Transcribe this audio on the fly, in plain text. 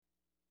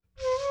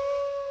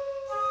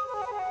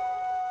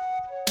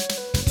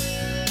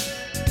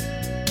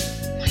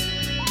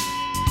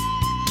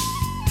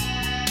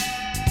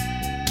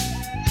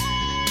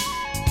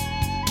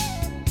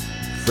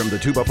the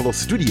Two Buffalo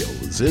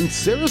Studios in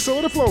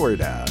Sarasota,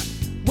 Florida.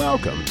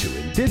 Welcome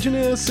to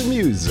Indigenous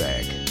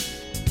Music.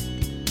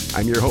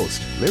 I'm your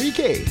host, Larry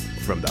K.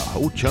 from the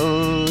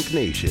Ho-Chunk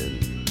Nation.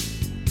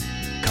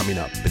 Coming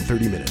up in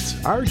 30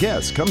 minutes, our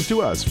guest comes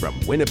to us from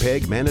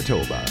Winnipeg,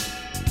 Manitoba.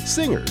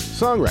 Singer,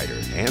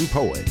 songwriter, and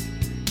poet.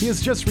 He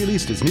has just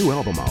released his new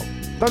album out,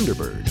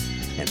 Thunderbird,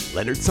 and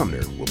Leonard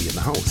Sumner will be in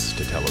the house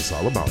to tell us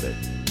all about it.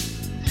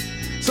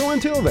 So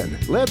until then,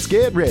 let's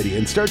get ready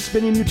and start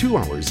spinning you 2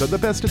 hours of the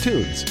best of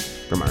tunes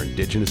from our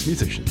Indigenous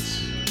musicians.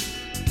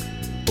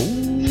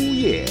 Oh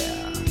yeah!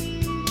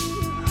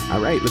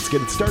 Alright, let's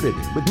get it started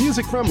with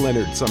music from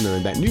Leonard Sumner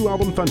and that new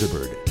album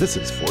Thunderbird. This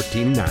is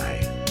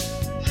 14.9.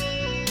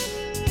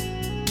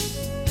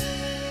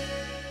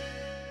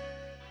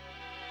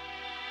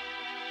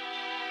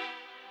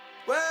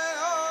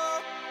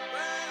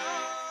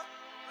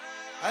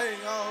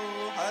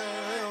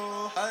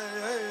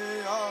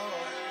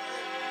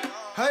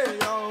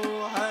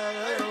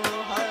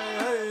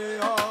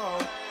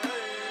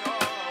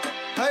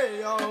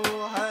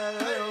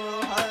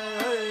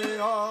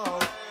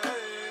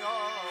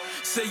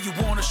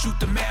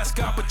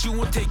 You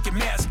won't take your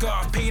mask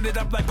off. Paint it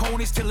up like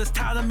ponies till it's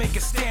time to make a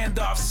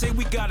standoff. Say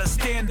we gotta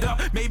stand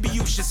up, maybe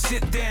you should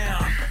sit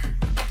down.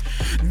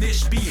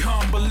 Nish, be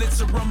humble,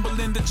 it's a rumble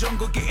in the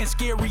jungle, getting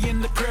scary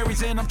in the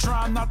prairies, and I'm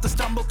trying not to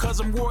stumble cause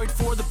I'm worried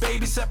for the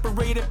baby,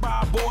 separated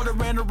by a border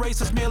and a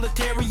racist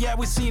military. Yeah,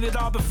 we've seen it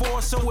all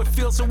before, so it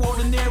feels so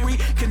ordinary.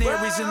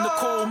 Canaries in the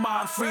coal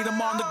mine,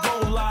 freedom on the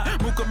goal line.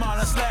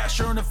 Mookamana slash,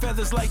 earning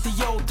feathers like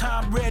the old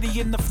time. Ready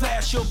in the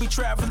flash, you'll be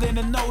traveling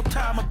in no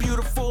time. A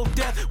beautiful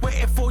death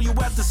waiting for you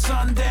at the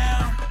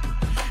sundown.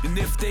 And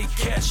if they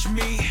catch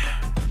me,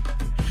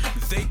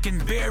 they can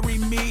bury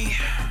me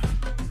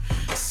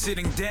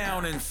sitting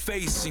down and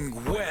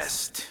facing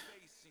west.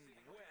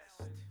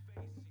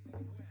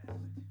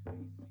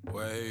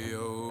 Way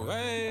oh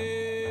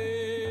way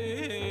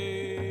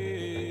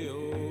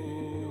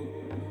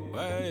oh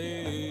way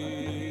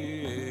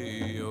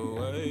oh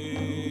way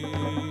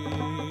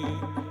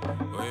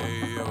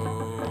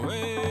oh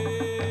way.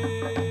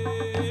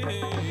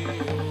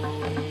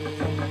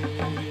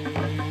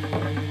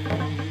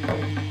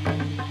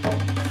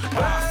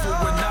 Eye for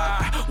an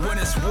eye when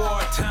it's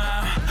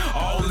wartime.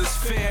 All is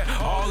fair,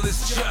 all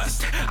is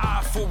just.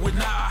 Eye for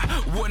an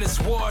eye when it's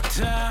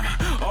wartime.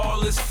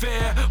 All is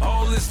fair,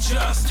 all is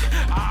just.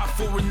 Eye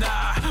for an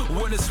eye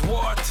when it's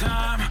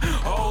wartime.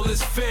 All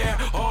is fair,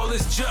 all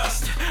is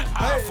just.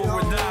 Eye for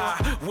an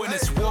eye when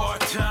it's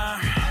wartime.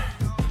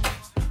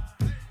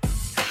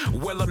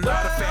 Well, I'm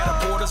not a fan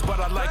of borders, but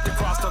I like to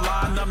cross the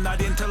line. I'm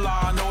not into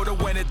law and order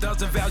when it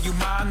doesn't value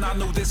mine. I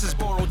know this is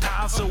borrowed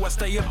time, so I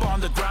stay up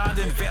on the grind,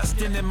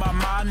 investing in my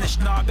mind.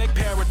 Nishnabeg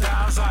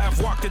paradigms. I have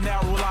walked a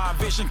narrow line,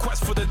 vision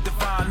quest for the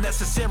divine,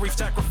 necessary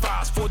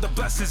sacrifice for the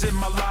blessings in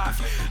my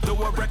life. Though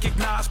I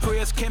recognize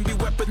prayers can be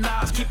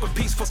weaponized, keep a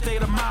peaceful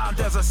state of mind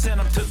as I send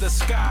them to the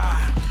sky.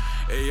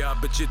 Hey, I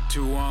bet you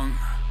too long.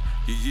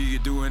 You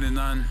doing it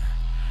on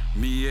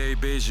me, a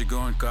beige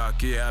going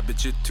cocky. I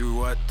bet you too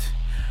what?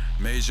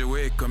 Major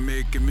wake,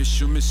 make a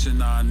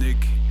mission on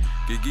Nick.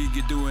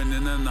 Gigi doing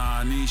in an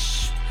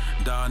anish.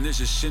 Danish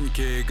is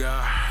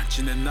shinkega,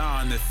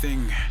 chinana the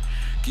thing.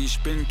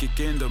 Kishpin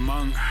kicking the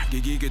mung,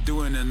 Gigi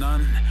doing an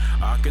un.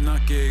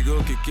 Akanake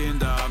go kicking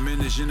the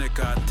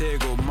minijineka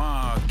tego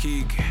ma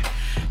kig.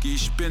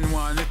 Kishpin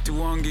one it to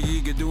one,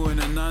 Gigi doing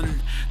an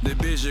un. The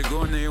beige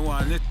gone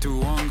one it to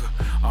one.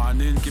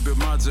 Anin keep it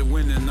madza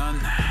winning none.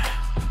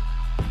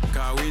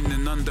 Kawin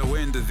and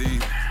underwind the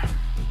thing.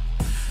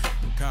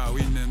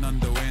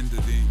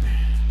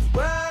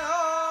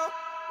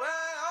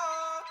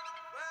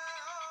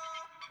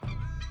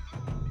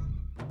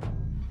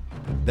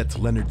 That's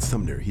Leonard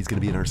Sumner. He's going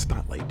to be in our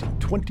spotlight in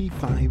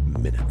 25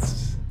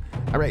 minutes.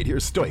 All right,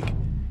 here's Stoic.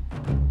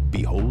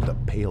 Behold a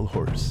Pale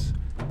Horse.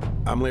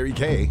 I'm Larry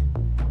K.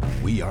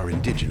 We are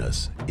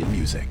Indigenous in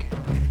Music.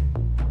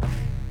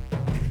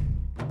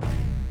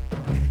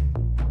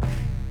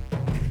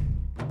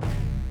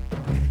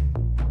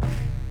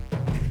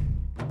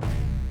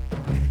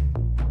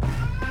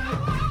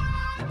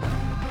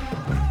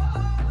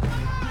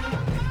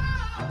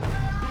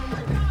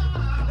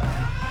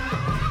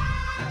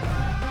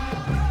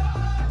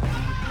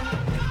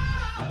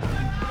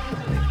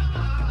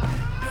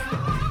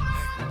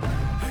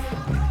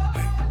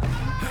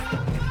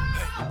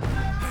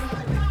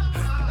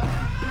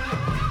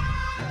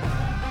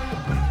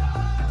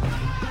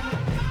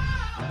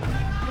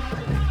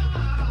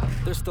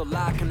 Still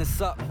locking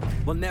us up,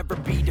 we'll never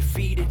be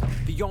defeated.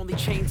 The only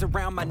chains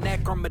around my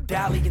neck are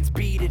medallions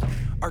beaded.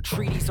 Our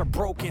treaties are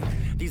broken,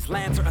 these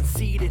lands are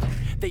unceded.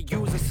 They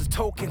use us as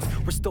tokens,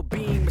 we're still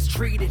being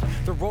mistreated.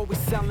 They're always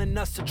selling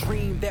us a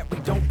dream that we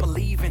don't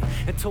believe in.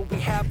 Until we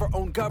have our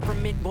own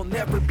government, we'll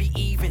never be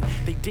even.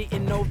 They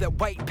didn't know that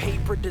white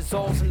paper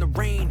dissolves in the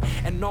rain,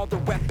 and all their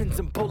weapons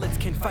and bullets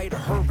can fight a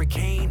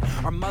hurricane.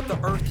 Our Mother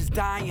Earth is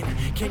dying,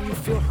 can you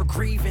feel her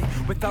grieving?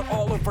 Without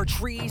all of our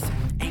trees,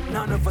 ain't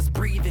none of us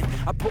breathing.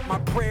 I put my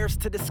prayers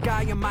to the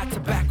sky and my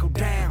tobacco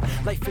down.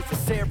 Life is a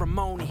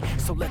ceremony,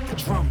 so let the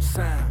drums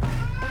sound.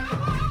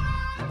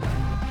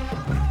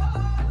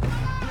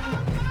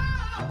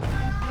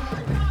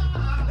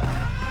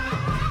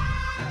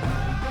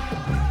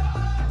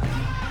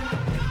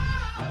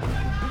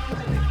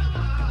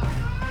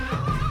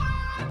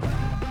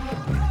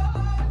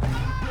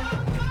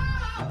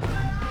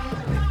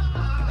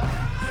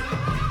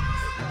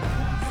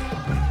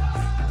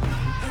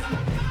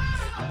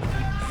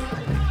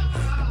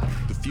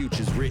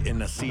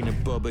 I seen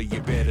it, Bubba, you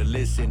better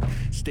listen.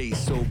 Stay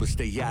sober,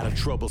 stay out of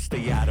trouble,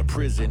 stay out of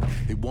prison.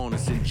 They want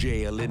us in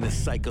jail in a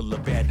cycle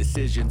of bad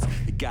decisions.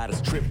 They got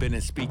us tripping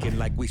and speaking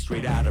like we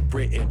straight out of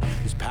Britain.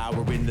 There's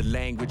power in the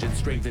language and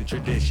strength and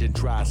tradition.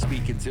 Try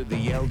speaking to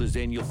the elders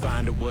and you'll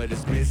find out what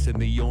is missing.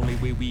 The only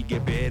way we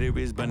get better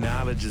is by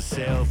knowledge of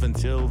self.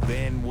 Until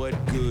then, what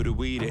good are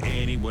we to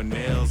anyone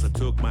else? I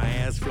took my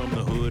ass from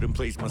the hood and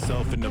placed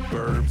myself in the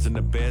burbs. And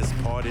the best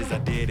part is I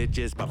did it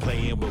just by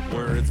playing with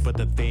words. But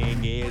the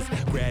thing is,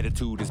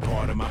 gratitude is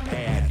part of my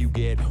path. You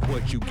get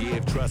what you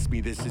give, trust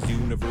me, this is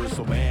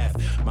universal math.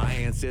 My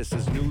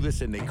ancestors knew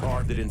this and they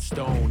carved it in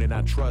stone. And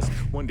I trust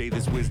one day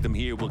this wisdom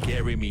here will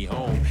carry me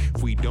home.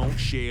 If we don't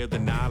share the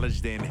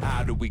knowledge, then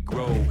how do we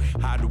grow?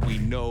 How do we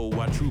know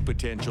our true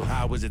potential?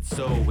 How is it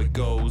so? It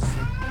goes.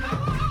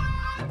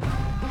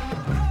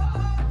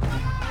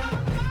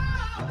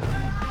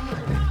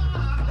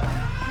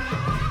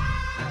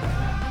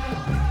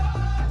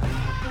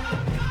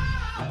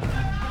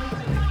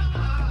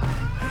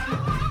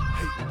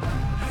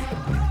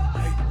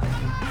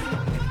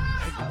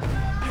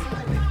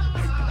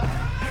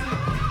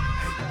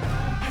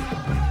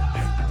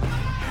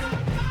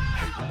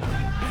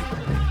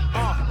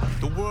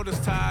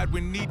 We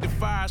need the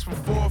fires from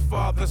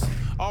forefathers.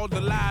 All the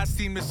lies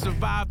seem to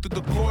survive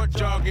through the court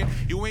jargon.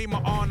 You ain't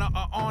my honor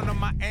or honor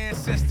my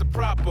ancestor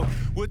proper.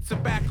 With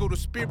tobacco, the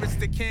spirits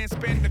that can't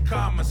spend the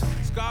commas.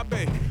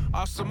 Scarbe,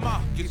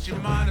 Asama, get your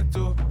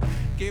monitor.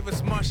 Gave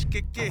us much,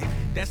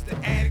 that's the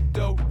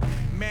anecdote.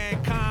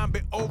 Mankind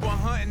been over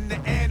hunting the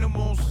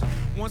animals.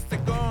 Once they're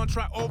gone,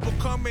 try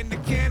overcoming the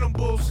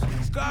cannibals.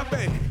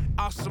 Scarbe,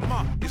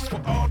 Asama, it's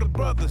for all the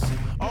brothers,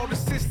 all the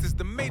sisters,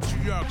 the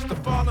matriarchs, the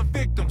fallen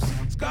victims.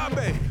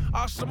 Scarbe,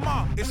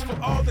 Asama, it's for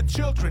all the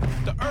children,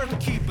 the earth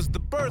keepers, the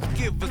birth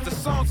givers, the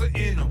songs are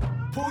in them.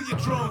 Pull your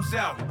drums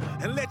out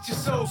and let your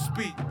soul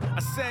speak. I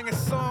sang a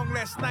song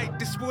last night,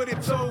 this what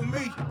it told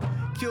me.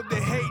 Kill the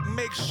hate and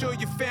make sure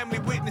your family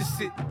witness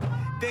it.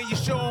 Then you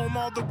show them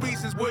all the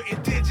reasons we're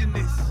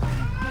indigenous.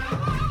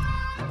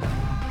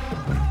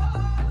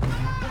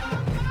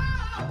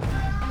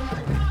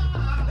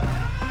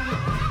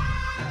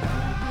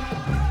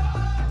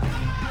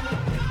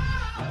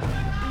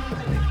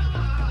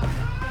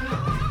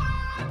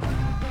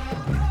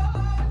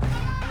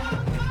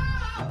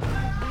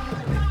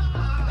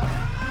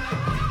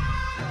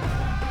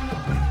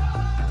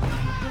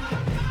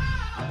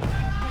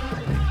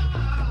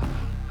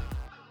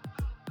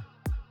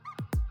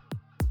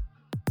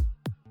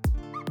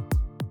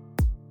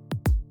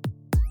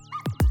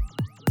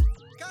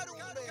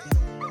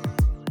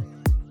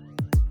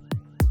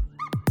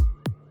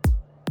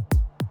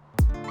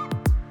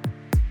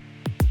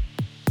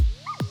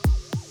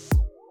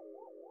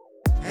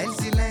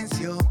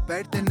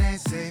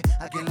 Pertenece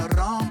a quien lo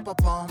rompa,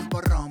 pompo,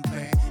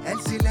 rompe.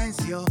 El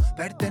silencio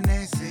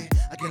pertenece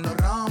a quien lo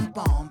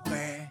rompa,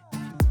 rompe.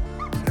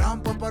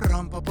 Rompo por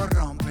rompo por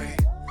rompe.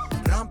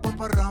 Rompo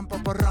por rompo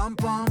por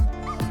rompom.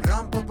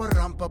 Rompo por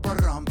rompo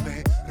por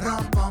rompe.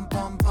 Rompom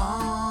pom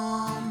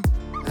pom.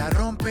 La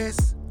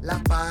rompes, la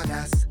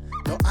pagas.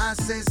 Lo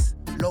haces,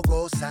 lo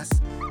gozas.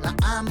 La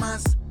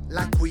amas,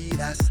 la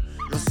cuidas.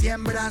 Lo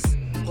siembras,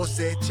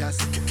 cosechas.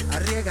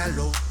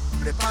 Arriégalo,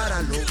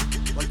 prepáralo,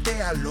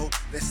 voltéalo,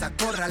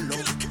 desacórralo,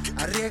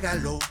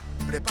 arriégalo,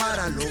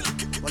 prepáralo,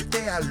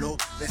 voltéalo,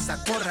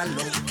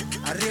 desacórralo,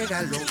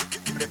 arriégalo,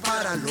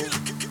 prepáralo,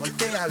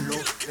 voltéalo,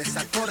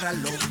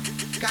 desacórralo,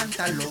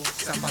 cántalo,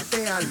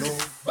 zapatealo.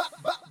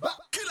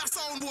 Kill a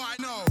sound boy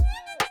now.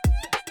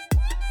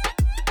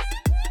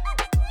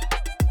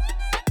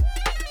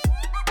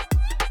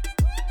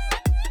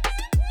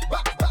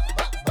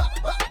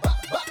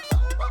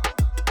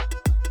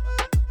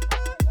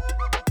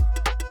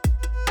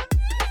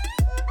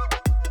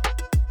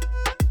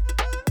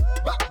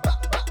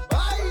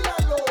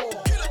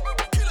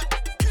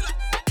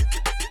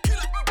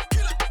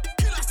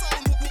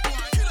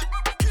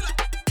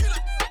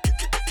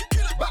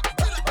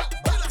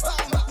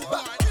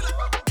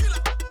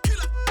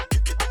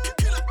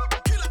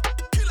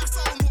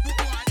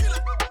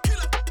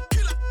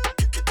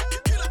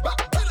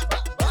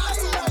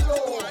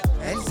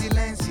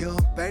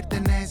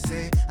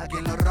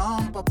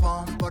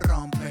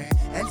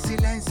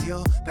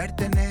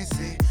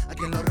 Pertenece a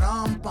quien lo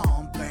rompa,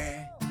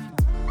 rompe.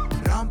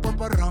 Rompo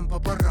por rompo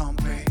por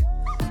rompe.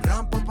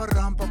 Rompo por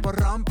rompo por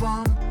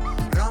rompom.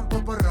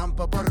 Rompo por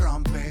rompo por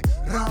rompe.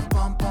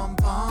 Rompom pom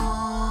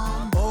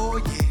pom.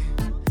 Oye,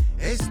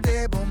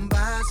 este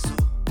bombazo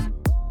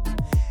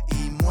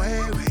y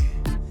mueve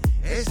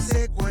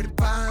ese cuerpo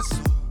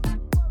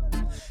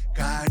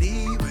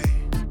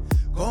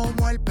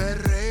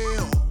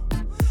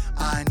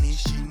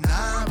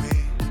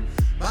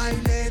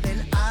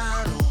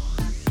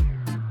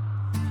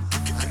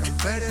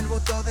romper el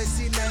voto de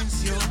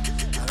silencio,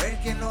 a ver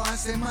quién lo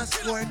hace más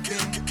fuerte.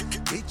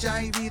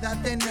 Dicha y vida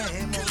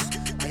tenemos,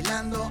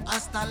 bailando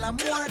hasta la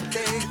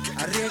muerte.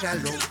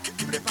 Arriégalo,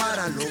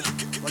 prepáralo,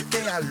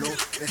 voltealo,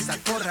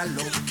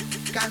 desacórralo,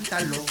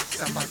 cántalo,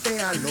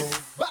 zapatealo.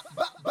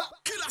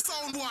 Killer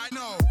sound boy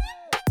now.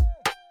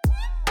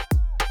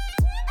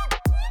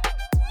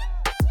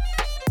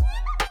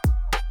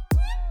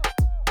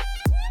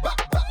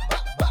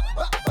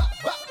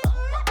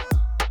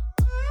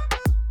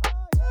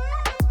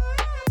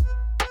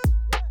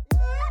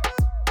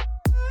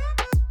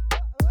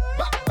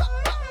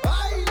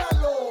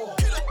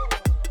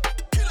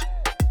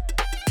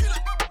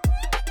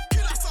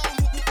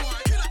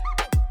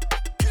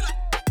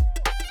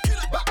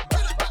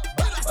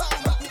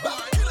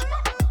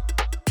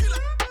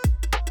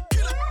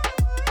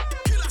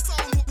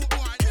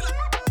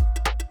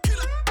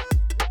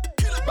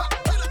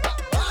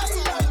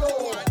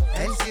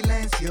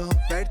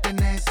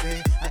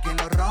 Pertenece a quien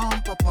lo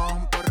rompa,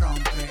 pompo,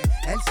 rompe.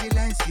 El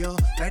silencio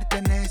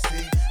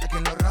pertenece a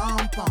quien lo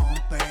rompa,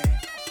 pompe.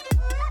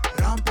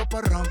 Rompo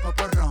por rompo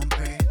por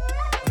rompe.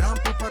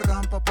 Rompo por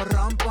rompo por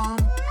rompom.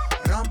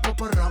 Rompo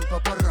por rompo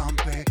por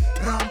rompe.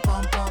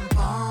 Rompom pom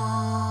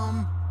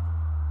pom.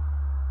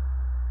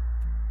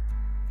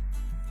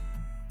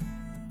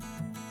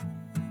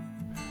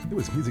 It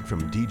was music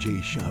from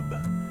DJ Shub,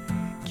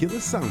 Killer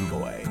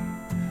Soundboy.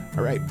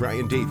 All right,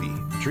 Brian Davey,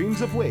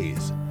 Dreams of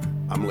Ways.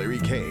 I'm Larry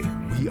K.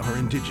 We are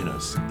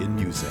indigenous in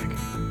music.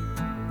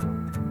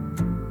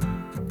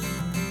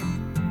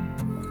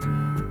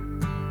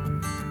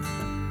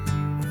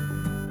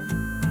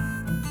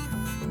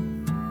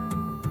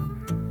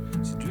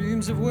 She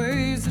dreams of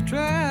ways to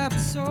trap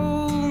his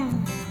soul,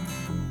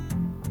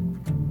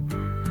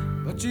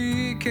 but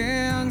she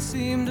can't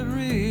seem to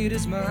read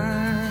his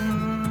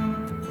mind.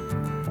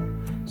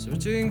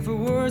 Searching for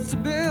words to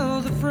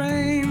build a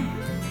frame.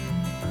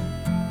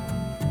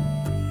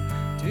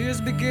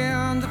 Tears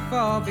began to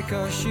fall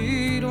because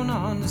she don't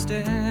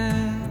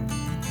understand.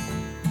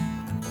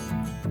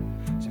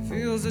 She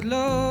feels that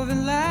love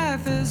and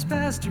life has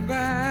passed her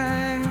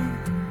by,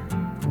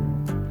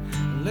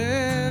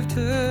 left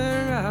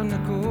her out in the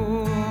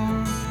cold.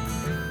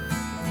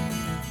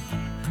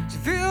 She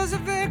feels a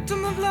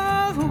victim of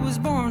love who was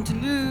born to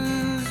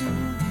lose.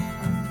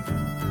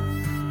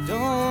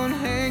 Don't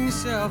hang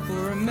yourself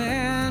for a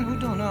man who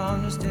don't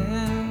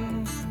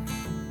understand.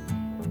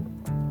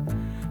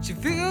 She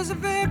feels a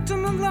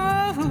victim of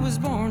love who was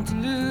born to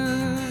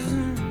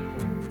lose.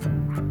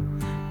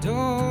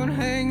 Don't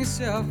hang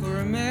yourself for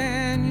a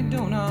man you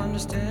don't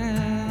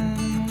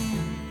understand.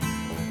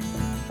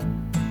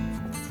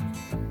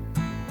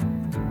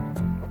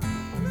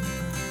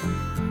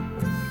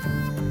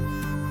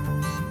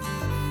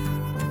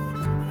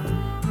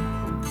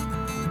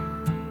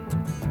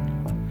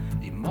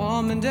 Your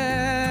mom and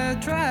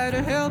dad try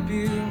to help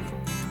you,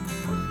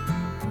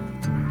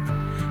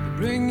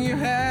 bring you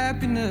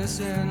happiness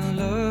and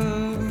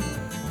love.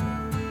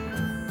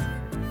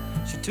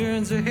 She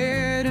turns her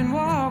head and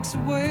walks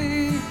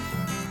away.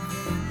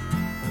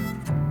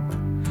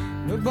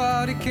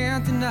 Nobody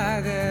can't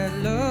deny that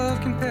love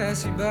can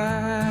pass you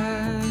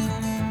by.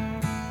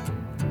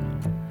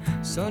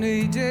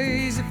 Sunny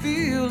days are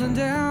feeling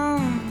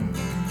down,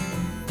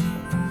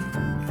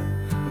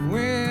 but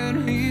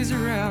when he's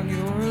around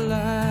you're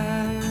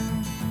alive.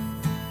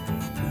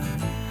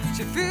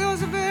 She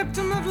feels a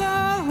victim of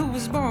love who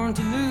was born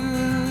to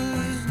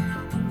lose.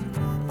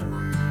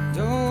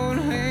 Don't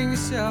hang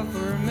yourself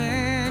for a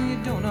man you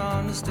don't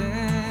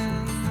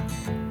understand.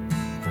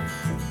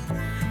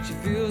 She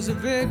feels a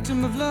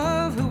victim of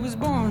love who was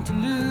born to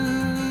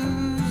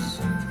lose.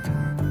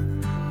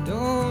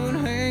 Don't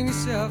hang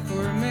yourself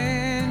for a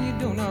man you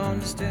don't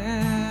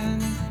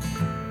understand.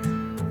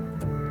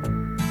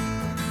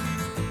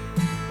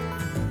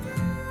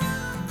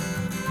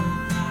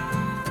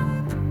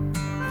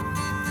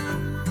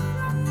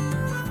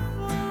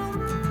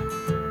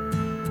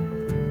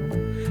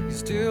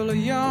 Still a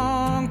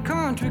young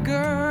country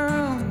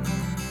girl,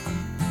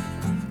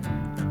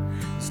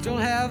 still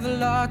have a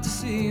lot to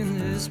see in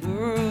this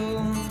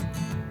world.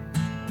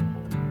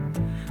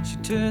 She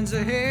turns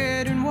her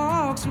head and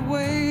walks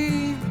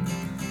away.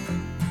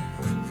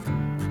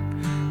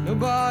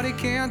 Nobody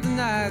can't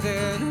deny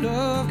that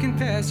love can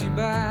pass you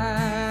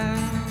by.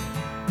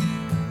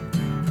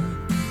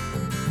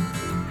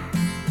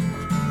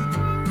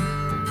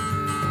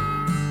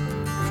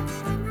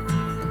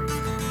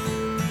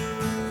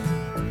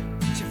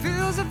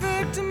 A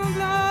victim of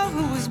love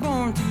who was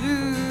born to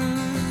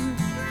lose.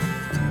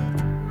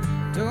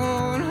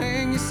 Don't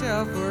hang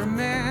yourself for a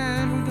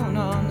man who don't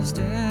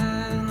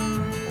understand.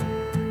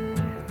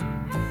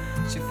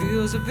 She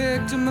feels a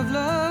victim of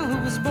love who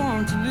was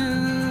born to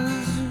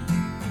lose.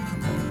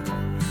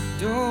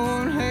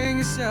 Don't hang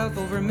yourself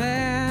over a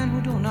man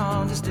who don't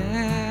understand.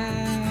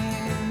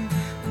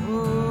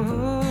 Oh.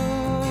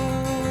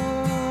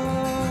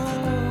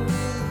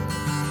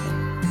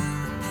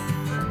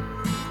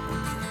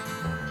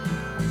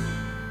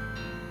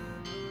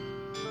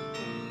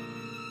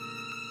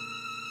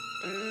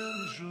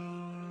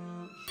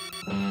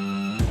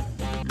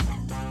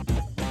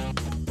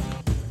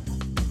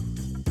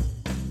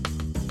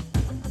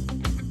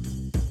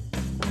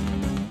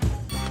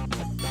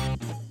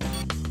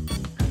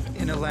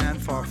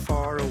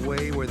 far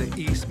away where the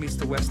east meets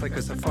the west, like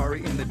a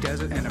safari in the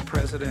desert and a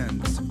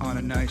president on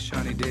a nice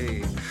shiny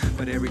day.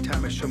 But every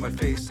time I show my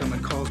face,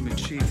 someone calls me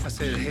chief. I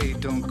said, hey,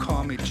 don't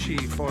call me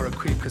chief or a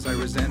creep, cause I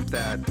resent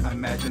that.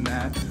 Imagine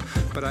that.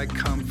 But I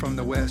come from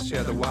the west,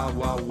 yeah, the wild,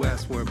 wild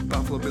west, where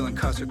Buffalo Bill and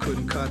Custer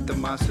couldn't cut the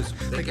mustard.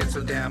 They get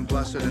so damn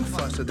blustered and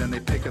flustered, then they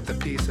pick up the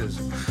pieces.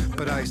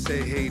 But I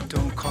say, hey,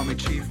 don't call me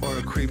chief or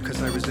a creep,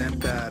 cause I resent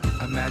that.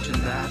 Imagine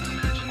that.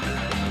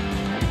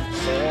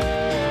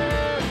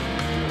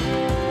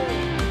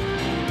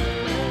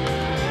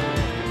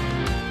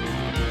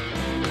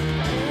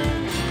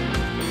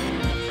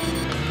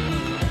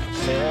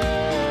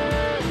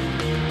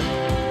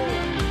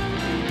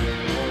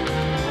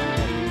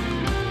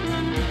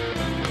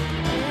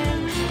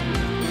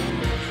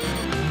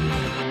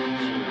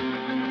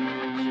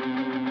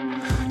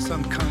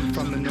 Some come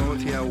from the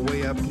north, yeah,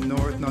 way up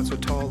north, not so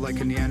tall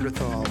like a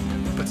Neanderthal.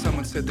 But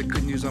someone said the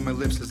good news on my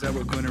lips is that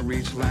we're gonna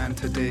reach land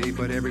today,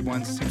 but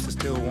everyone seems to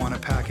still wanna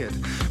pack it.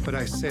 But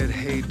I said,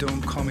 hey,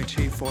 don't call me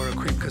chief or a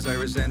creep, cause I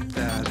resent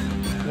that.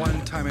 One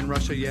time in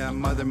Russia, yeah,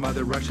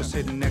 mother Russia,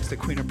 sitting next to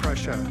Queen of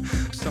Prussia.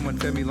 Someone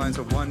fed me lines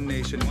of one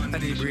nation,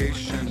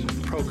 inebriation,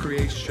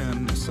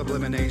 procreation,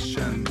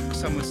 sublimination.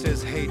 Someone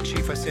says, hey,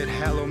 chief, I said,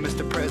 hello,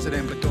 Mr.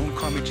 President, but don't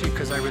call me chief,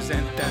 cause I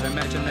resent that.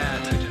 Imagine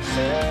that.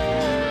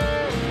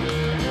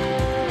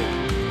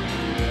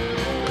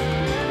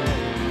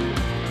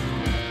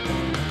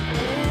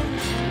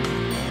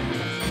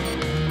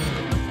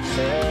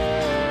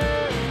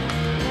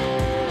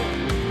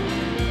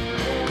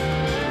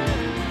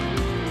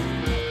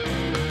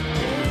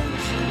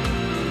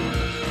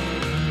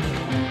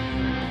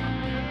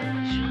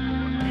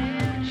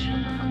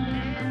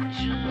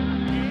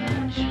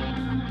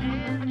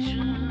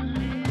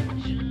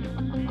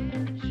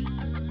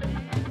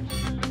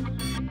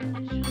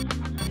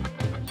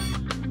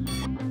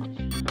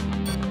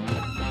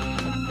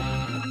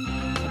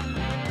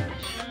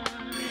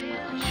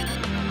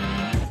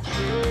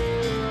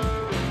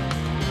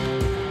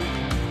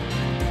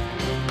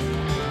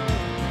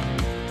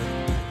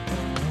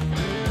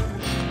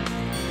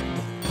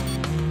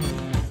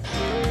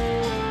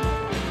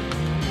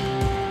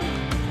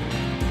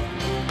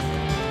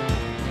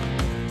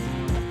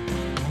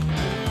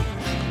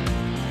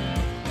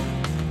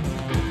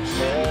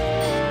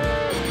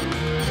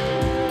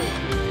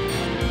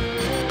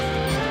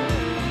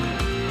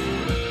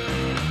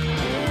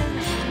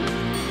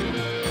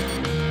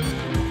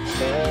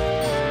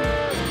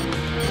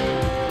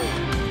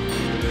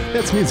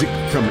 That's music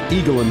from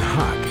Eagle and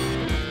Hawk,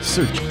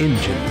 Search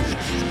Engine.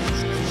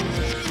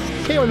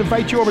 Hey, I want to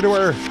invite you over to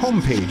our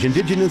homepage,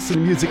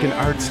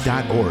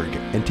 indigenousinmusicandarts.org,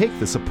 and take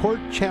the support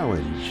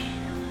challenge.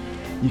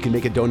 You can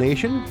make a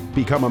donation,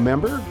 become a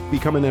member,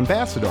 become an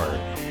ambassador,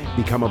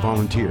 become a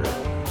volunteer,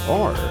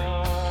 or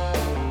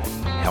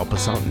help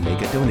us out and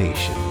make a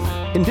donation.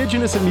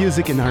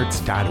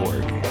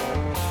 indigenousinmusicandarts.org.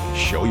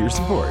 Show your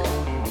support.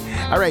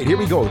 All right, here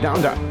we go,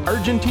 down to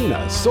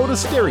Argentina, Soda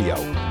Stereo.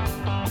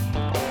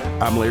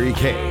 I'm Larry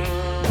K.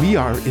 We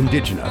are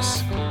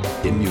Indigenous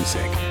in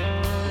Music.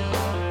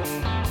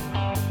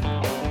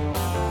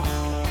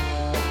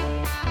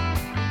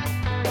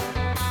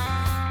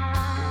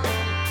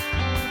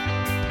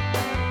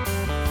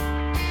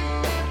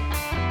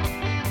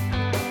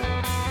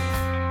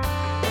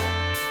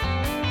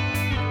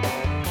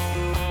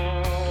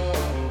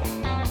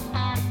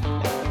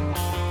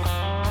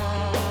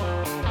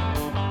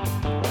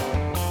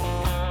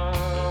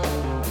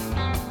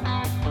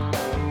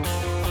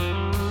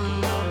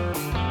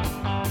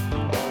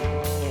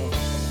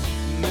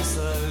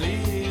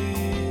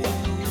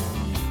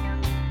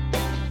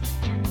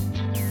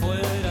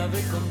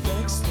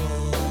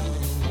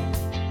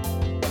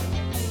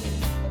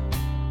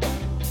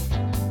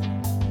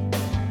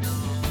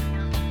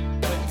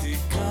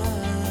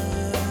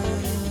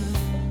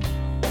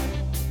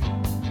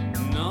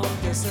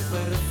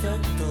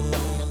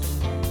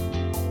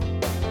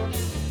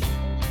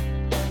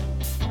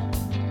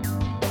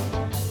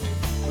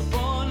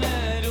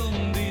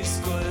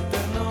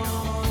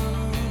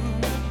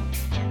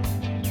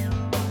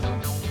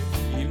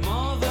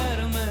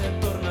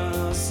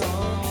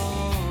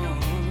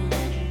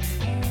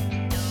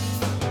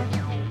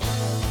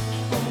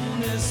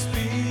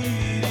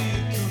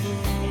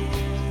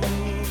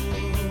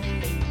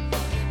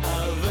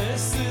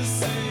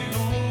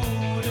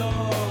 Seguro,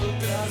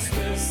 otras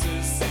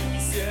veces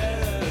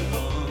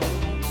incierto.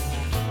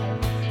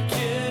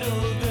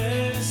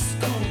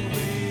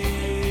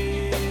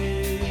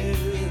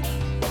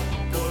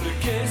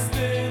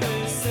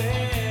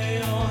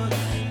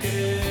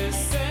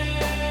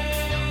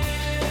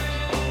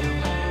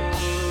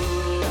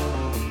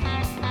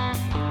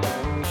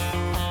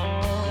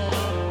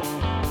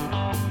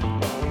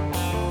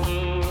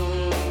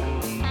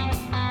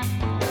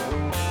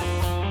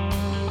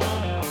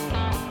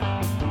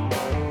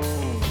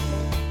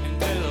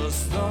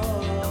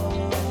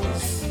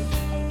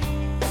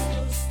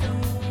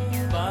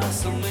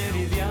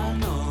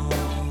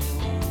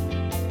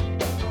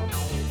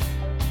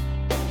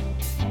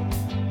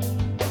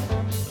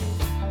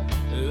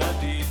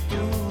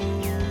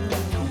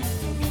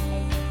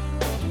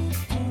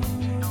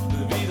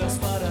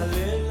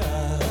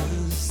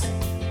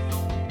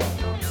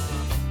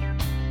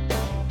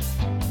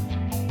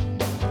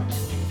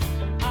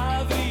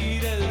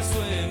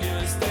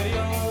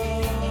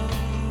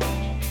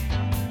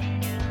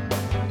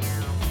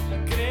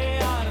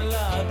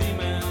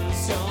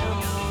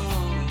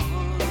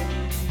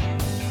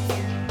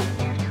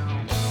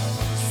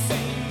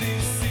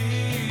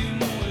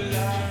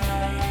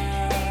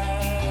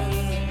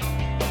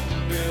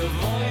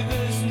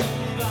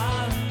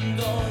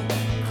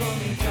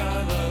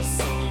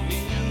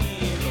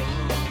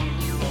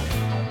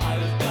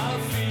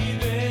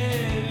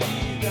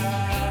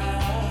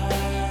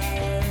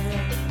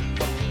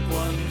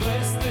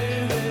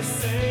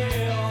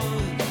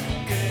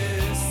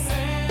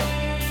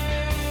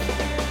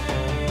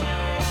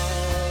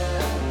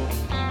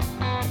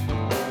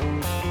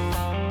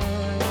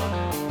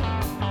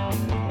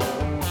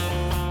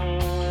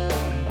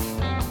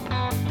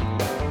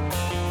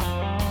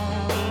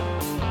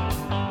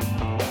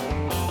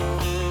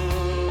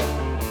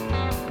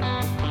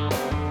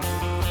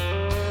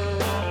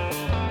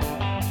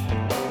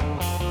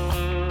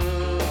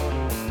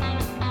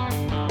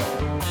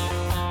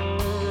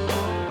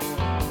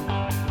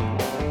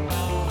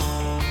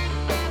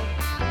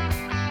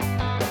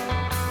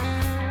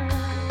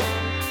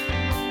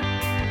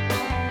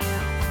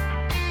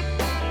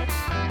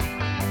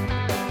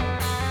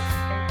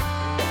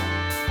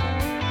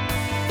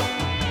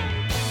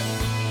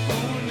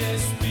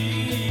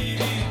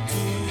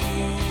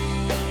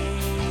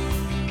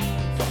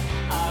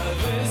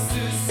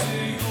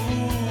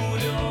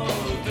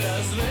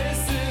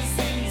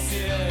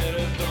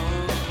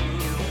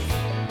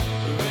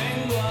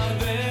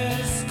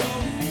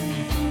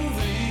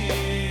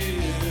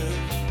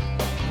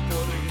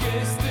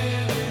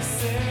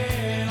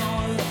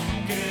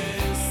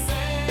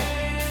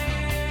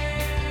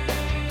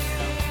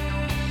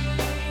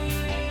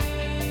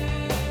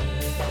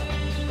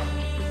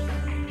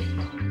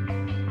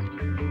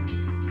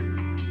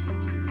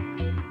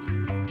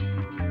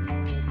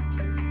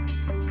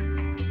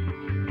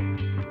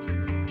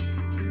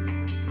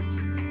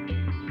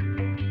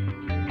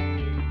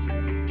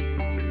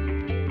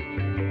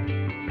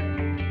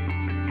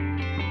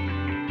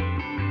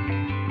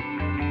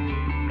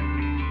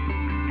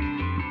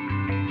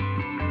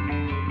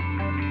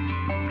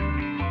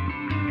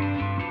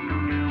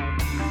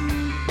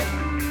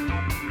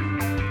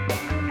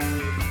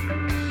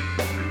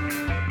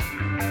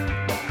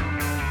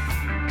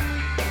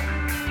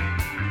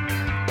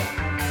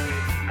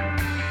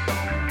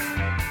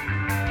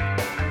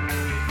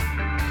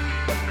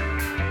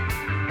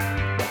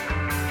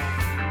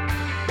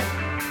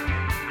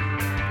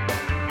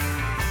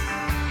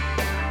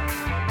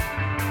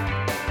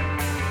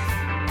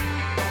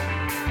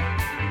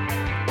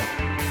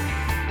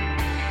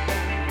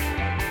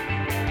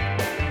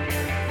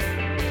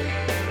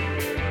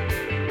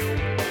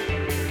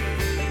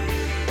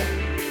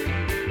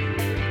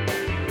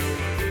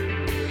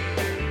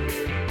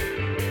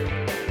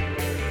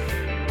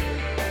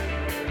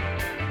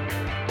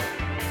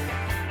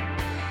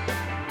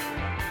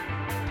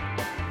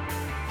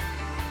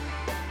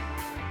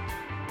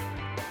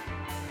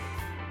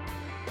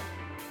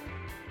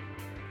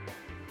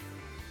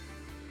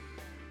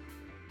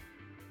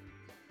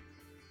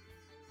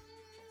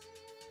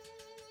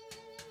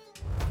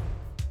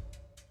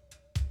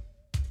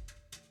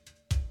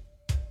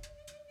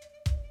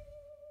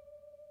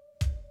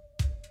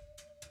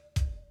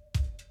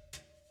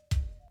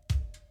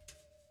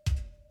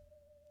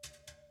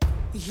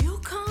 You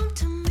come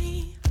to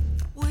me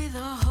with a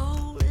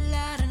whole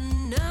lot of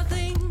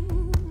nothing,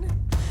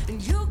 and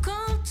you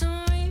come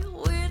to me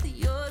with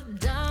your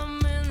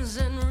diamonds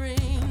and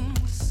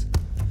rings,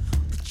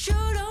 but you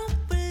don't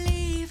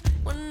believe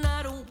when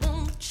I don't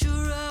want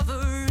your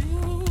other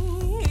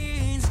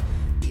rings.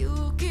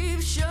 You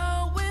keep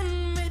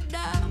showing me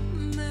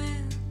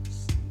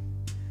diamonds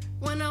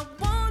when I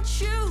want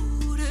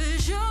you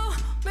to show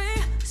me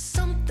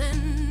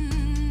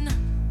something.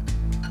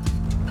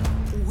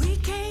 We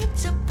came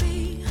to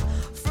be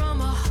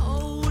from a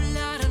whole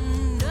lot of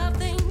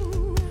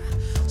nothing,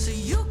 so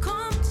you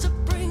come to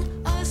bring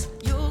us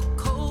your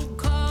cold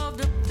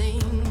carved up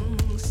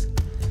things,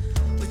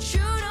 but you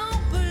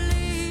don't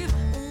believe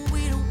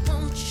we don't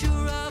want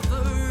your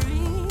other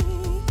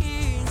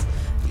rings.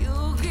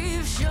 You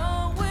keep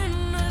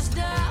showing us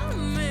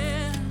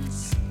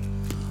diamonds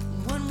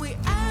when we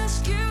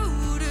ask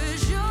you to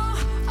show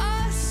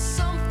us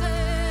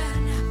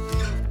something.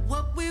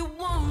 What we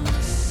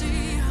wanna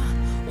see,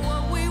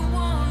 what we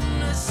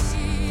wanna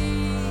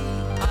see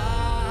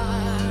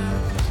are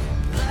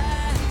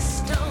black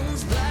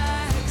stones,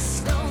 black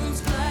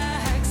stones,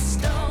 black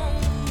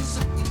stones.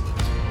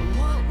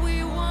 What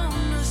we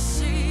wanna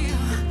see,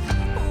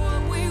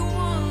 what we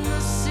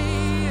wanna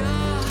see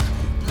are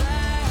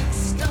black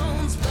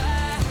stones,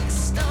 black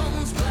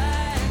stones,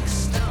 black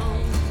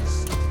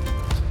stones.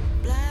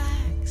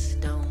 Black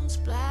stones,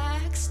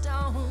 black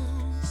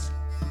stones.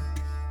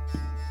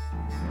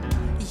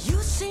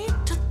 You seem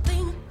to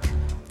think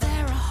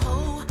they're a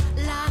whole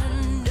lot of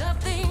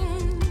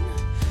nothing,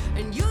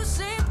 and you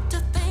seem to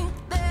think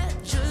they're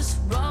just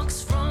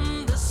rocks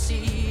from the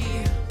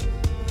sea,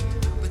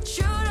 but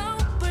you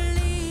don't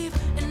believe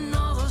in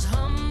all those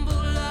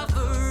humble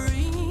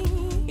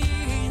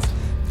offerings.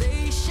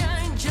 They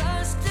shine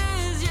just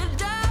as your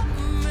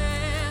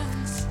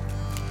diamonds,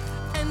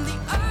 and the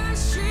earth,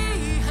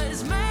 she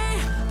has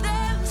made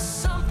them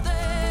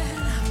something.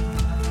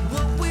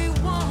 What we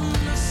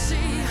wanna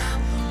see,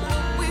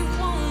 what we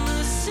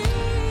wanna see.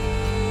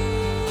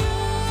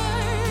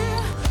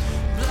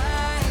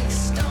 Black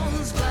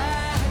stones,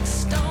 black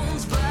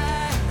stones,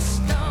 black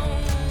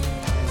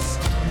stones.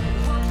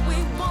 What we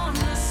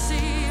wanna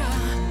see,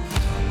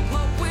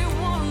 what we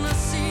wanna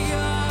see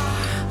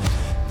are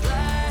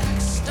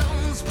black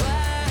stones,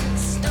 black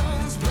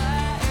stones,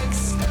 black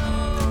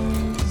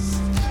stones.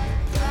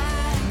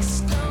 Black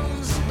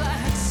stones,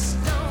 black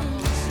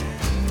stones.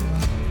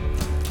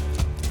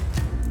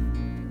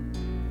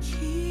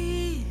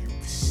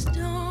 Keep the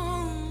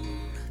stone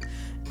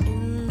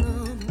in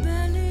the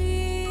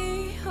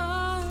belly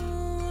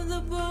of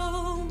the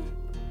bow.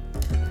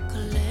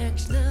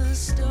 Collect the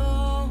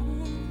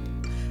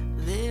stone,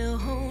 they'll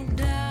hold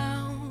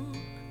down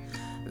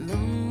the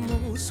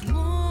most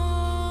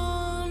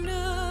wandering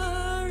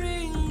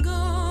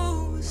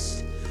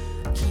ghosts.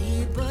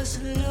 Keep us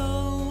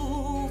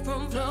low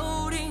from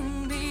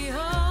floating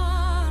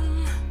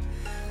beyond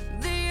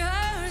the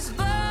earth's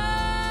bone.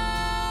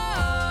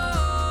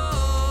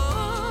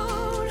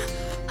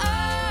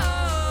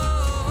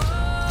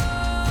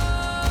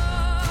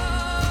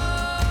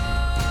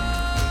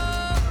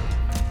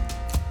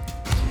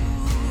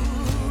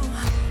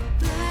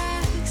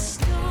 Black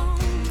stone.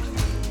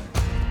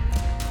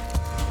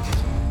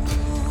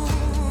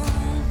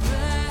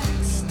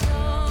 Black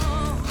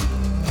stone.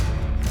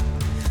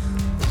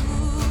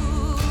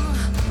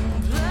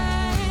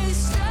 Black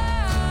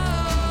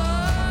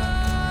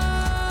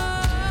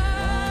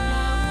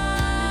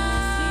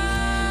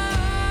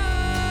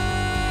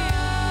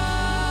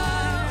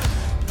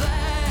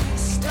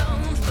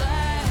stones.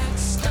 Black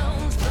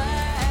stones,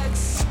 black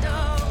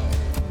stones.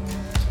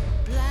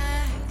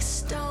 Black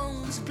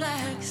stones,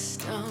 black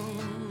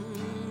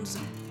stones.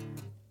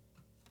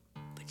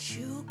 But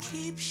you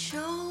keep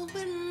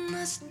showing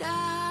us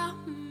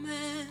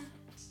diamonds.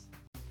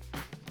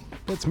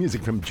 That's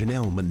music from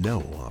Janelle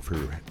Monáe off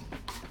her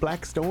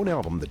Blackstone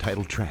album, the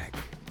title track.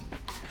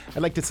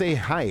 I'd like to say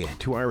hi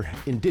to our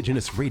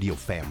Indigenous radio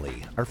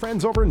family, our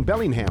friends over in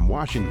Bellingham,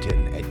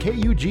 Washington at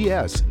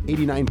KUGS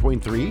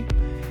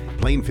 89.3,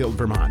 Plainfield,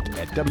 Vermont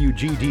at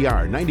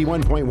WGDR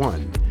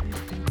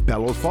 91.1,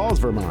 Bellows Falls,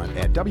 Vermont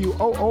at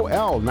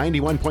WOOL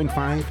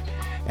 91.5,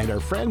 and our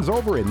friends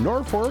over in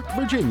Norfolk,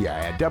 Virginia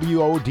at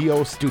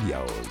WODO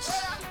Studios.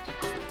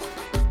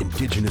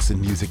 Indigenous in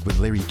Music with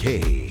Larry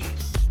K.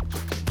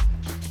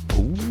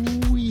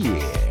 Oh,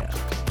 yeah.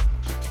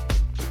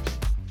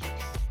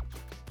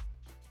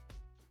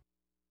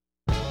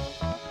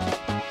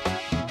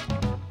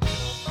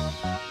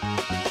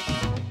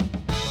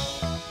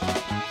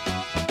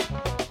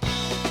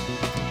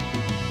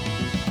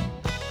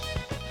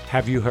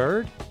 Have you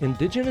heard?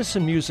 Indigenous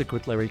in Music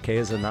with Larry K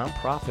is a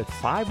nonprofit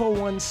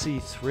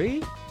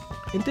 501c3.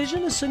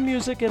 Indigenous in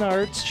Music and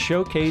Arts,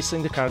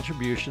 showcasing the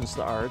contributions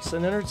to arts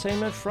and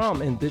entertainment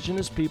from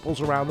Indigenous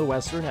peoples around the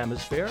Western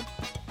Hemisphere.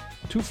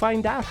 To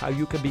find out how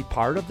you can be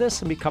part of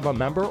this and become a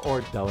member or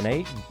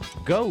donate,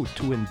 go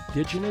to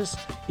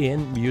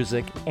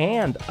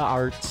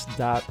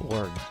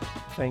indigenousinmusicandarts.org.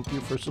 Thank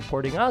you for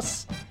supporting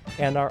us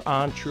and our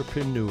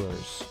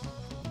entrepreneurs.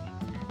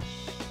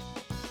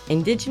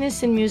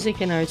 Indigenous in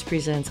Music and Arts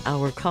presents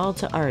Our Call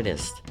to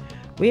Artists.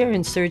 We are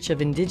in search of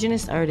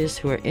Indigenous artists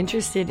who are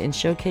interested in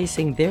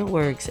showcasing their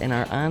works in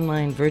our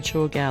online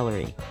virtual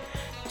gallery.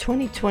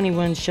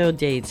 2021 show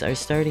dates are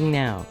starting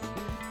now.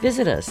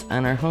 Visit us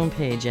on our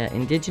homepage at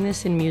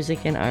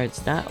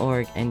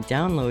indigenousinmusicandarts.org and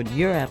download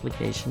your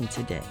application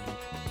today.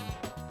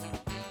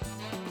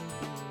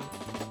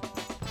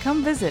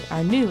 Come visit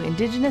our new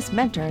Indigenous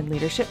Mentor and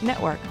Leadership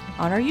Network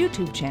on our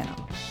YouTube channel.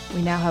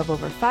 We now have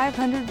over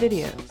 500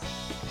 videos.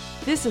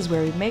 This is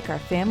where we make our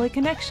family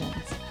connections,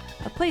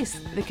 a place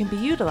that can be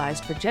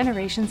utilized for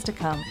generations to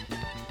come.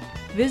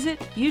 Visit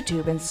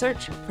YouTube and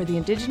search for the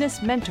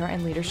Indigenous Mentor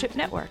and Leadership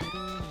Network.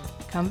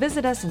 Come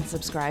visit us and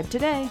subscribe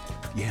today.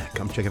 Yeah,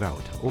 come check it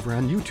out. Over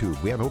on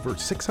YouTube, we have over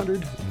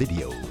 600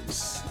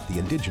 videos. The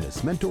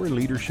Indigenous Mentor and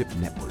Leadership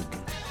Network.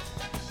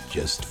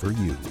 Just for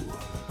you.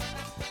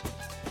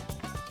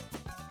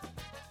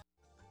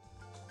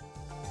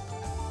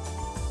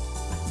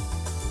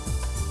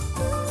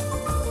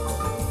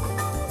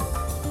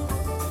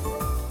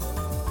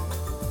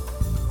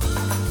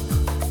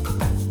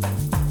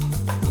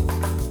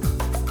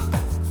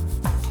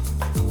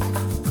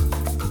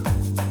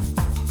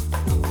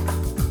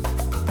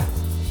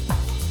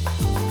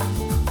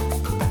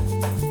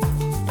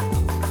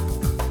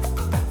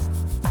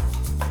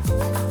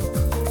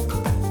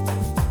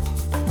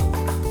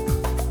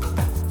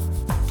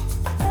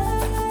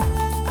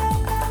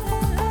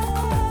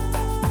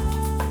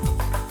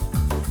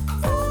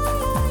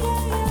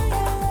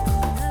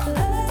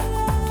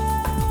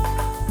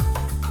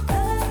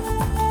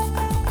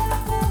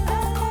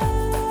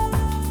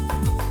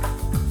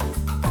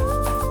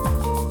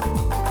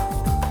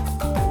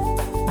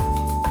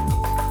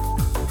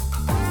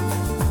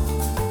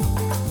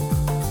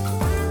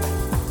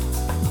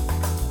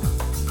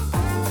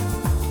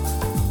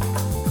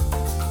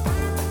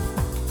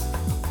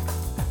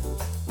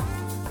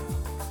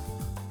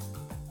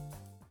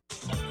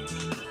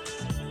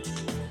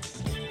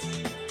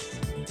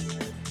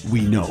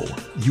 We know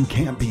you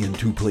can't be in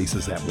two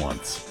places at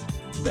once.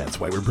 That's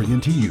why we're bringing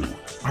to you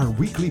our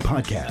weekly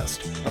podcast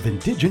of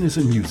Indigenous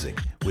in Music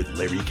with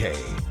Larry K.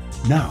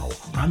 Now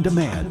on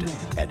demand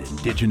at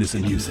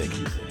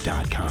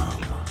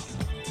indigenousinmusic.com.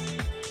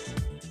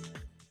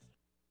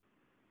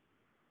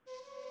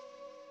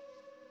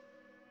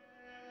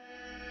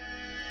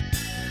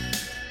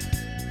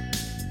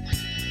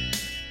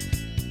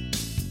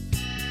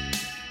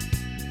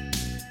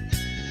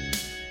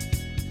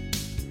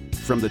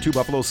 From the Two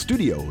Buffalo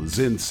Studios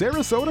in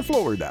Sarasota,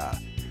 Florida,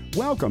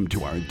 welcome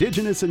to our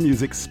Indigenous in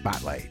Music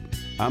Spotlight.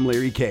 I'm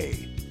Larry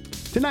K.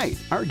 Tonight,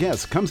 our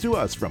guest comes to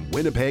us from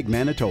Winnipeg,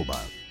 Manitoba.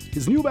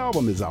 His new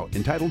album is out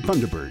entitled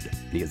Thunderbird.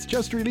 He has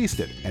just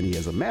released it, and he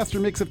has a master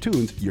mix of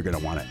tunes you're going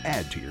to want to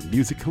add to your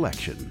music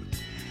collection.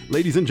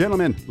 Ladies and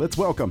gentlemen, let's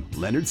welcome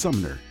Leonard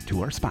Sumner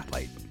to our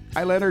Spotlight.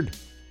 Hi, Leonard.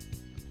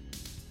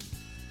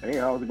 Hey,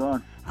 how's it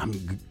going? I'm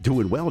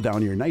doing well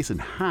down here, nice and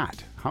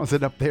hot. How's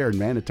it up there in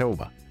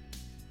Manitoba?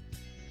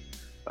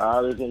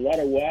 There's a lot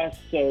of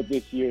wasps out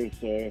this year,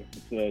 so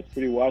it's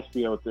pretty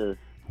waspy out there.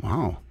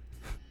 Wow.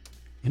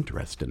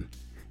 Interesting.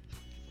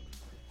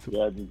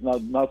 Yeah, just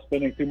not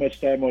spending too much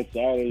time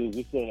outside. There's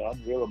just an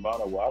unreal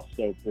amount of wasps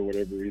out for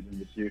whatever reason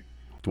this year.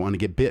 Don't want to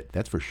get bit,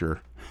 that's for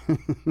sure.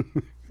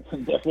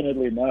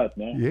 Definitely not,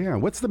 no. Yeah,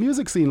 what's the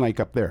music scene like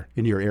up there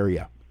in your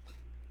area?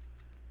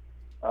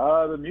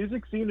 The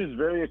music scene is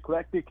very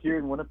eclectic here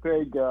in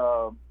Winnipeg.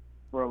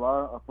 For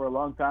a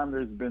long time,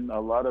 there's been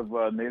a lot of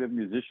native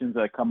musicians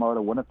that come out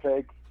of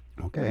Winnipeg.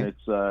 Okay. And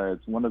it's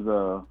one of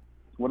the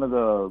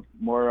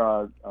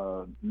more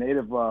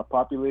native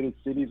populated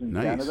cities in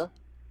Canada.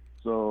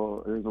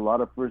 So there's a lot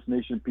of First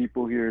Nation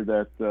people here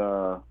that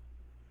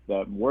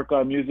work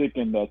on music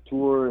and that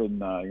tour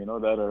and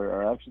that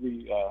are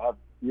actually have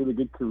really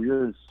good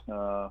careers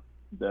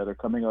that are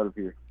coming out of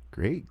here.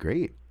 Great.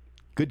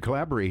 Good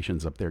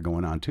collaborations up there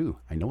going on too.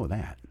 I know of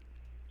that.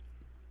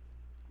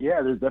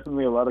 Yeah, there's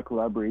definitely a lot of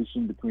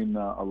collaboration between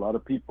a lot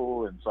of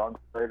people and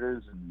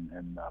songwriters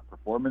and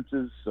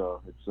performances.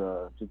 So it's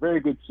a very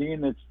good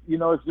scene. It's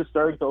just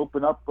starting to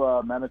open up.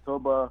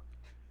 Manitoba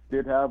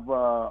did have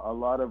a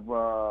lot of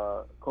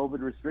COVID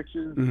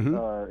restrictions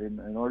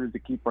in order to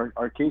keep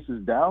our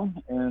cases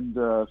down, and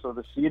so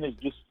the scene is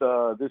just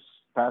this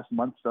past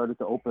month started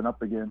to open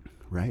up again.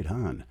 Right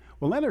on.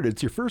 Well, Leonard,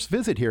 it's your first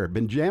visit here.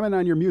 Been jamming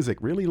on your music.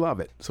 Really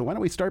love it. So why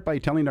don't we start by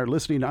telling our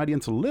listening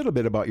audience a little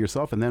bit about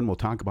yourself, and then we'll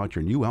talk about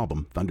your new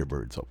album,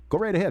 Thunderbird. So go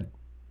right ahead.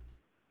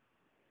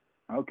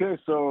 Okay,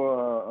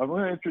 so I'm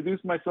going to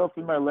introduce myself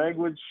in my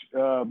language.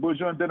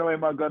 Bujon Denoe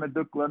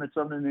Maganaduk, Leonard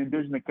Sumner, the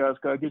Indigenous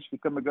Kaskagish,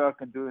 Kamagak,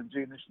 and doing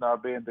Janish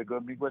Nabe, and the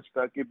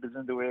Gomigwachkaki,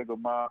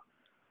 Bizinduegoma,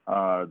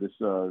 this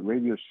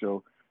radio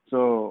show.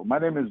 So my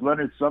name is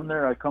Leonard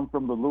Sumner. I come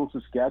from the Little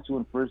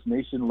Saskatchewan First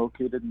Nation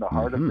located in the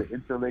heart of the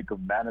Interlake of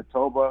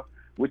Manitoba,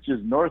 which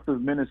is north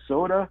of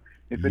Minnesota.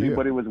 If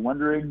anybody was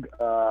wondering,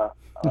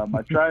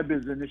 my tribe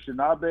is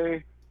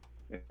Anishinaabe,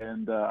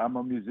 and I'm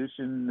a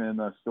musician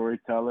and a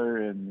storyteller,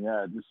 and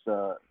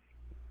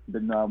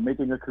been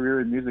making a career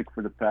in music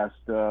for the past,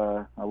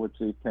 I would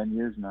say, 10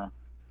 years now.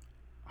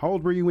 How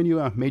old were you when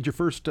you made your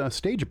first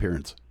stage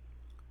appearance?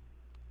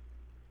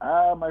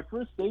 My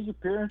first stage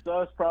appearance, I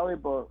was probably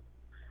about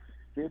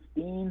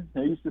 15. I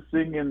used to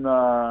sing in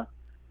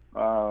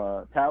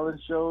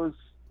talent shows,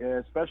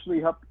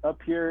 especially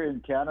up here in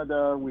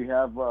Canada. We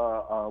have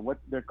what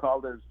they're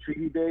called as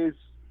Treaty Days,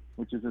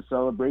 which is a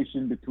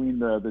celebration between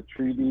the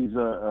treaties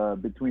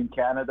between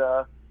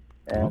Canada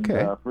and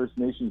First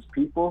Nations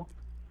people.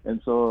 And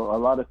so a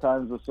lot of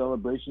times the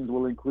celebrations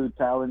will include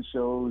talent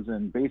shows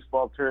and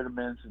baseball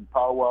tournaments and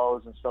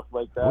powwows and stuff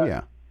like that. Oh,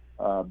 yeah.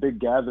 Big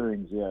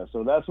gatherings, yeah.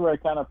 So that's where I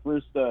kind of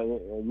first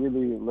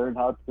really learned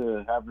how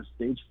to have a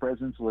stage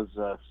presence, was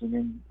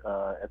singing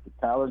at the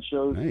talent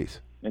shows. Nice.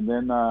 And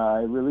then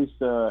I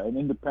released an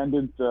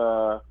independent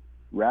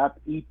rap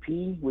EP,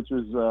 which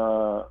was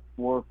 4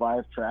 or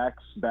 5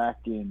 tracks back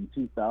in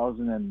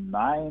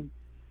 2009.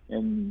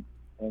 And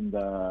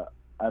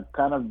I've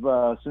kind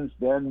of since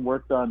then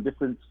worked on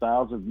different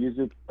styles of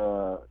music,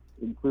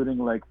 including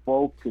like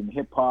folk and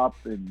hip hop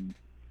and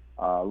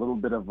a little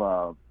bit of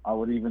I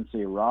would even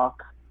say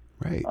rock.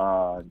 Right.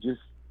 Just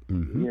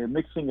yeah,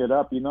 mixing it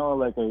up. You know,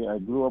 like I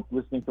grew up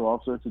listening to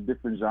all sorts of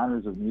different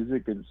genres of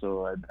music, and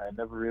so I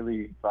never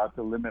really thought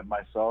to limit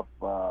myself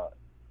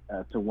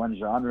to one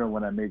genre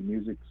when I made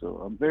music.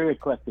 So I'm a very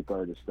eclectic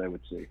artist, I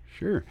would say.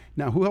 Sure.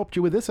 Now, who helped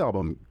you with this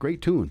album?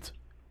 Great tunes.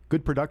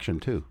 Good production,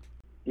 too.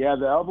 Yeah,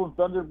 the album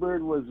Thunderbird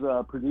was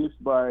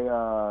produced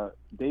by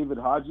David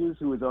Hodges,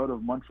 who is out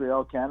of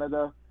Montreal,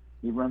 Canada.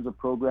 He runs a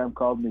program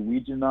called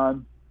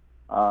Norwegianon,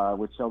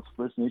 which helps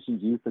First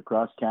Nations youth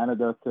across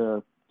Canada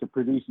to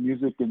produce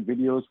music and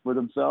videos for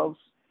themselves.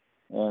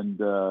 And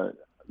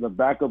the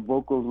backup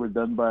vocals were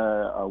done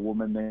by a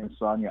woman named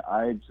Sonia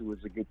Ives, who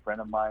is a good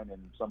friend of mine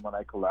and someone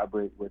I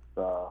collaborate with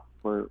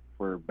for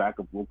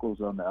backup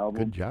vocals on the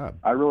album. Good job.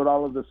 I wrote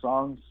all of the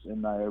songs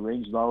and I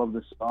arranged all of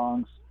the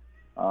songs.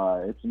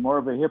 It's more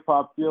of a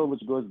hip-hop feel,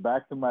 which goes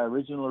back to my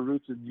original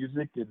roots in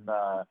music, and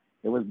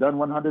it was done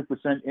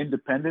 100%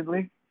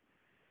 independently.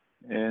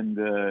 And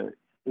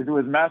it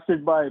was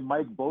mastered by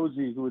Mike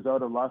Bosey, who is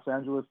out of Los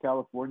Angeles,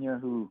 California,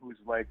 who's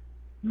like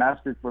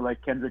mastered for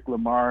like Kendrick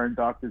Lamar and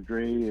Dr.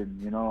 Dre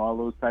and, you know, all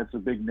those types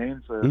of big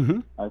names.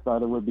 So I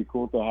thought it would be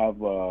cool to have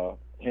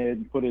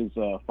him put his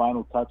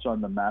final touch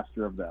on the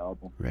master of the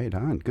album. Right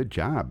on. Good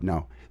job.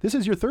 Now, this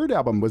is your third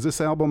album. Was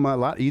this album a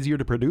lot easier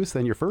to produce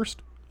than your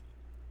first?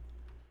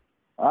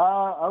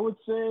 I would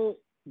say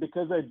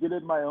because I did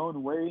it my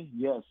own way,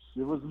 yes.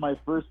 It was my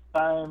first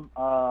time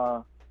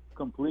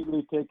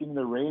completely taking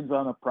the reins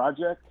on a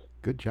project.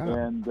 Good job.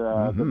 And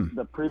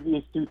the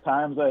previous 2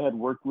 times I had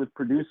worked with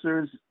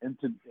producers, and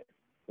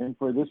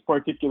for this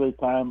particular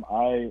time,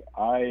 I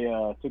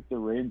took the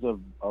reins of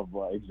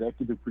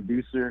executive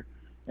producer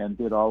and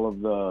did all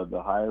of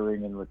the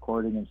hiring and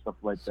recording and stuff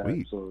like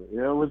that. So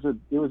yeah,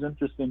 it was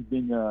interesting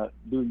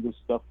doing this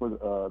stuff for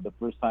the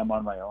first time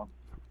on my own.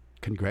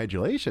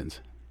 Congratulations.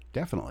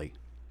 Definitely.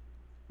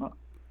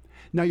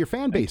 Now, your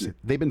fan base,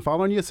 they've been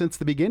following you since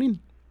the beginning?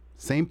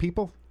 Same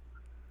people?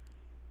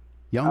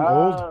 Young,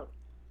 old?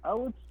 I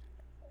would.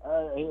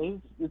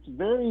 It's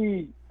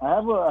very.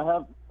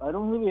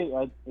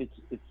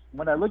 It's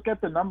when I look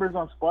at the numbers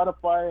on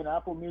Spotify and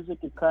Apple Music,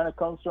 it kind of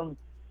comes from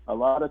a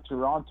lot of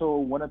Toronto,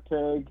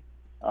 Winnipeg,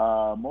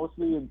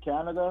 mostly in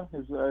Canada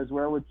is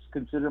where I would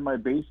consider my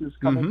base is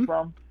coming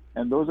from,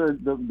 and those are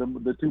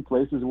the 2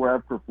 places where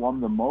I've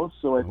performed the most.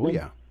 So I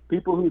think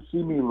people who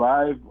see me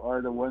live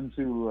are the ones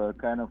who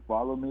kind of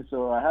follow me.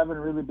 So I haven't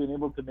really been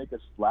able to make a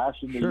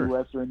splash in the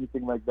U.S. or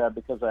anything like that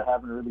because I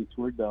haven't really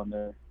toured down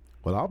there.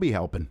 Well, I'll be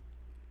helping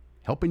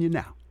you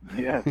now.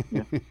 Yeah,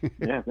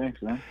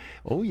 thanks, man.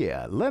 Oh,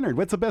 yeah. Leonard,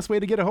 what's the best way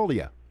to get a hold of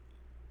you?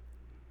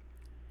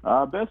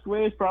 Best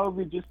way is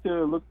probably just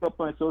to look up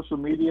my social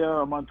media.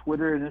 I'm on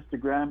Twitter and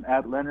Instagram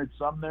at Leonard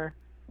Sumner.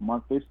 I'm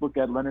on Facebook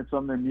at Leonard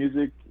Sumner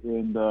Music,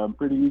 and I'm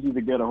pretty easy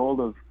to get a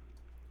hold of.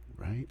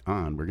 Right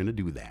on. We're going to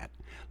do that.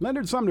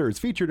 Leonard Sumner is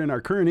featured in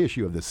our current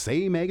issue of the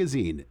Say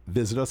magazine.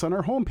 Visit us on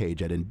our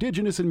homepage at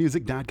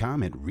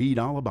indigenousinmusic.com and read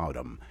all about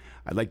him.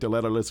 I'd like to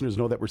let our listeners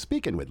know that we're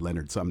speaking with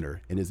Leonard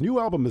Sumner, and his new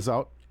album is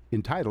out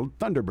entitled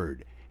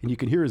Thunderbird, and you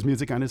can hear his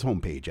music on his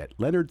homepage at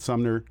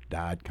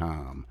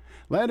leonardsumner.com.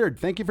 Leonard,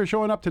 thank you for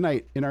showing up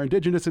tonight in our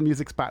Indigenous in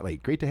Music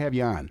Spotlight. Great to have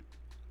you on.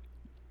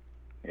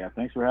 Yeah,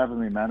 thanks for having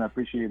me, man. I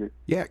appreciate it.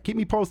 Yeah, keep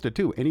me posted,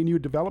 too. Any new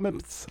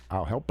developments,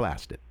 I'll help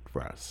blast it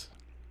for us.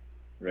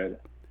 Right.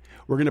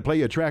 We're going to play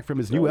you a track from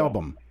his new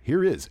album.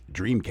 Here is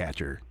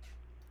Dreamcatcher.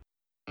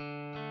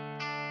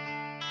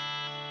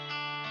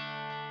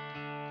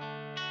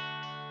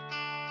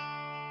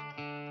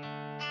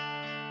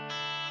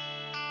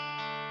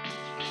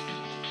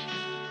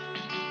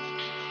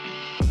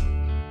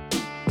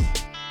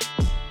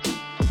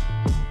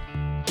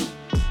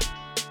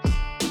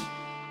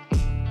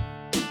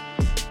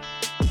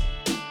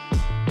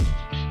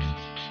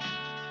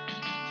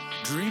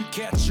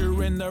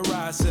 catcher in the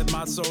rye, set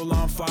my soul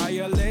on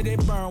fire. Let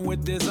it burn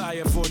with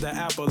desire for the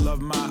apple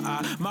of my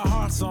eye. My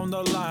heart's on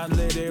the line,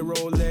 let it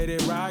roll, let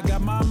it ride.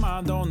 Got my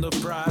mind on the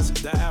prize,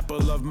 the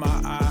apple of my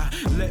eye.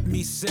 Let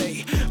me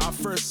say, I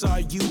first saw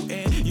you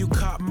and you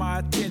caught my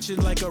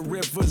attention like a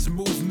river's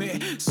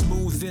movement.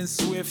 Smooth and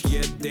swift,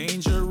 yet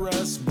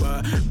dangerous,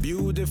 but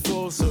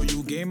beautiful, so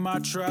you gain my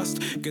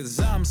trust. Cause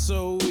I'm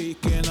so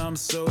weak and I'm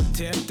so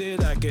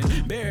tempted, I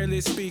can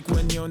barely speak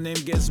when your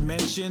name gets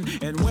mentioned.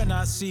 And when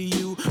I see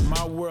you,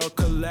 my world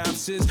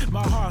collapses.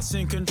 My heart's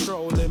in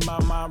control and my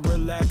mind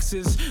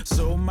relaxes.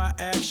 So my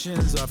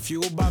actions are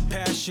fueled by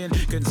passion,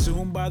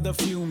 consumed by the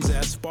fumes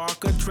that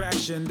spark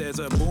attraction. There's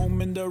a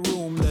boom in the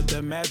room, let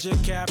the magic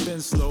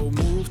happen. Slow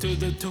move to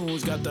the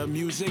tunes, got the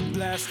music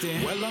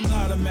blasting. Well, I'm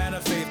not a man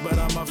of faith, but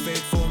I'm a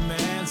faithful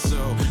man.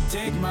 So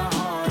take my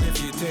heart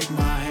if you take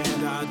my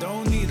hand. I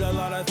don't need a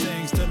lot of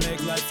things to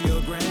make life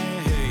feel grand.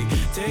 Hey,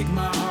 take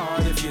my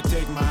heart if you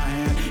take my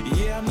hand.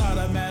 Yeah, I'm not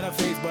a man of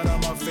faith, but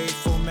I'm a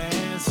faithful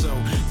man. So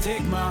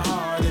take my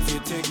heart if you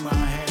take my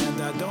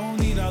hand. I don't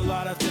need a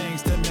lot of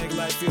things to make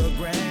life feel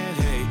grand.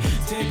 Hey,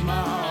 take my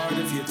heart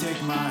if you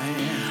take my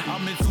hand.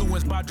 I'm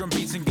influenced by drum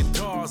beats and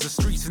guitars, the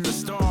streets and the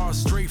stars,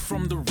 straight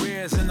from the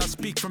rares, and I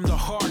speak from the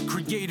heart.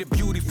 Created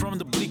beauty from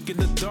the bleak and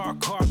the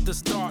dark. Hard to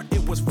start,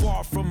 it was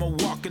far from a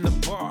walk in the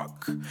park,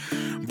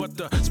 but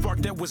the spark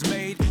that was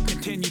made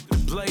continued to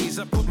blaze.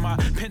 I put my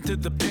pen to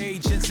the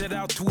page and set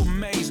out to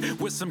amaze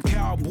with some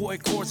cowboy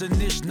chords and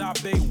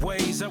Anishinaabe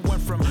ways. I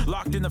went from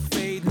locked in the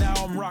fade, now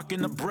I'm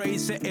rocking the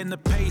braids, setting the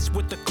pace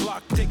with the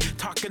clock tick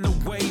tocking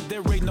away.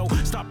 There ain't no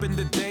stopping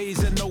the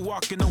days and no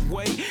walking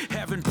away.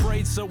 Haven't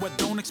prayed, so I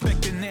don't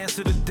expect an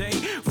answer today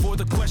for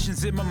the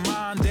questions in my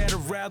mind that'll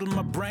rattle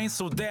my brain,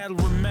 so that'll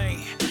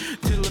remain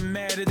till I'm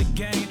mad at the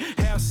game.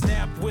 Half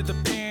snap with a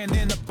pen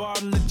and a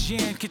bottle of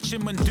gin.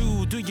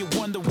 Kitchimandu, do you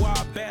wonder why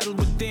I battle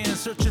within,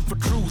 searching for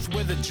truth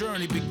where the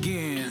journey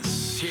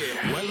begins?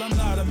 Yeah. Well, I'm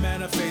not a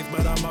man of faith,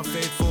 but I'm a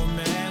faithful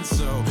man.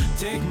 So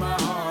take my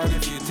heart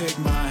if you take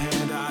my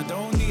hand. I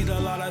don't need a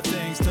lot of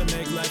things to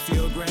make life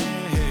feel grand.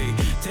 Hey,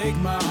 take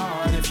my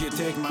heart if you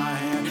take my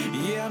hand.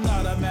 Yeah, I'm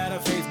not a man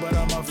of faith, but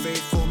I'm a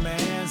faithful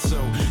man. So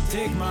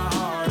take my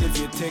heart if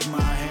you take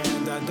my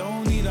hand. I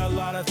don't need a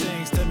lot of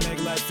things to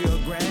make life feel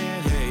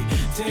grand. Hey,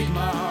 take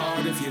my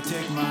heart if you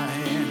take my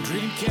hand.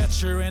 Dream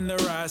catcher in the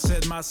rye,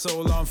 set my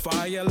soul on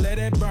fire. Let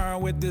it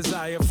burn with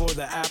desire for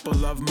the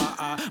apple of my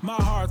eye. My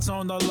heart's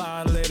on the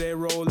line, let it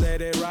roll,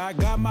 let it ride.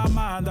 Got my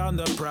mind on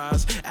the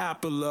prize,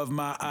 apple of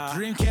my eye.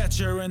 Dream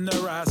catcher in the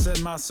rye,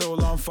 set my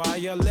soul on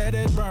fire. Let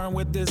it burn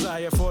with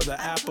desire for the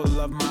apple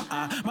of my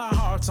eye. My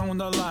heart's on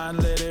the line,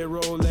 let it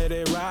roll, let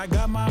it ride.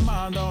 Got my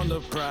mind on the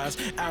prize,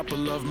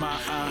 apple of my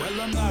eye.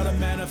 Well, I'm not a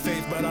man of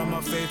faith, but I'm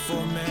a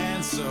faithful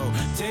man. So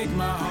take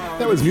my heart.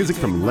 That was music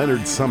from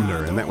Leonard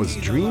Sumner, and that was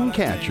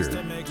Dreamcatcher.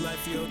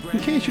 In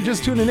case you're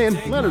just tuning in,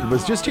 Leonard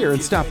was just here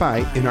and stopped by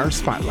in our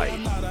spotlight.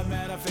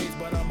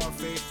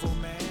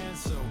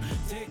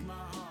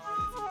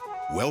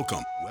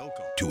 Welcome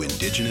to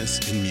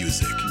Indigenous in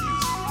Music.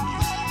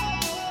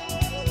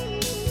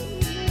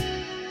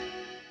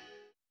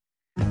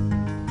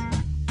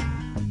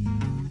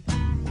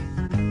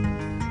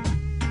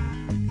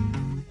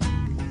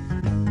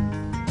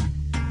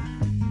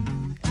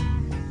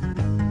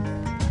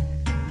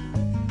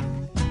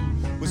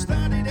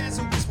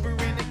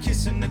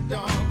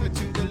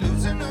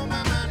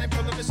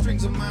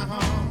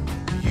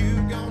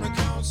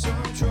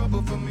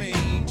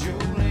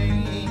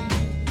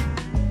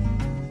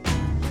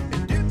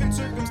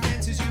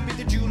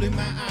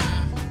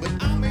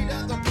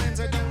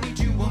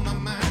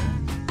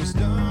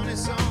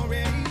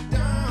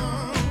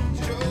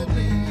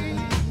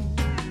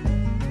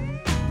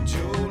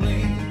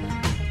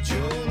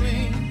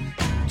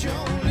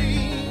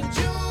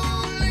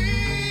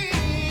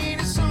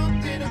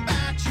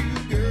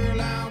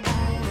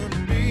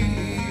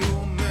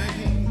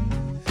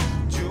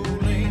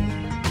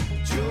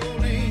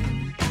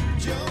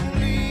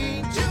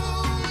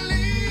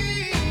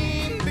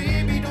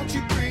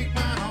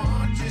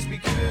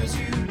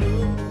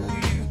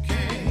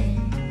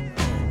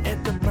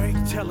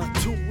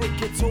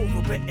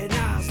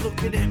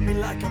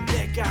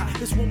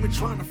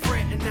 Trying to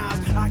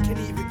fraternize, I can't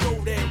even go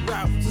that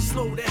route, so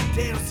slow that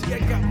down. See, I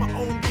got my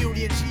own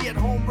beauty and she at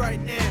home right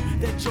now.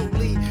 That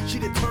Jolene, she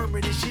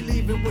determined and she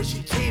leaving what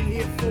she came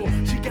here for.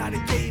 She got a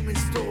game in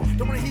store,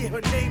 don't wanna hear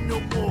her name no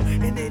more.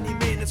 And any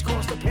man that's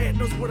crossed the path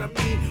knows what I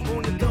mean.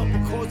 On the double,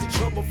 cause the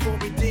trouble for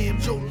me, damn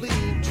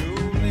Jolene.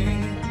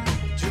 Jolene,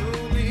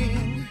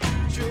 Jolene,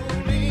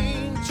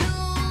 Jolene,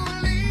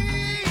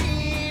 Jolene.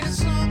 There's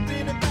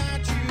something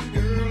about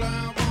you, girl,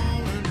 I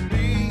wanna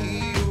be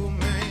your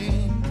man.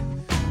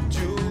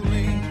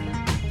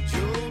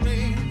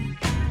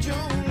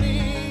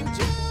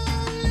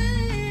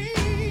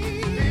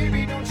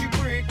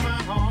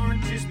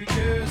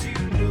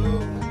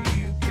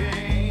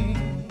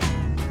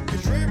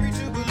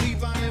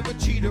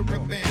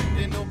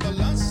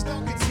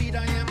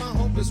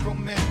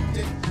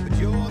 Romantic, but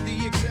you're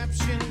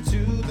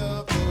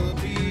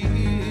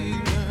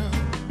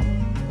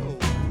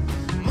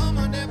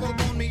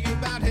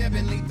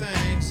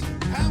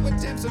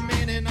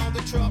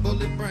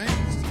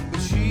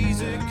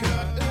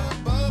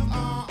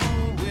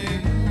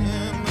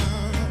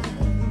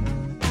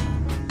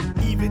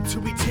living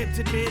to be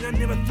tempted, man. I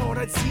never thought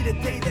I'd see the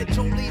day that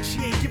Jolene,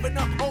 she ain't giving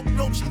up hope,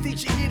 no, she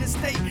thinks she here to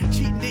stay.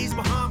 Cheating days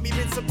behind me,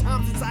 been some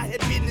time since I had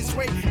been this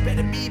way.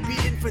 Better me be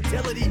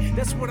infidelity,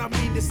 that's what I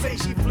mean to say.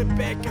 She flipped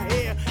back her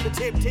hair, the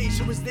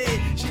temptation was there.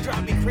 She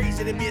drive me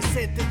crazy to be a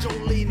scent of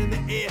Jolene in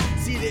the air.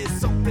 See, there's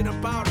something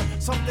about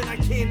her, something I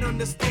can't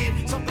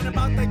understand. Something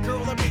about that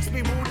girl that makes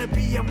me wanna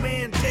be a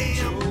man,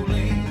 damn.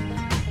 Jolene,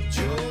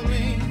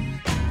 Jolene,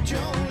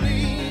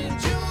 Jolene,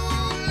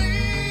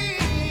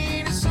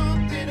 Jolene. There's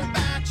something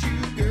about you,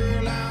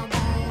 girl, I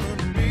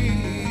wanna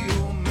be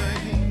your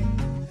man.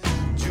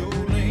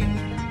 Jolene,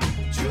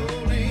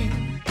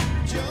 Jolene,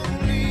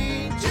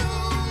 Jolene,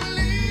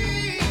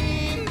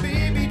 Jolene.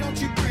 Baby,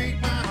 don't you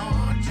break my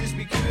heart just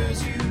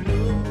because you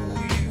know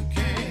you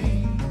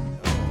can.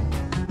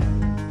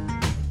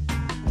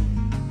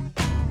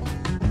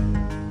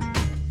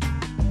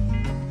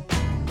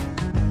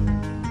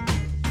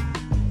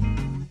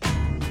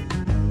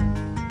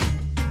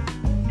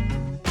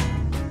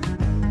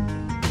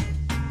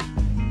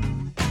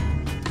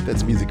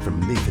 That's music from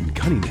Nathan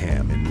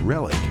Cunningham and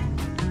Relic,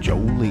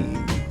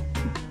 Jolene.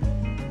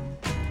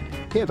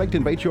 Hey, I'd like to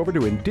invite you over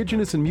to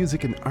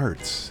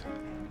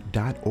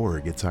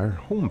indigenousinmusicandarts.org. It's our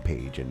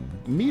homepage, and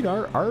meet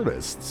our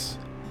artists.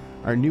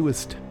 Our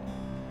newest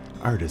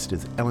artist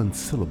is Ellen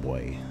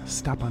Syllaboy.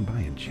 Stop on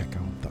by and check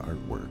out the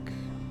artwork.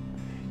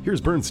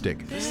 Here's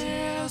Burnstick.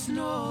 There's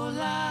no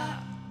lie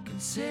can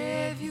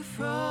save you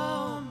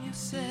from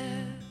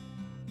yourself.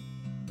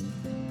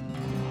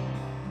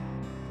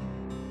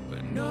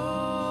 But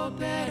no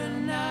better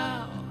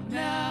now,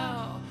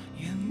 now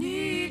you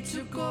need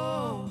to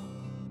go.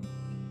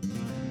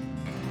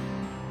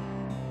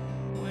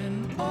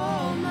 When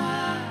all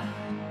my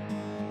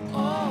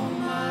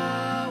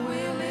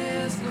will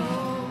is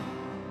low.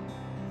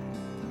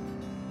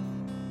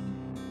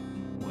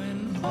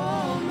 When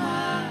all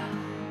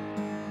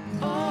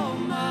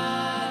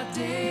my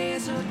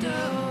days are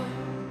done.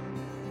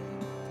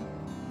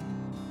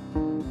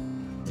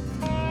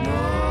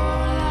 No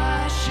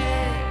lie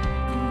shed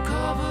can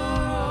cover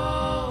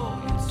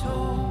all you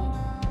told.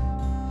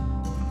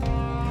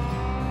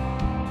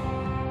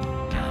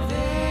 Now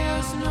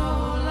there's no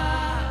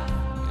lie,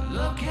 your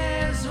luck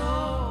has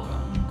all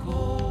run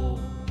cold.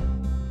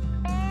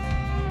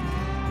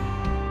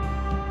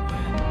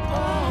 When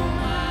all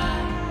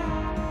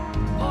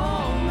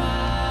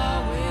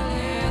my will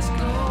is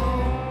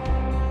gone.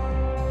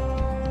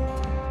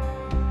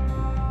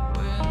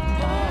 When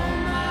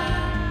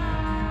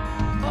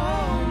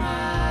all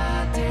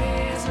my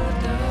days are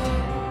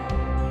done.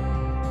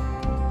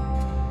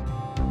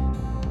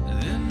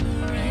 Then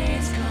the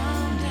rains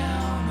come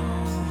down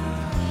over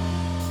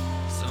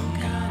some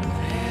kind of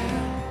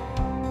hell.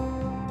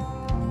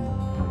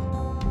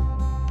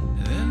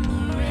 Then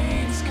the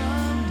rains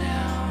come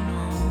down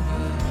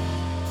over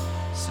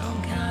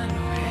some kind of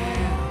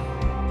hell.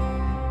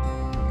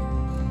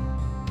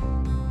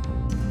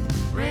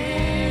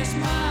 Raise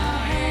my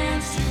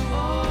hands to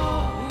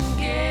all who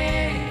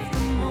gave the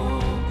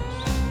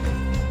most.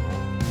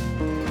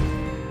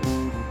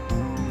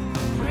 I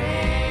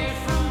pray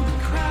from the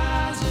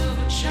cries of a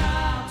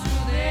child to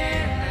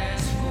their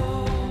last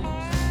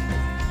goals.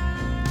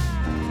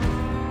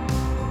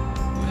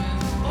 When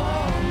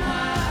all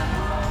my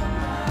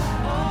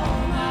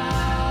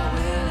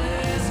will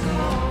is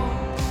gone.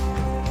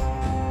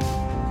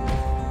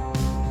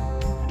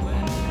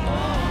 When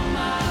all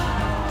my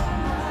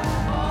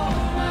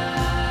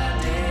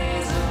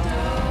days are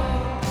done.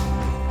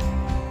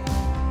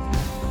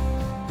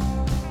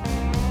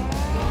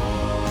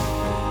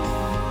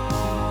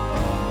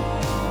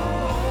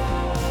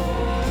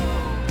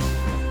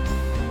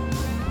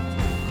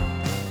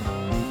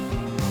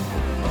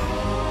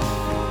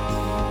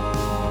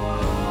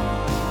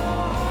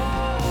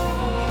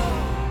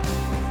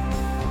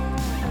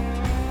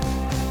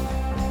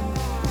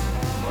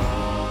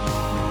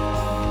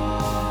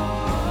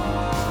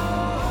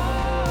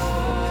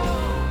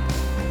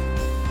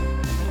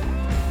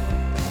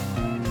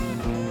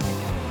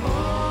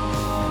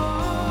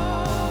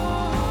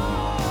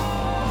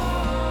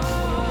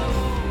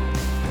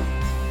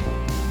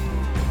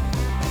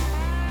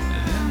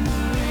 Then the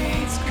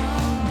rains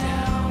come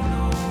down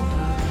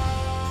over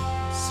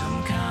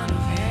some kind of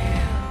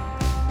hell.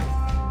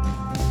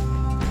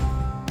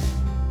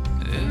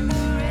 Then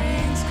the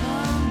rains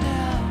come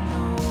down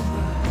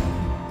over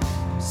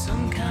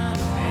some kind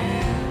of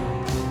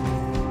hell.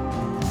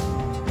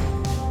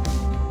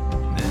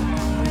 Then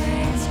the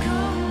rains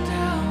come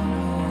down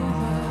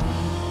over.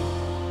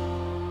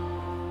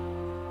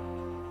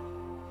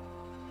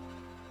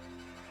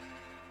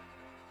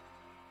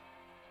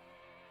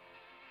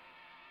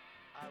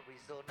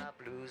 Arizona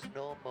blues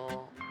no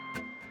more.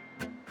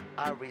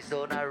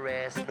 Arizona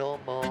rest no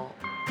more.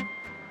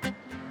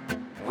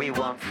 We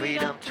want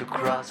freedom to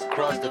cross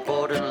the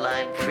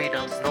borderline.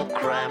 Freedom's no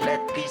crime.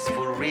 Let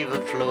peaceful river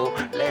flow.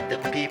 Let the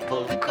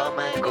people come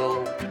and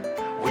go.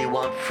 We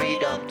want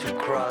freedom to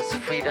cross,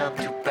 freedom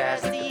to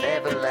pass,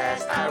 never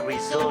last.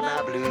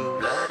 Arizona blue.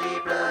 Bloody,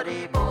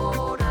 bloody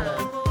border.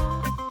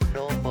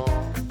 No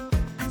more.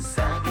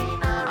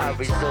 Sanguinary.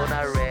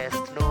 Arizona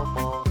rest no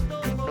more,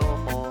 no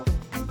more.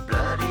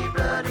 Bloody,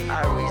 bloody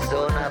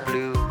Arizona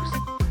blues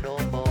no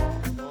more,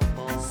 no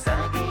more.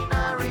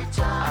 Sanguinary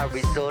chimes.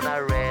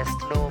 Arizona rest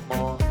no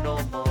more, no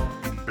more.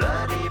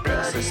 Bloody, bloody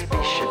being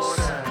suspicious,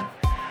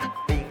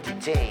 being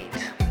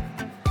detained,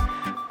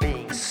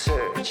 being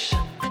searched,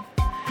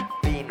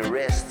 being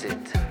arrested.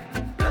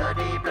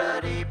 Bloody,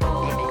 bloody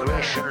borders.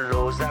 Immigration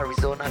laws,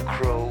 Arizona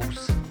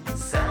crows.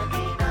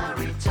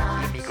 Sanguinary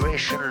chimes.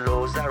 Immigration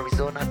laws,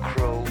 Arizona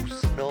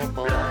crows. No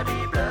more.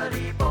 Bloody,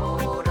 bloody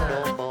border.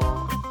 No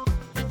more.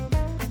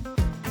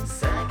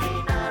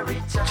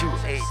 Sanguinary chimes.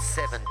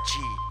 287G.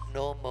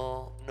 No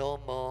more. No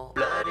more.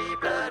 Bloody,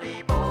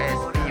 bloody border.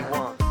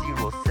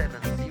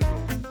 SB1070.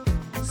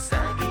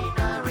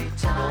 Sanguinary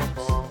chimes. No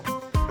more.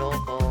 No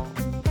more.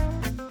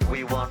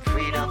 We want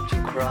freedom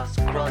to cross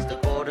the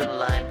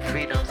borderline.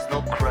 Freedom's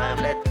no crime.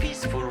 Let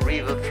peaceful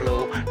river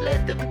flow.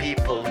 Let the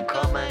people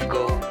come and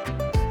go.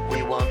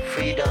 We want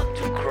freedom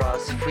to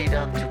cross,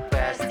 freedom to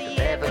pass,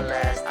 never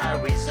last.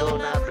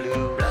 Arizona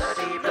blue,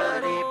 bloody,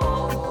 bloody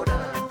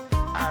border.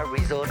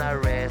 Arizona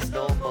rest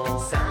no more.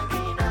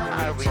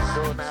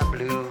 Arizona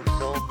blues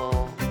no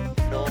more,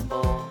 no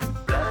more.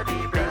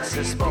 Bloody, being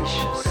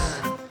suspicious,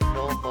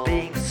 no more.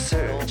 Being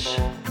searched,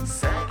 being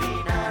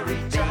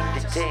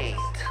detained,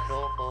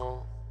 no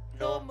more,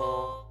 no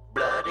more.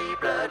 Bloody,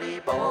 bloody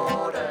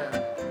border.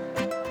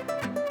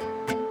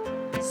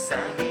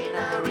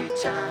 Sanguinary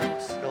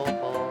chimes, no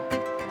more,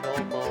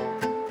 no more.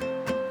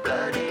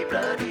 Bloody,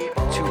 bloody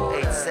border.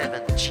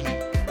 287G,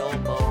 no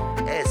more.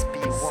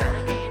 SB1,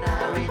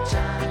 sanguinary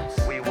chimes.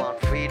 We want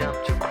freedom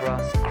to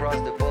cross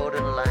the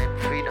borderline.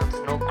 Freedom's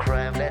no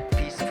crime. Let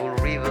peaceful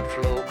river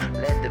flow.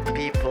 Let the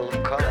people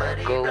come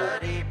and go.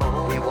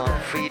 We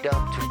want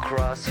freedom to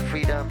cross,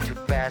 freedom to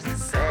pass,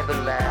 never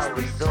last.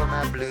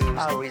 Arizona blues,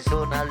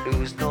 Arizona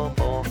lose no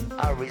more.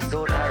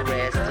 Arizona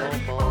rest no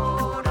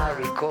more.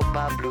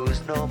 Maricopa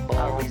blues no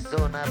more.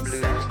 Arizona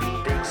blues,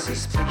 being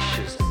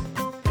suspicious,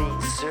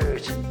 being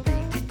searched,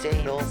 being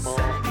detained no more.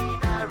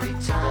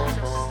 No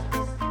more,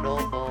 no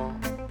more,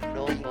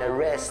 no being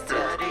arrested.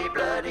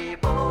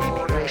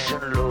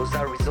 Immigration laws,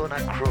 Arizona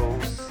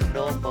crows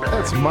no more.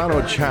 That's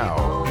Mono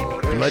Chao,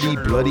 Bloody,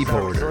 Bloody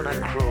Border.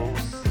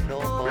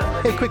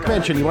 Hey, quick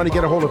mention, you want to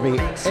get a hold of me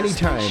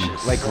anytime,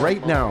 like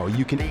right now,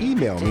 you can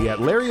email me at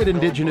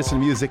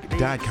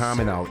larry@indigenousinmusic.com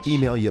and I'll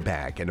email you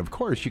back. And of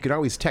course, you can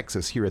always text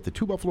us here at the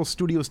Two Buffalo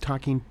Studios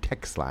Talking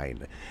text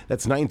line.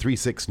 That's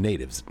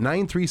 936-NATIVES,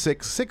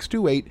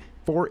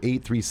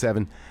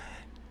 936-628-4837.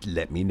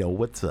 Let me know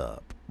what's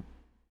up.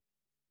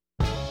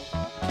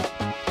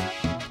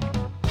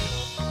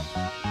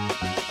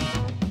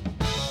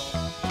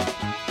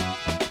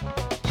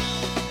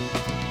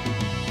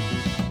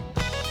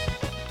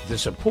 The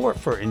support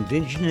for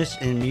Indigenous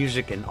in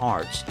music and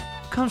arts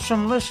comes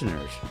from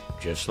listeners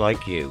just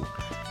like you.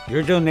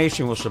 Your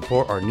donation will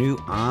support our new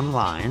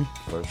online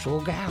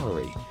virtual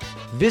gallery.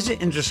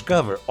 Visit and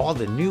discover all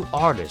the new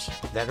artists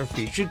that are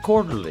featured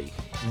quarterly.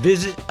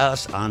 Visit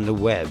us on the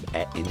web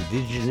at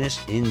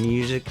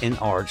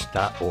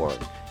indigenousinmusicandarts.org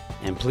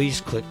and please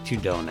click to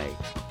donate.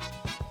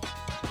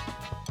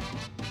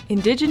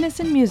 Indigenous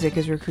in Music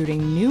is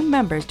recruiting new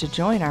members to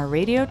join our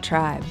radio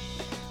tribe.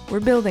 We're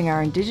building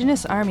our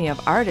Indigenous army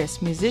of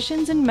artists,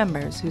 musicians, and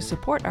members who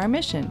support our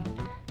mission.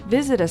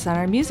 Visit us on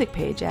our music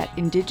page at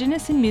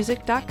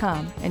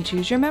indigenousinmusic.com and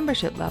choose your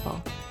membership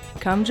level.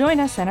 Come join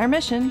us in our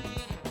mission.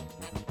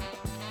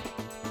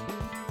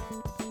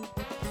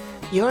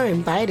 You're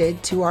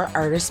invited to our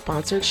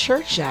artist-sponsored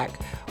Shirt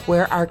Shack,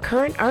 where our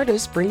current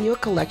artists bring you a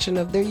collection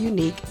of their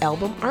unique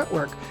album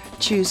artwork.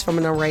 Choose from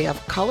an array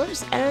of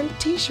colors and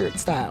t-shirt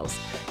styles.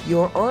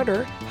 Your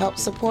order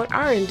helps support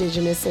our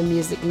Indigenous in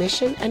Music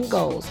mission and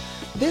goals.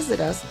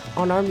 Visit us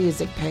on our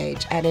music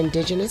page at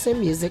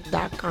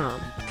indigenousinmusic.com.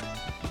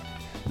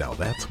 Now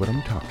that's what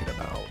I'm talking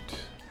about.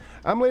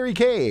 I'm Larry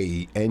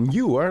K, and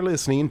you are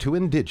listening to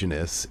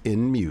Indigenous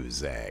in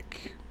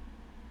Music.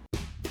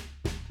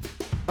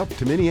 Up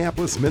to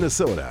Minneapolis,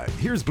 Minnesota,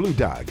 here's Blue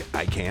Dog,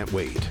 I Can't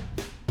Wait.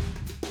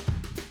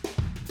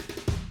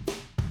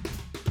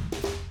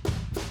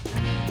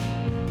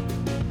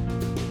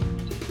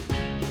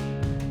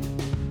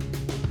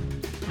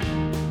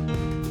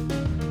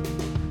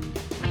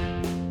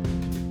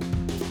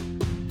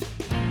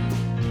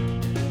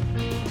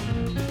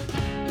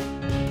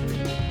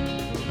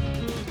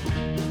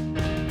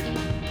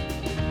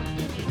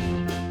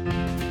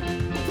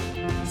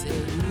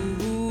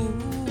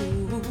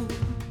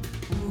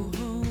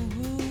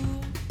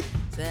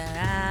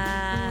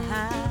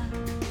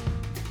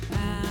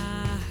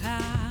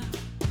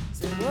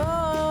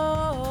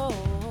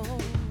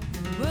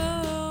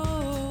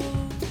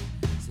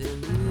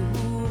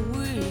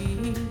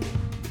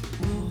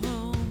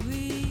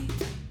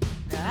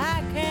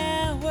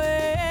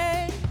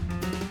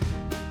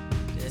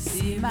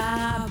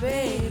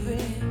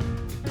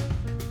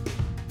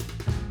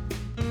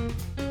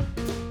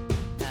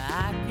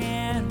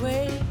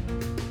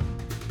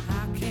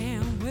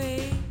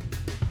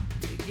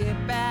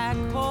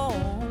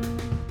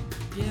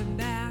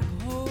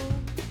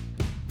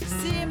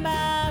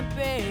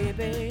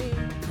 baby.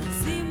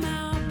 See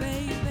my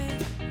baby.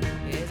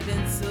 It's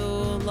been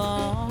so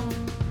long,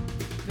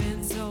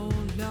 been so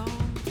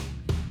long.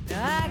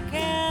 I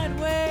can't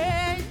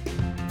wait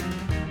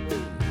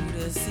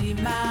to see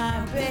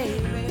my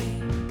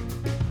baby.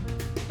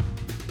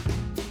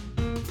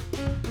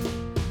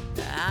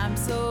 I'm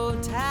so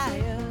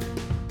tired,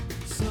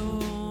 so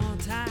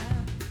tired.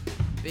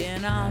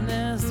 Been on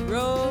this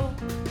road,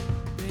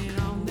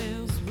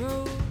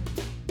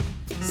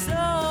 so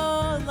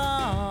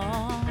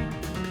long,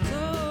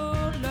 so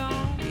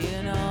long.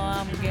 You know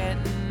I'm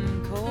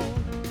getting cold.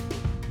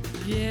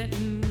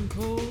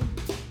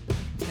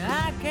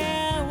 I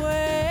can't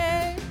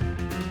wait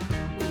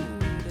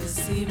to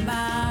see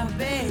my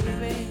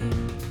baby.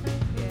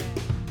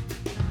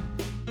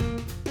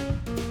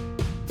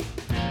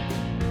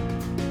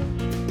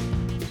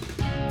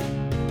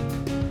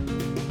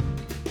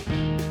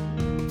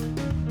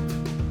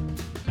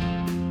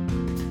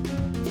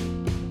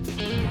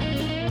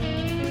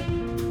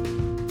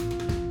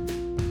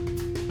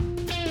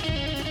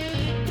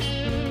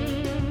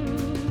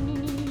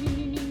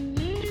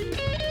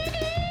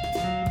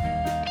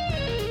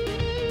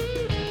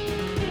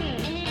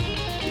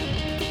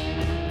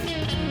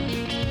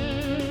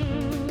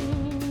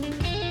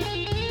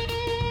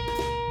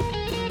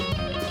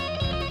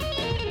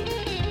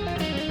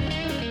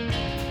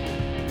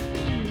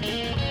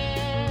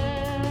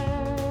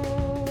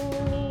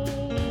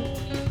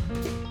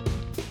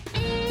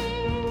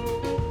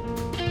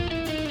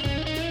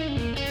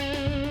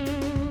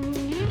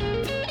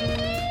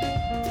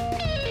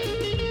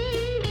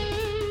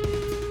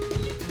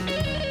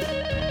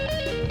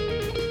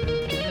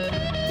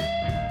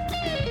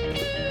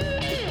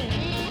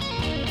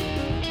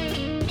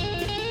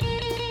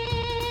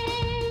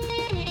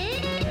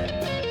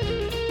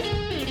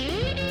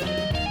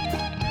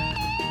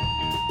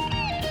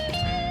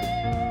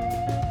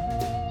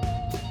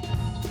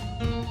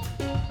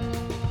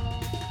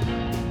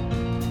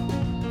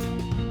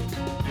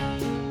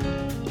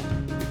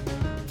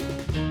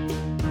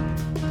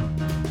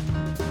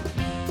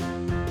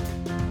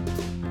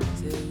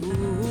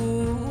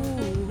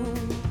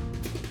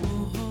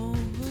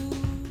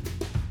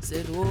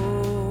 Said whoa,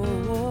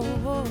 whoa,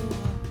 whoa,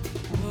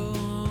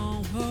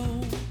 whoa,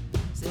 whoa.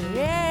 Said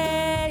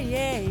yeah,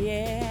 yeah,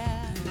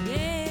 yeah,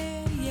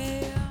 yeah,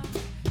 yeah.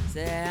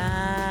 Said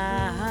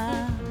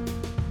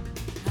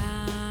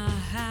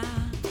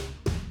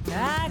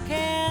I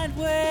can't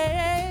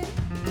wait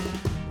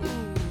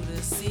to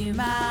see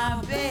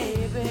my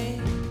baby.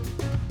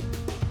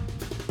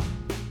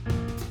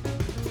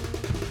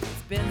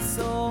 It's been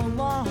so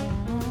long,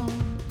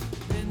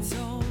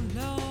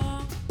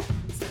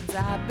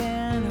 I've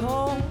been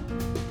home.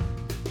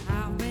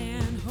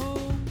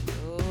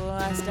 Oh,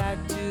 I start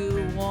to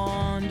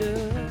wonder.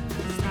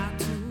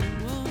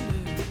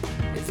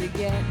 Is he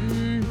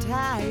getting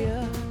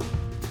tired?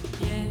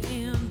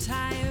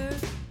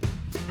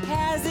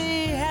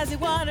 Has he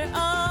wandered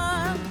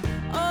on?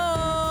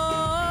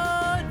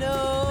 Oh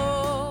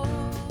no.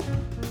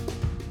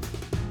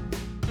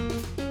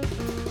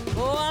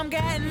 Oh, I'm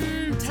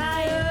getting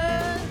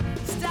tired.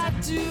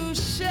 Start to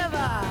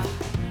shiver.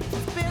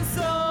 It's been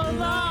so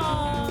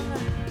long.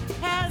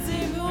 Has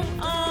he moved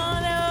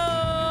on?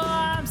 Oh,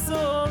 I'm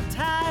so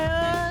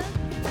tired.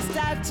 I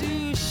start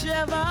to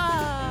shiver.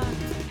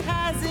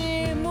 Has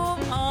he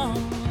moved on?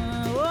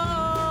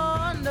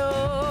 Oh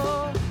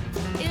no.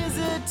 Is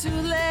it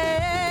too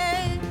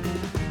late?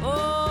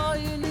 Oh,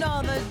 you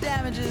know the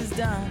damage is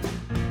done.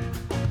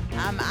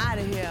 I'm out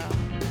of here.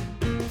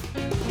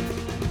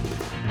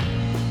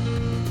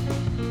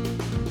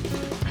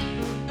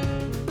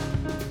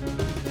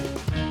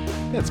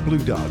 That's Blue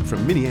Dog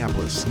from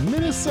Minneapolis,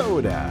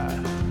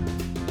 Minnesota.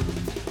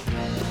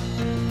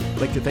 I'd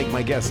like to thank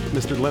my guest,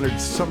 Mr. Leonard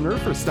Sumner,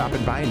 for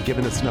stopping by and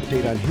giving us an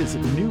update on his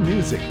new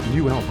music,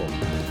 new album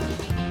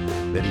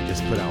that he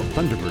just put out,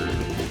 Thunderbird.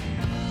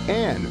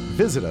 And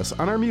visit us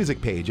on our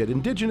music page at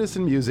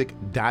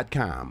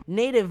indigenousinmusic.com.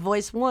 Native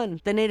Voice One,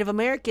 the Native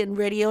American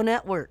Radio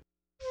Network.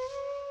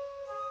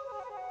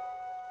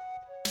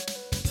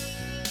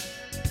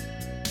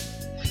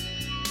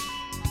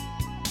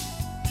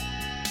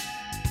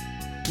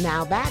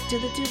 Now back to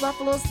the Two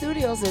Buffalo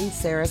Studios in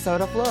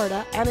Sarasota,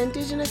 Florida, and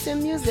Indigenous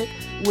in Music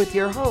with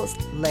your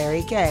host,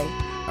 Larry K.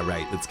 All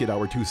right, let's get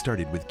hour two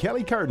started with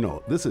Kelly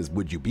Cardinal. This is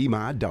Would You Be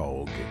My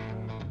Dog?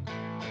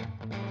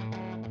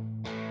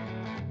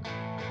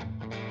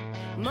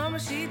 Mama,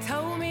 she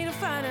told me to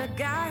find a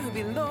guy who'll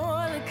be loyal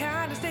and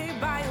kind to stay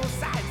by your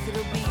side.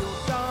 It'll be your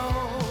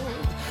dog,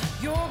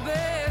 your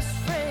best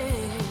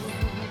friend.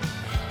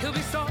 He'll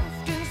be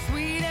soft and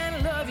sweet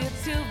and love you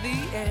till the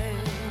end.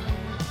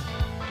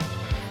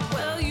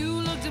 Well,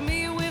 you looked at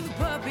me with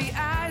puppy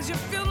eyes. You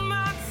filled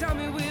my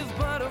tummy with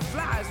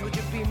butterflies. Would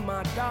you be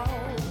my dog?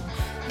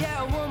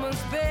 Yeah, a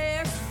woman's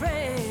best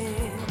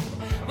friend.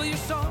 Well, you're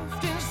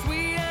soft and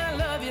sweet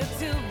and I love you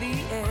till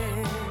the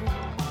end.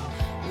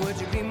 Would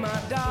you be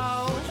my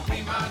dog? Would you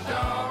be my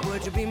dog?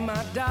 Would you be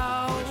my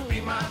dog? Would you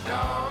be my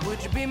dog?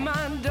 Would you be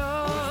my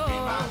dog? Would you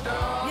be my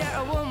dog?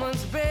 Yeah, a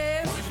woman's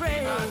best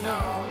friend. Would you be my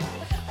dog?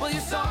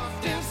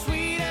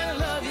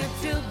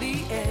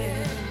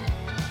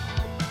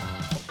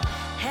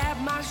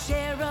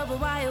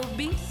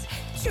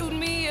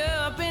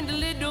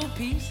 little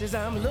pieces.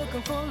 I'm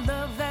looking for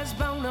love that's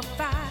bona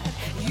fide.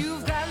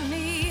 You've got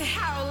me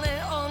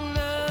howling all night.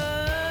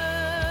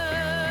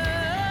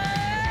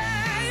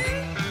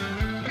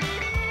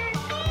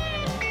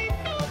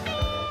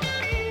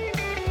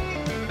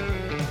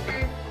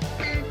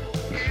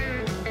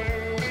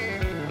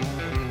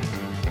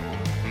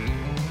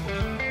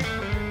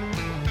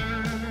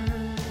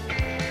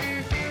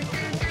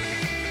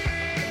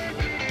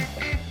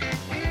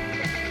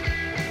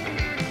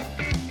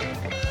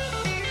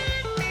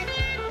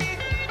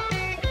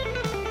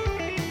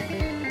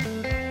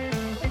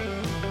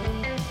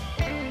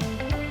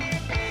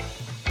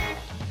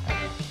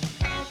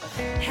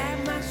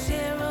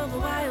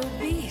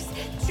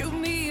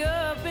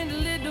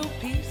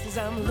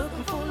 I'm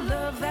looking for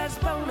love that's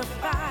bona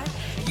fide.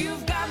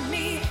 You've got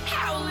me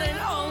howling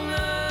all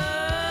night.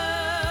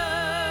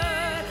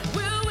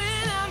 Well,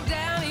 when I'm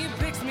down, he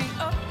picks me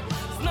up,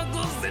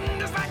 snuggles in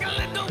just like a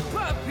little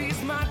puppy.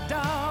 He's my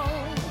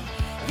dog,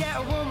 yeah,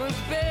 a woman's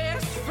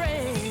best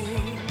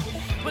friend.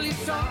 Well, he's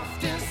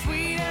soft and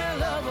sweet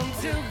and I love him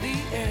till the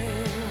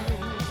end.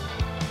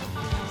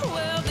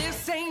 Well,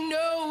 this ain't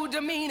no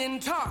demeaning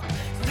talk.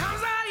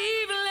 Sometimes I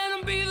even let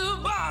him be the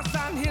boss.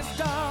 I'm his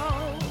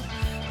dog,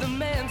 the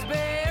man's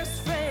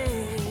best friend.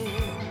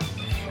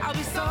 I'll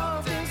be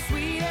soft and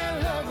sweet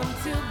and love him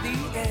till the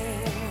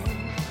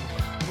end.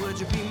 Would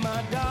you be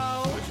my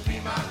dog? Would you be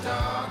my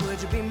dog?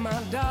 Would you be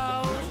my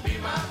dog? Would you be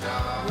my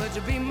dog? Would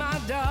you be my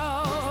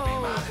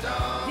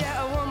dog?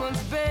 Yeah, a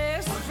woman's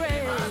best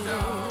friend.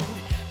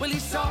 Well,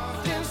 he's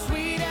soft and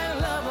sweet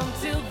and love him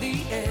till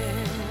the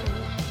end.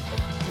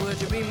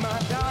 Would you be my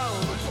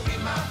dog? Would you be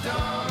my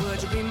dog?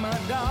 Would you be my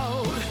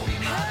dog? Would you be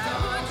my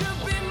dog? Would you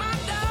be my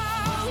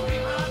dog? Would you be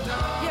my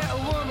dog? Yeah, a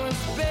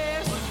woman's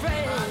best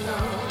friend.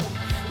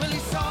 Well,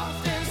 he's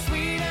soft and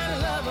sweet and I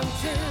love him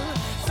too.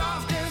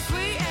 Soft and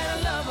sweet and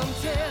I love him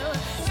too.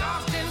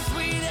 Soft and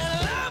sweet and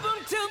I love him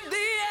till the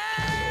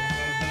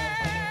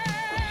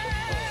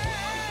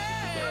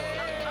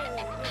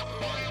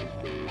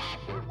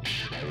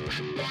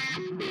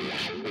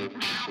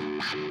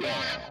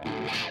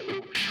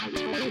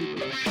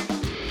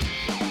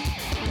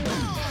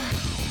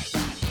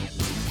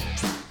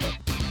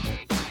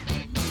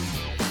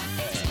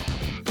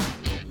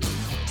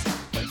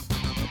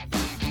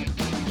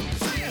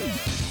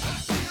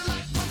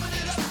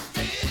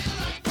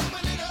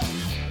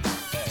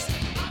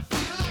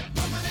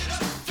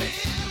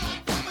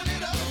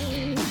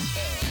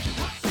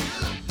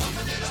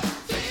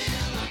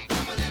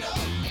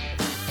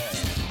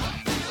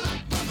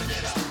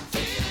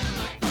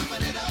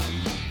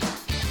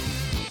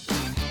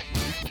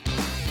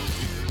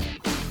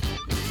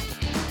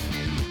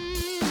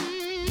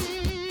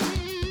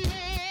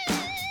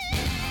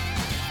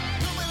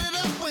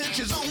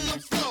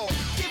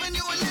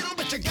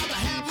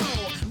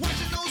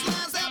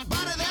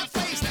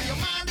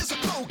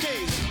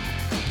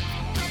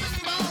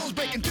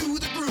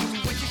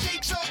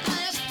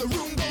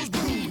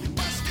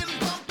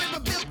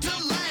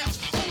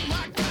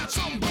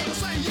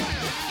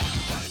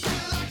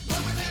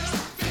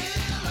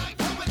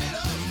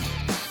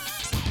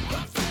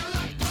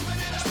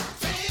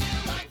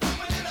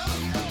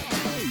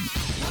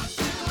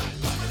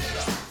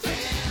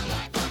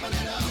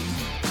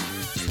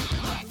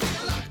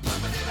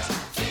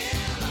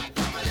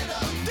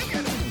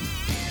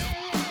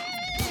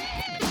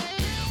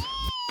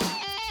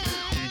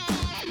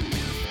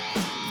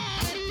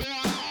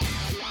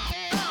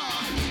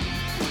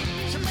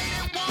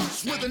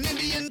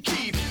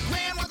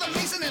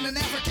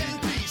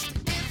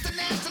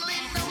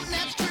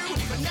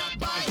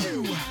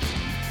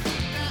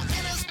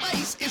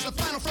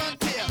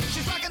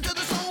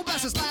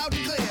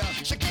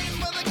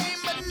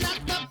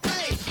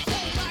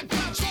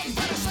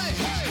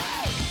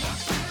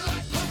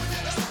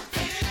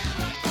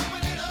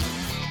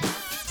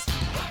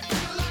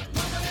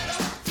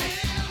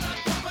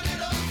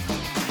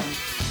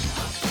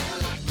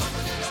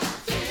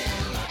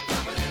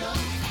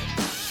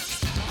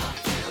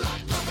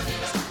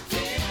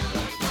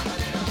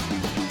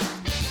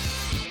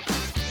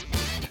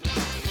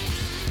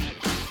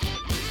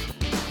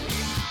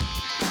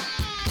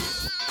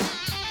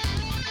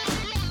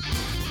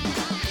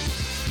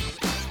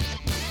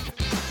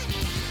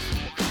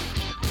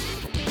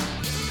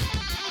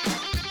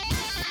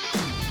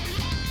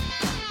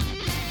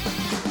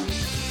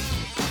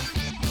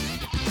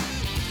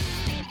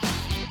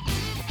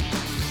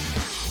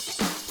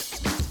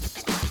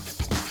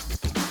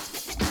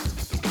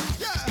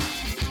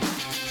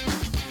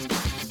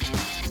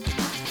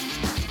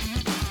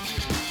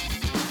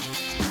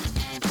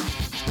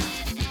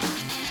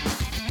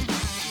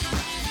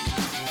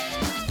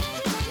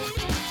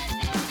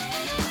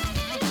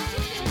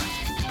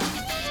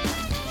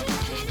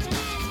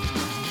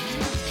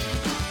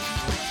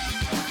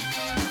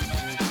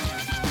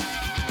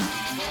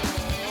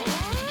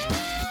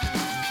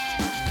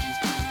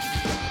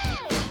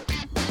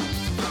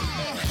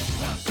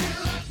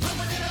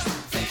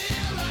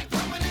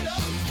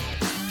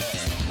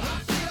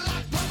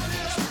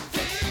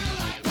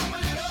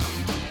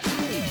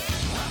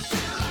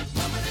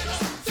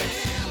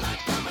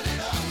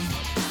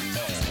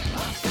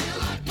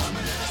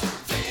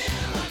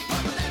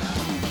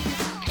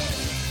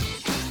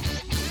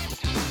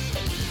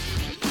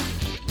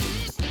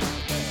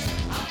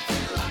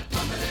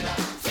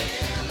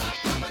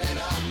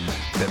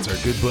That's our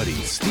good buddy,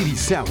 Stevie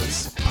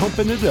Salas,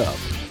 pumping it up.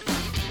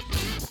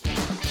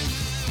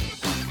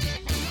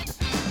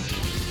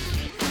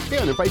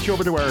 And invite you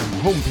over to our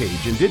homepage,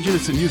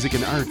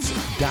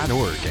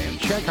 indigenousinmusicandarts.org, and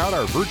check out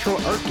our virtual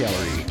art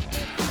gallery.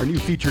 Our new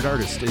featured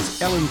artist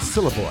is Ellen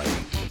Syllaboy.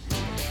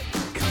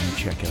 Come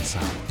check us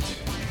out.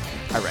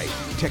 All right,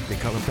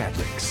 Technicolor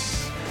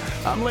Fabrics.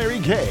 I'm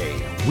Larry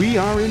K. We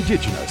are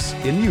Indigenous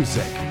in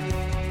Music.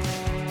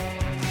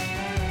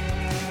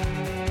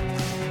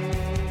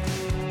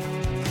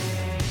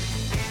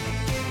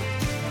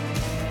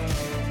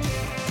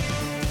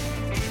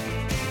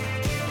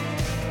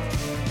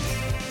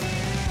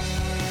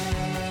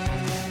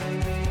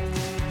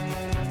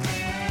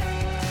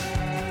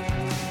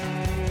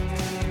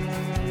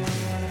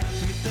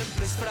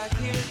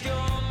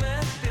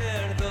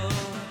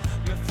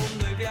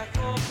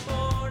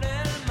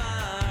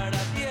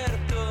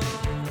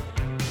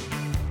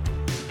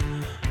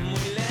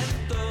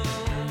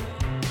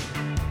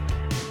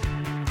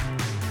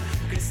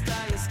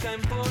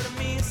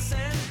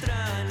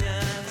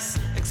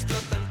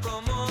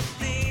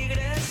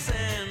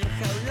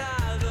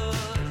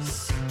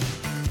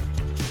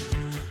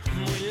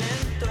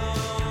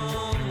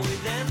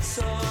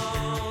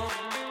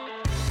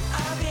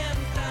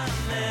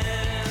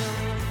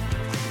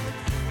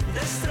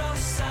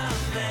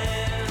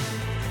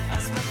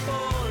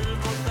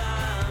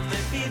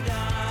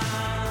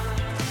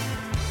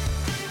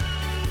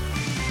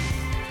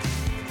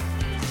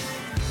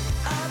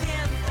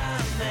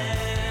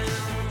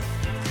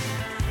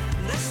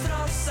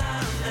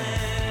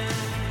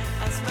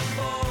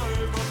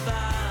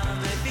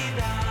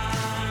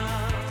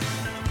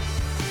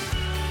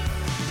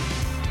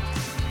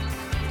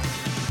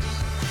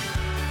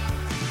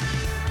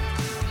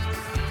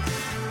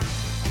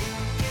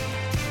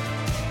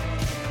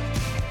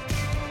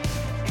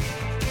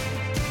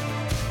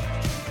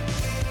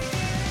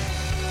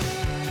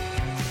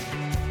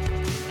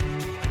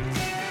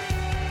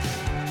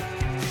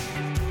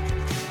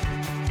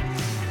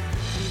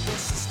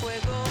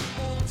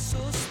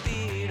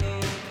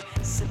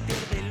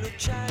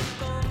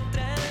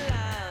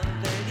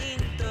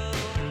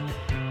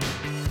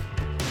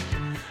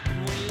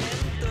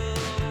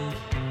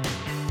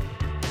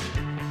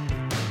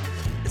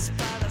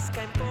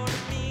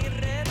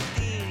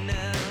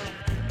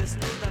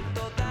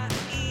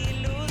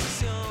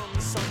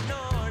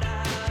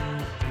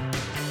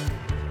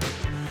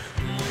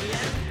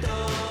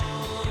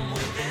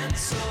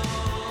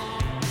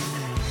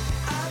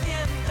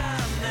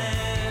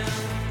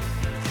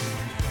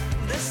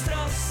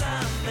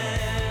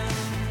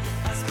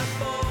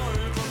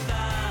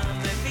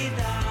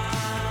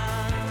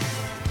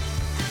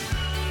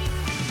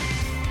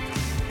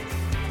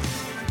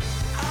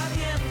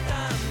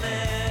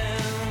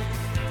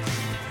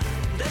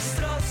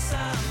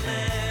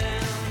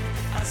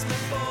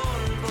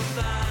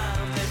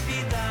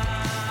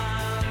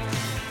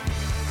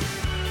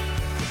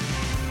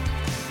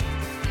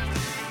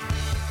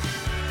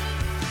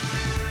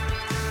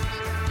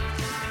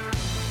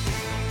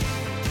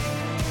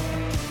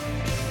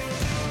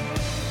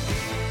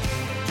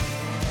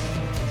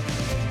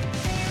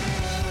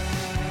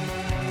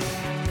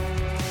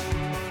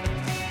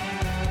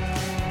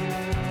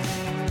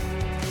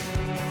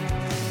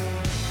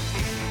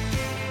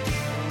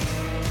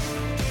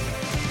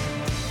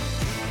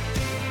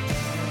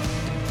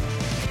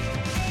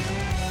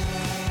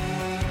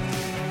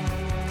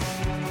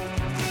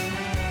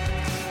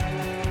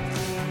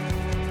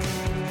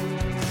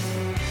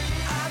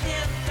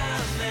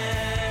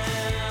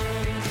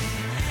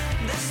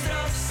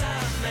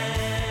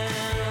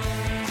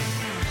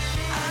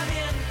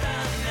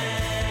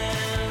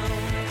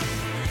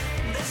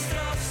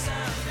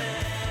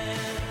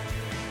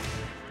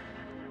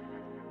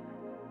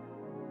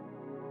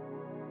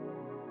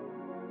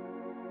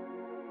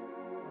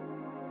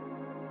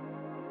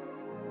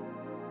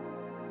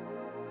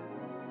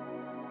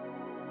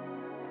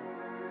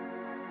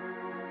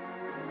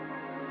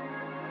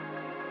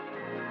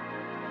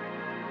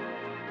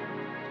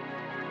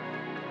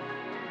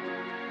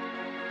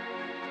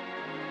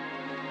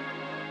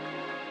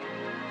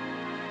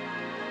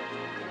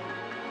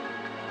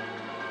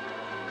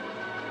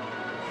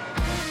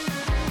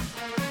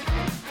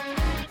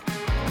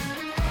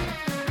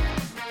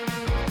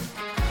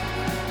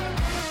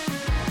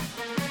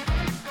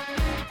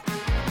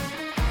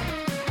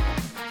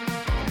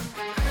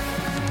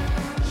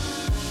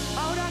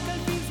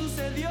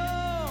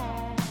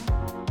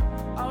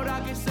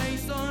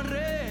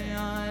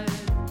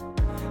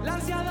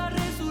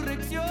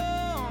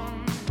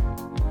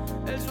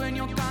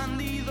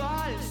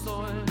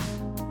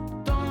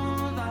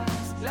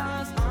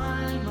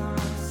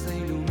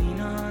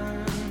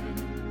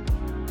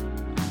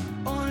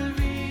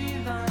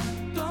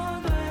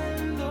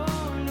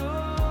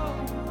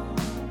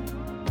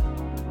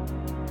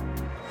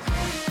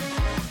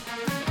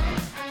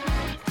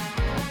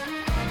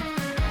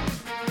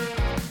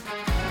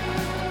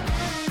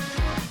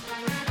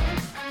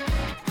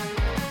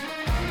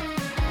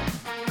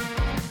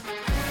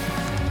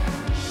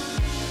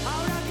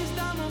 Ahora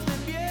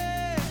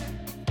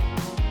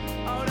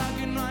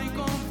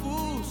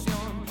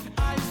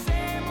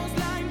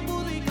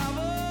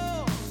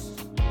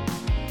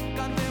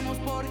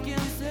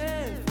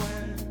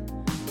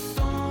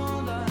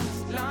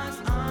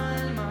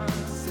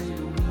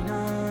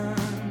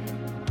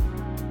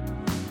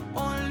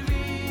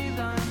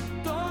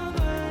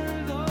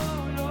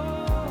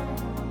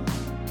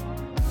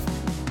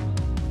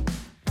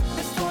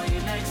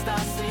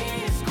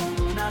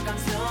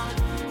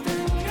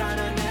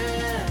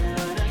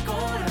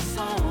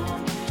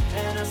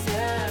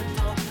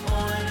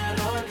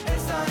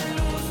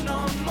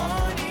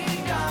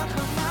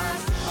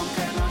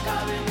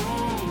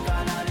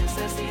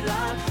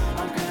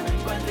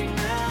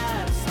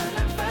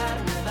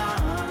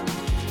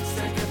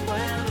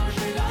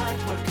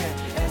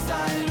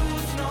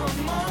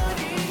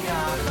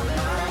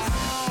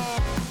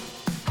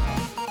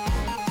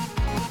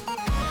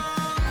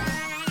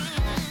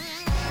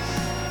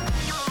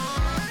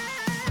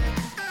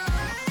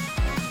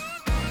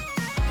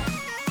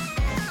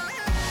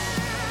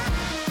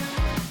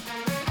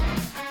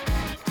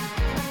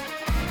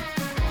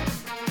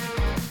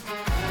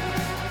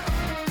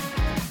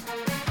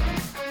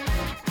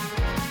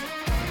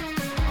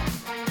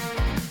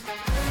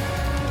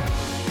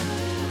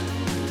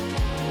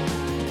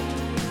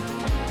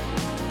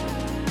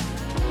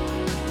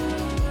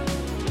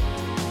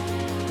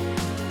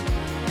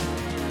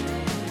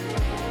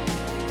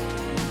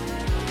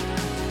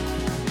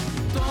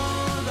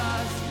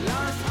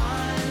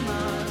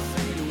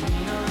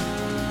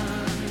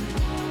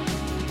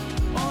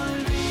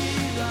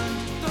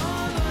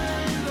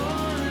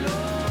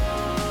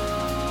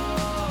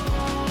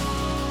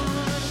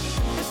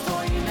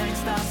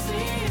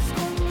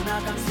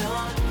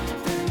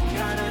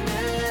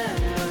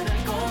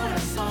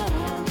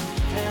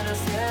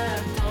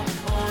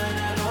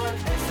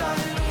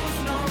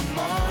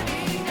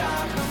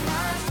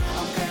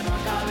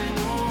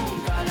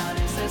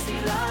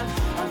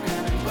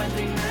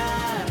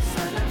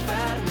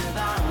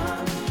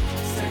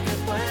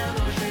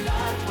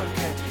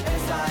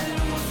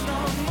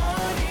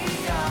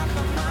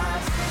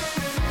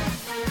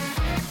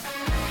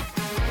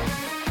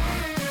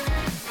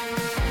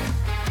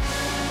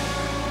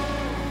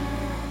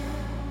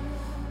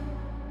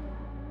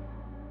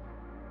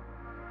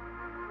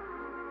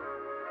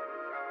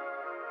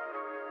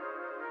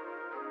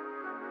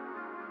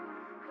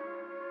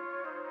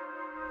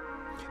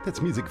That's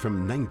music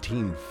from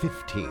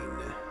 1915.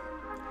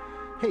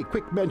 Hey,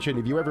 quick mention,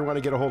 if you ever want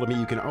to get a hold of me,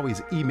 you can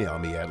always email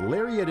me at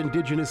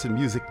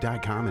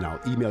larry@indigenousinmusic.com, and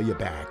I'll email you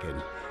back.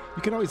 And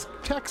you can always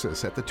text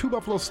us at the Two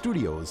Buffalo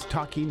Studios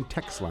talking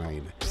text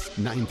line,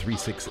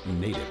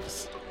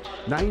 936-NATIVES,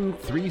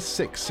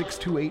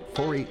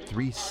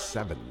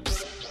 936-628-4837.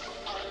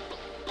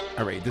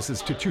 All right, this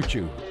is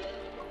Tuchuchu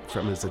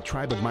from his A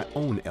Tribe of My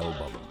Own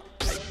album,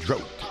 I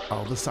Drought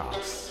All the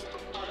Sauce.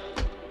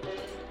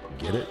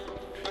 Get it?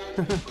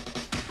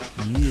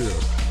 Yeah.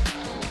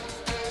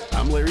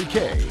 I'm Larry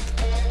K.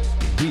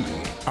 We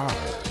are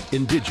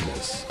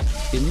Indigenous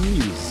in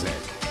Music.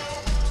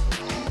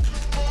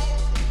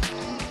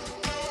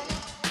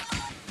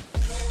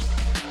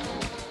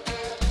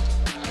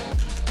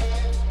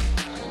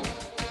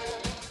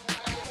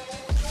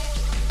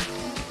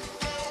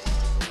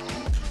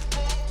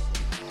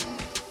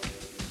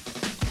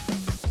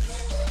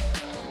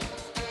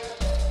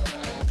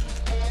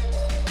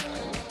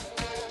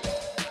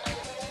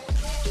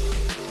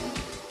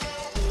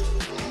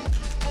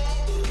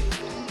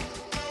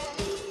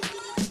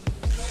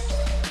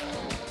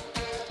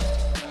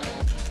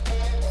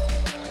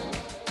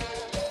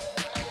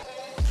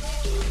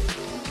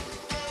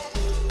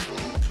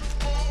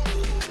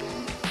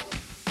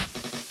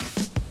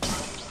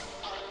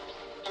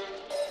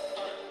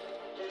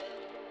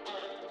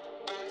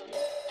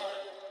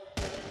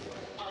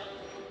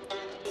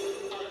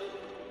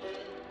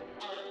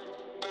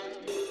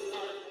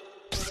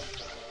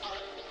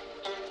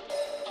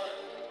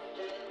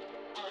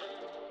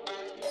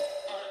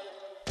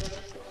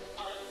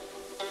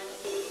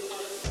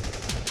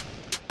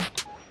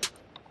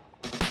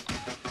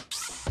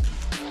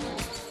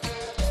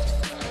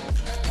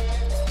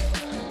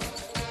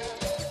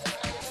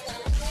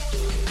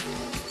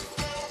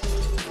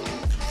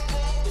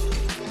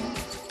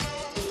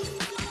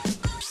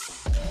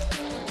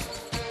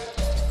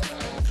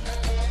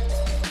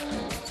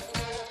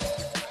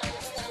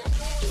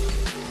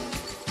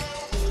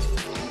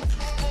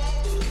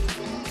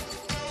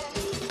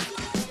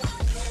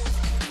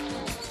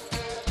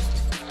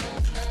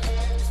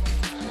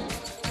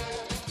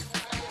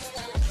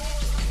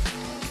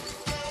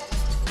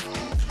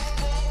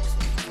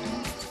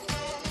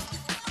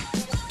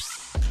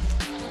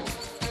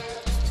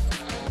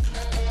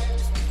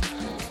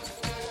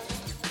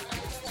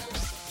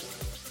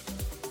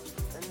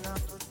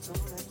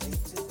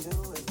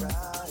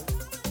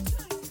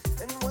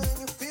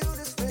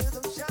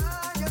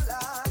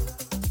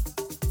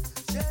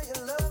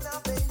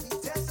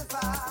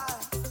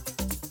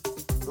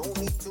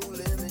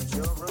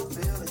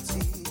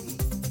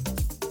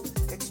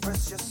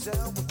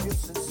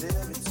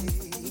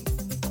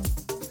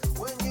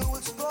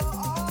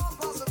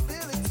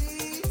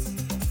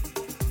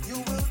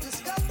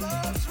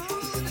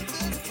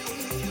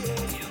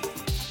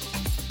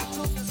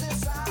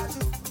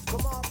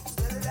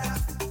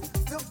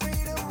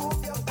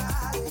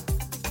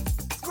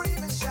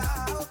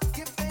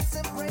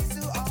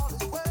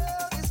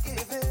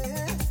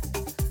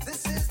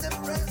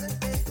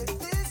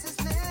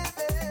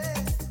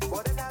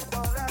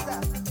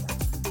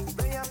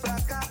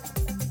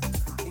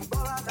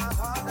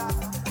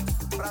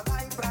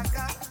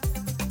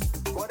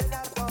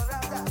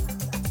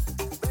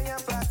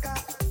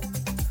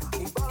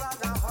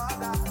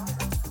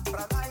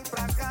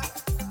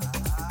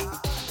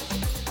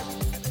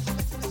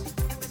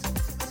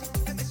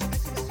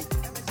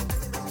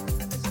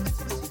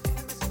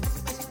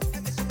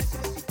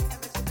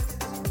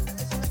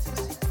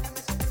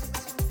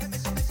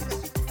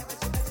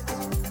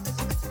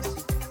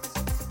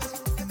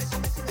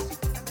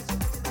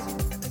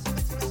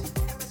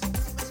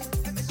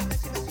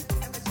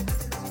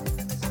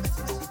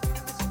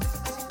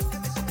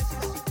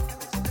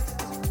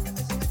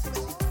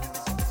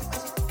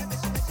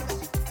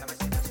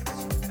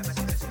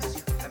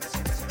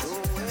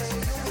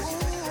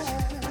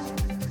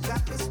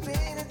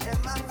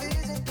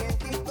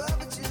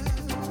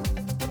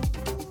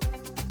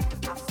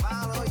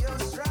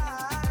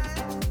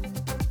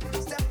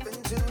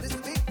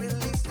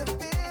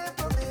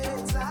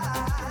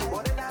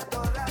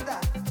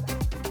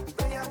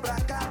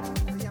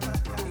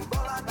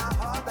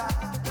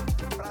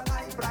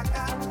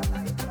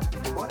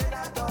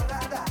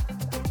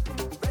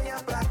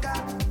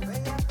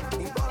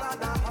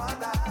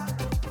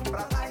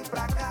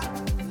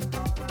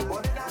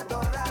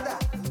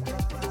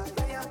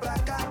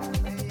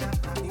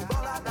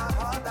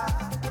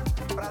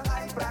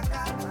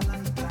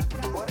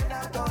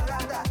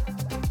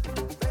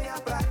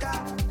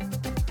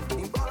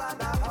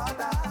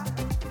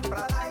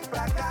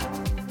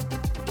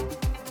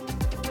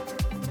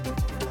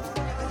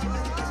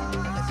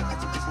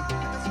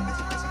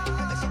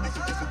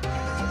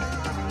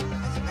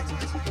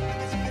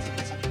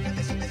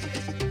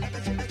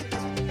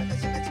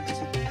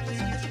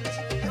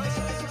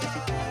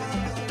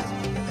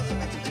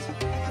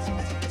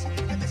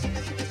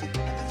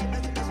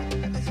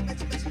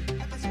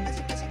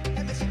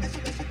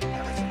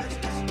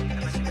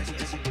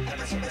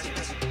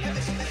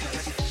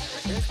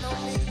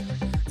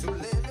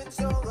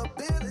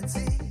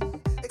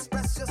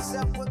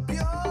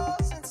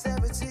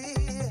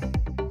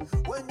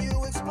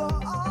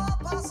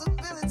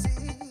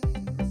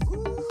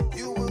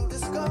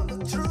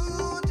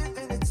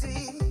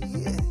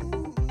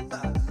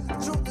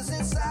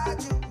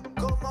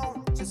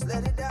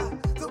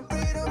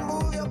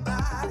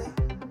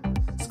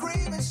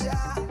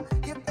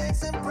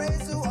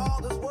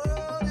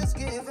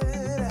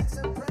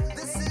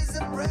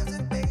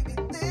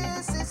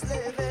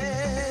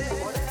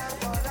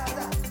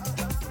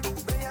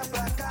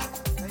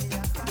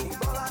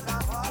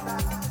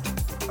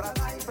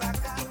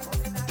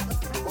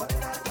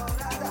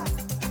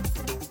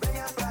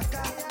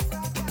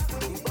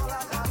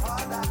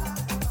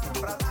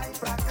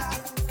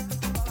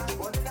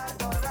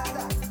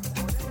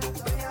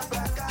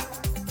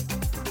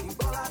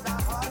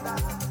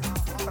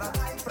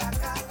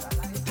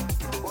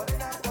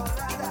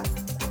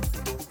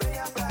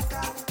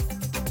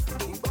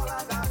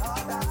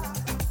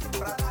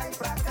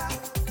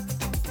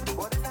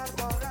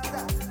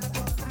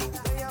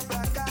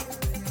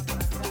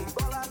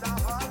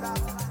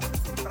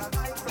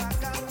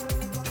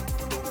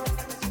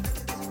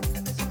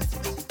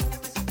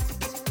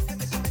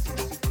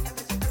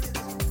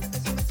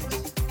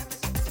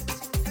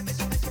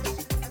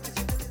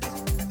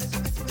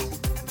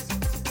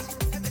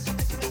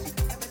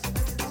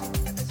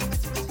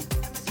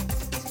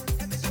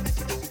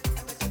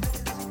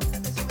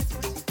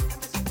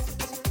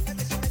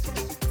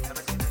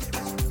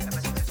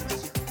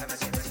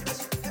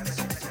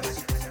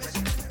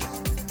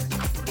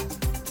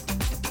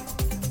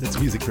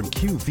 Music from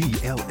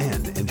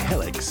QVLN and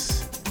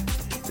Helix.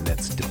 And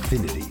that's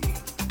Definity.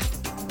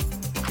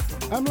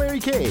 I'm Larry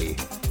K.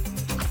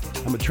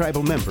 I'm a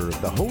tribal member of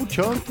the Ho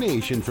Chunk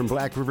Nation from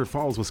Black River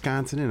Falls,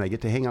 Wisconsin, and I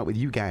get to hang out with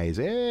you guys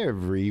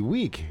every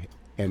week.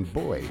 And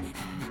boy,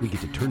 we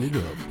get to turn it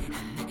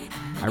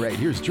up. All right,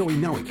 here's Joey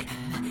Nowick.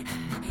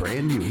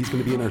 Brand new. He's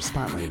going to be in our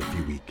spotlight in a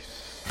few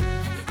weeks.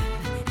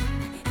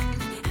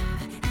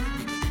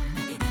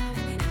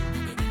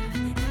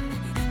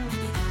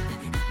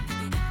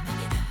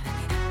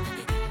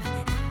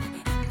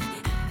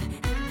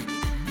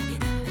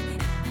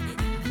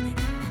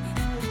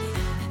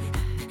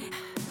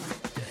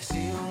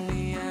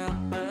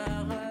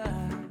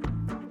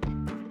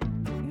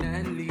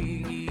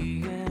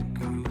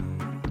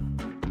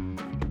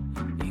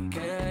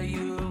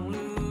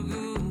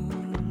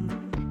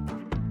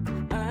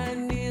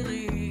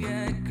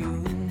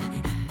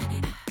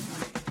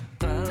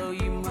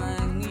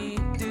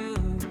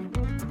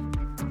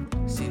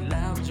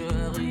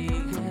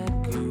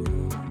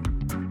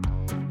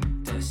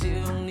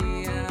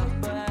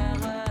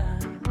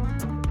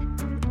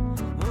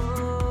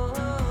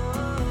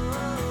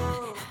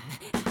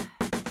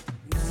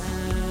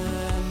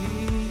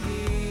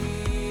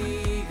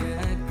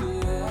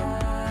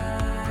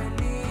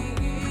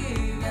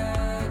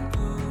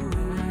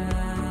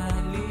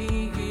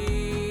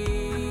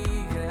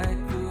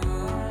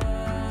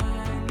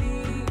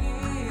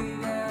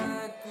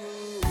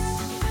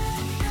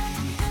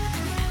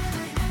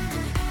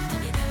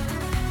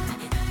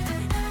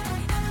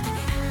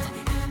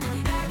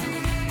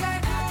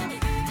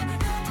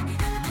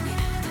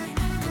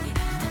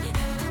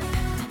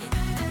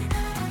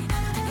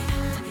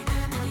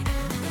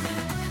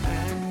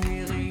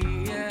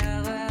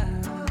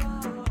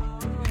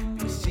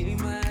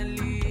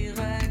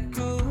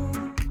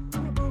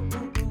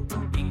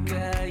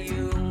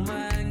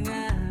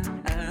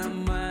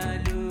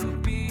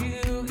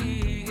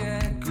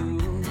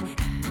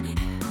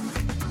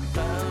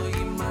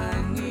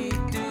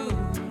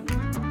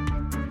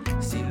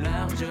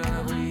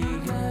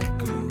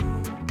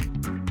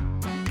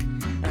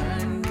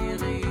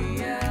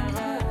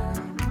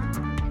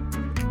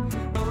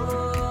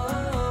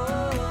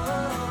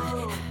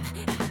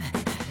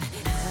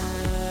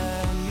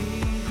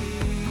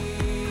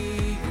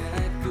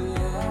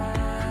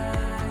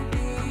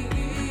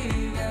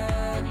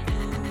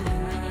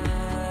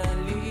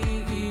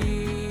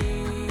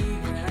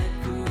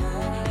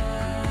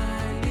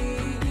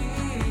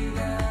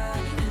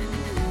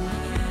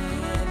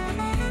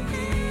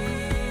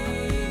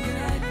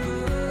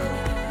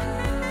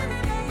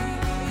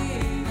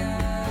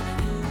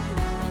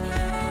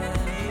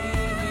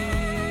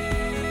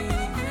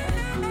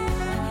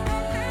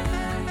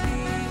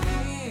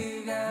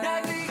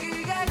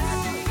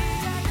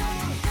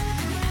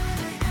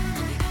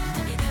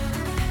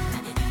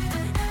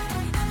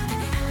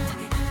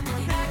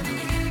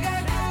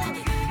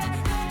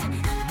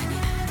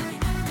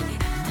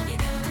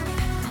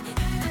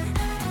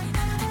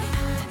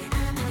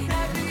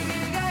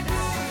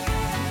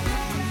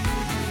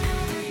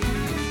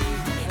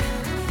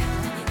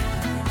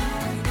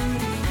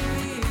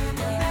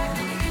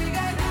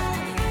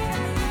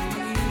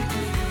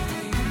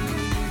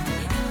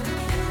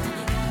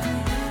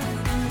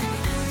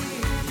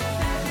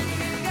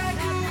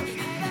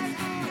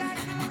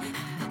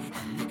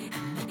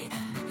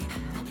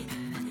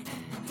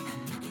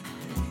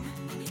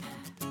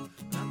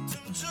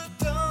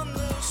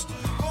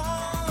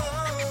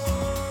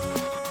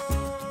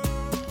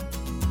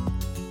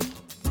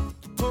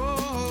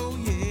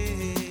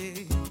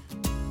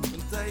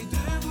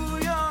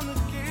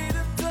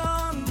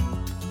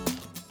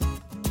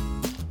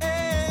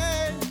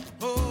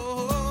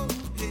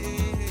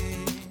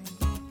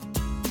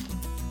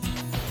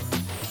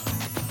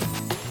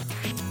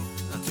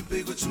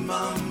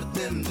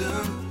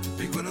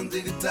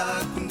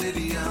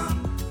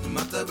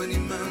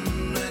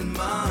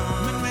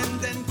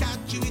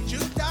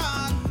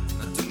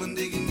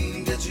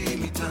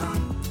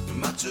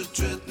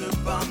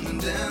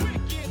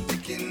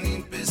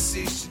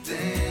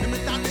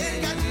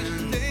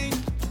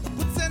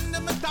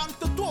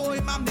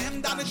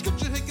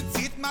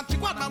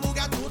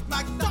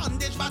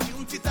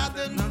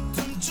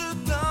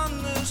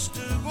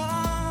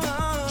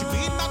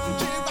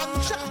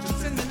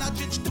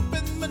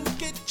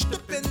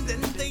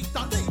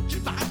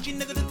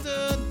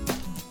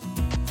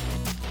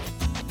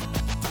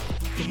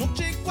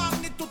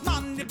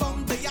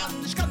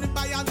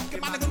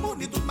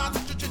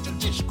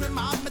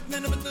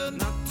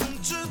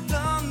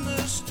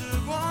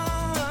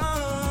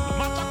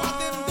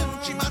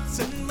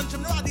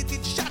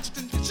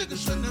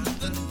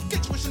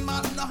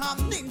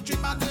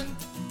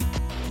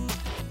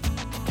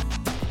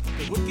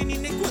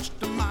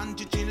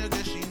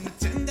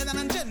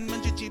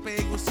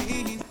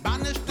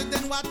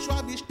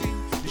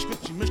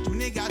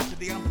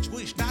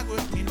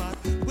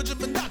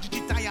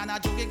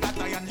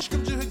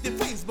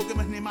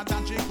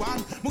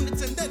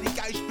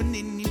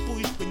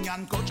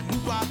 Coach,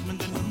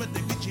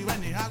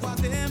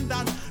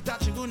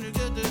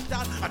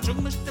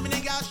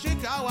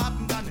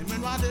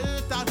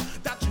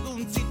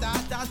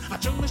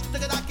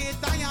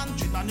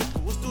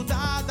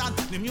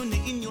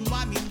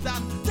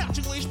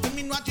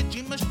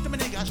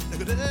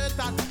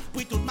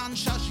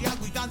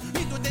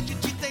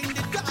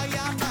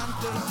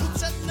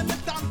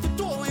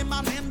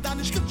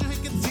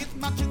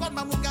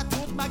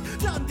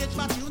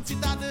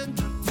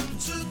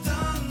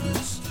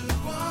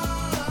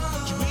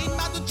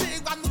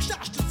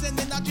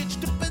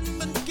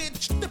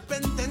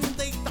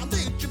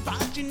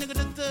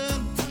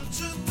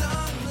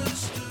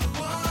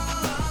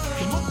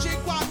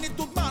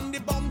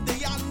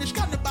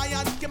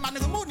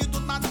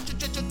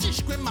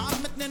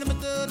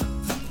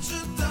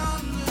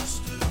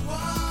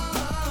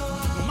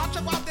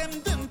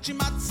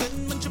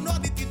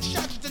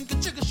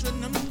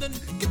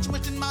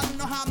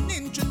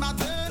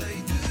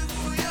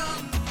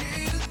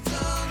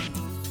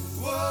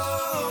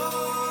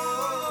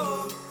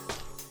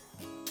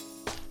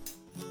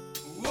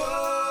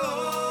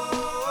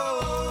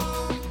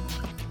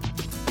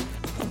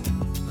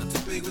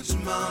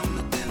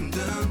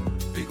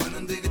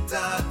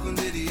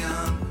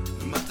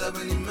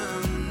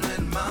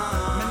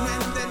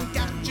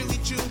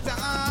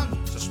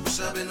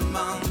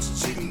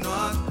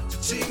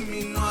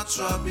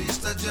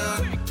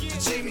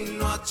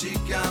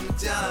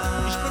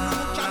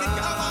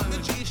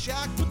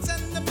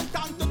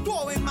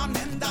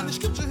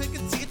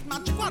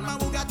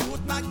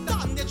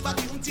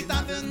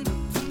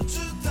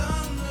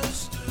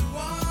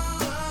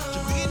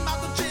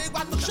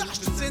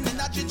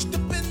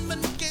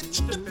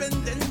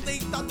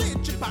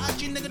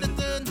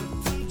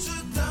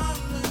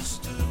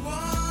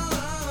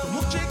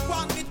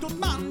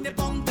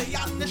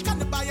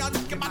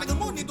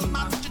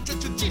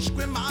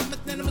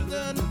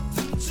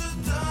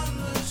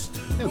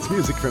 It's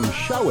music from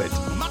Show It.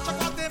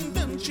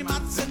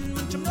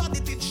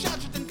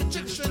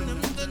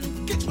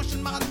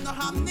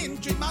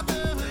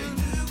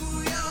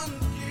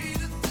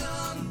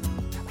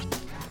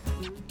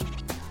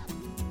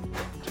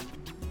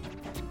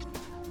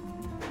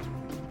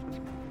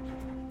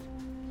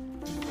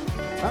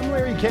 I'm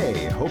Larry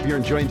K. Hope you're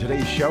enjoying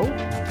today's show.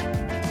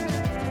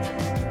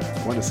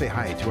 I want to say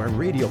hi to our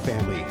radio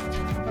family,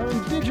 our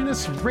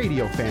indigenous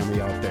radio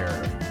family out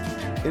there.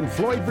 In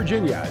Floyd,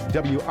 Virginia,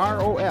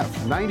 WROF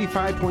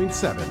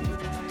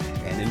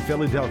 95.7. And in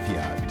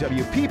Philadelphia,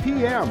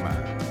 WPPM,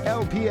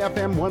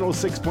 LPFM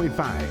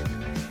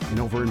 106.5. And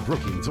over in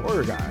Brookings,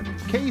 Oregon,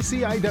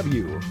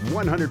 KCIW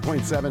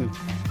 100.7.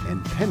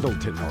 And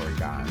Pendleton,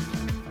 Oregon,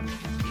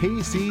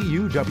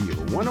 KCUW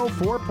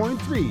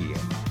 104.3.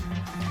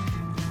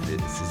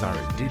 This is our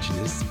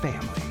indigenous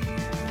family.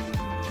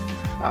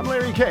 I'm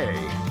Larry K.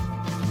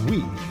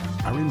 We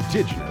are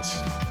indigenous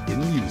in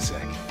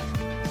music.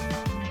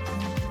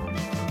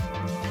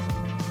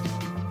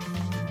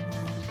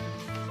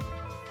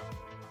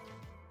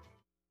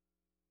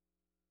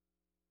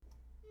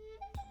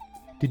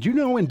 Did you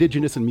know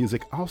Indigenous in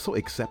Music also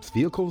accepts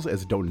vehicles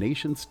as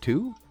donations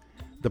too?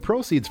 The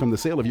proceeds from the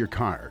sale of your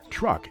car,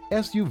 truck,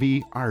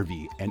 SUV,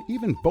 RV, and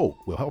even boat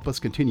will help us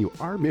continue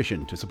our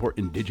mission to support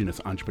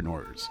Indigenous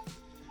entrepreneurs.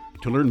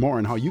 To learn more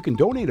on how you can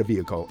donate a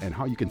vehicle and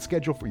how you can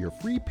schedule for your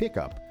free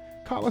pickup,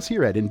 call us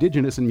here at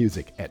Indigenous in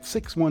Music at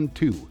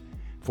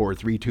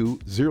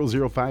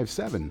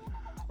 612-432-0057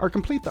 or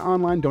complete the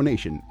online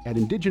donation at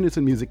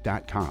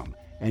indigenousinmusic.com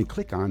and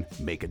click on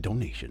Make a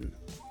Donation.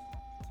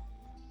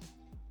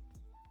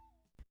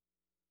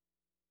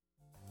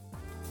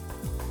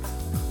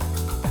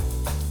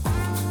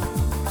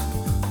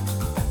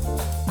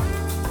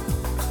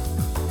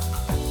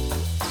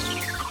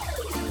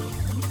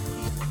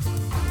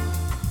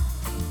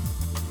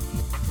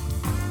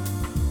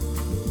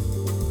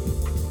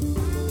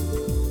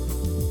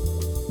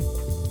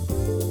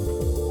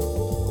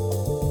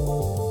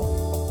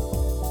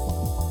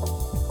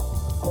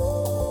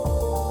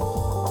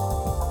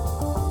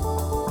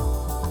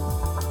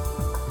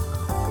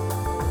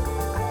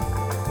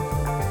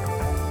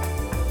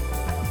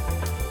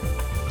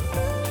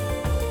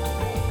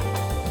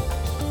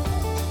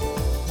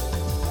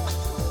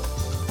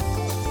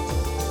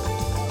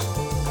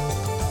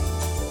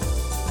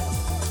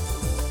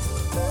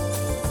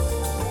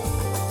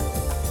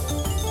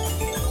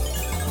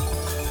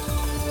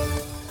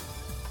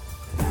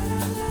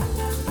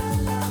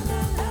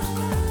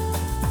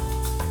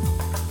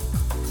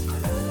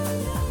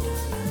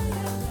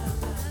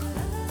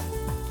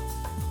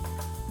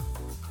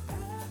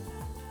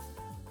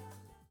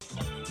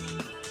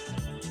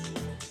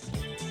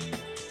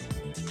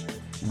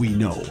 We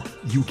know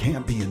you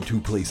can't be in two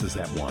places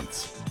at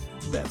once.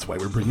 That's why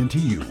we're bringing to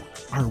you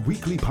our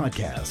weekly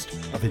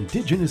podcast of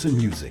Indigenous in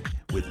Music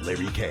with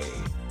Larry K.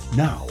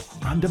 Now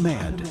on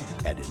demand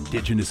at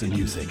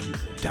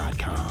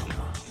indigenousinmusic.com.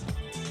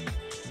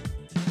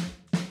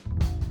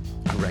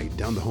 All right,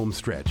 down the home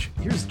stretch,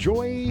 here's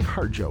Joy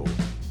Harjo.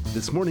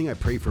 This morning I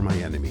pray for my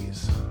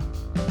enemies.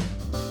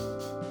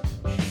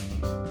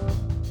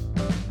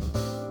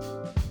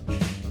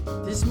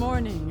 This This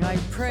morning I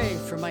pray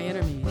for my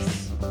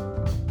enemies.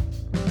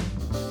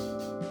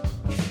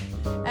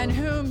 And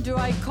whom do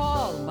I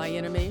call my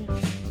enemy?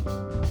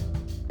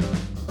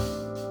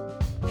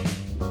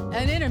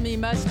 An enemy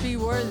must be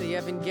worthy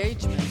of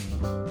engagement.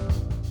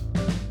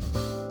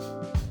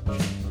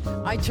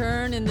 I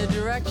turn in the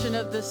direction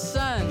of the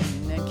sun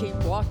and keep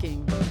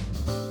walking.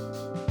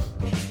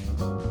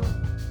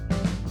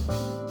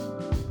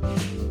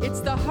 It's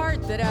the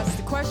heart that asks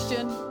the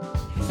question,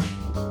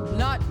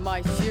 not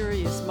my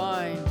furious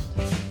mind.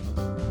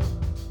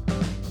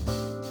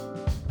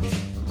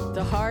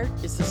 The heart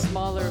is the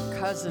smaller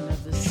cousin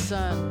of the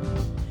sun.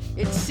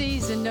 It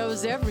sees and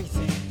knows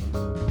everything.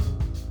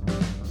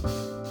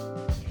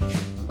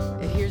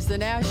 It hears the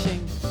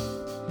gnashing,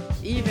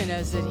 even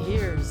as it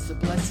hears the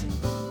blessing.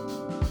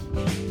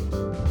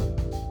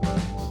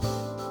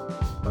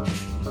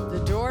 The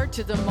door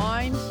to the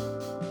mind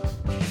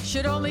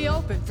should only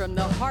open from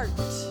the heart.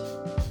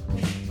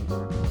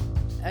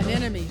 An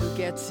enemy who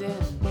gets in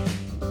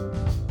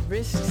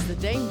risks the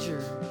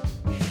danger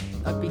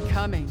of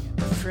becoming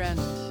a friend.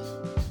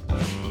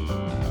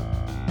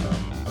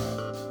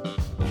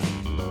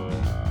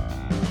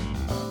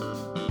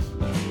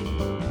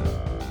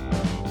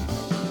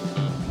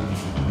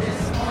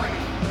 This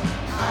morning,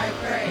 I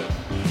pray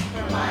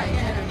for my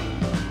enemy.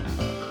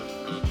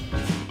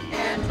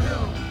 And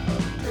whom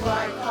do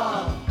I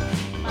call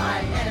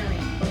my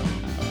enemy?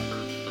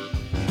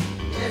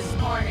 This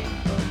morning,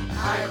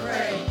 I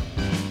pray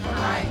for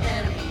my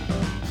enemy.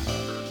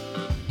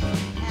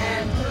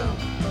 And whom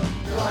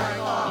do I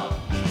call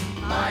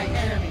my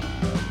enemy?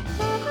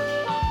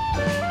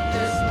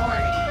 This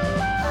morning,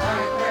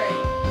 I pray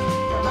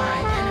for my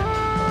enemy.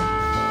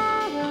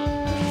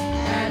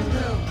 And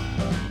whom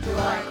do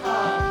I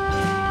call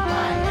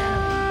my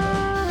enemy?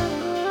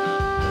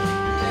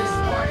 This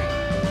morning,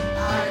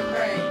 I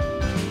pray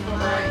for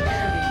my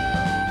enemy.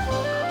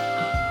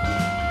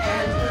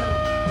 And whom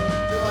do I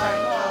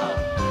call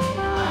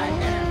my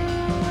enemy?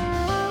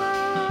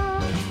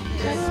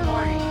 This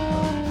morning,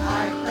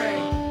 I pray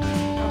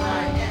for my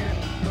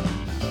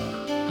enemy.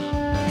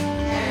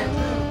 And whom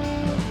do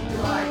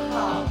I call my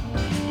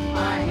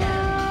enemy?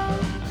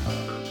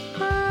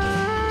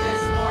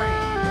 This morning,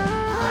 I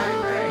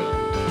pray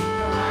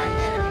for my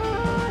enemy.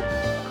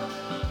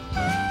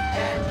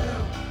 And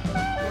whom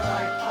do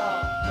I call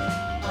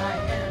my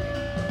enemy?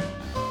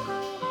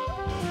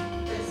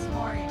 This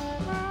morning,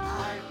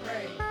 I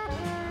pray for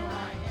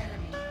my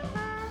enemy.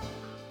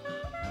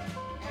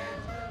 And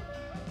whom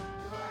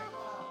do I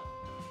call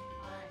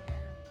my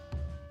enemy?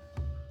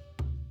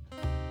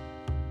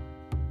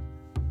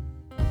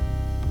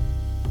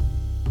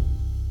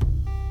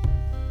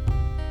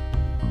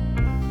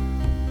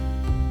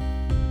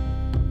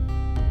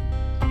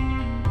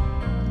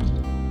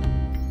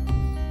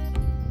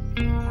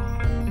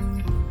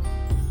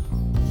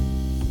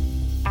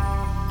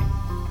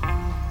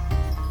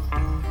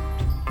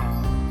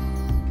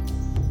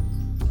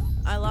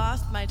 I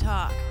lost my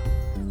talk.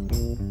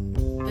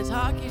 The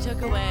talk you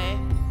took away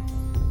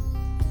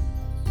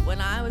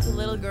when I was a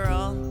little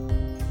girl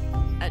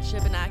at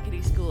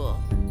Shubenacadie School.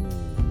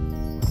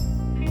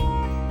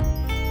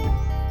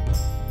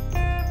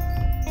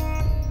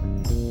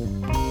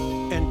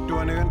 En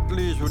toen ik aan het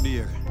lezen voor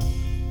die.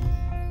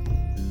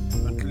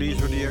 Aan het lezen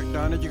voor die,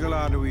 dan heb je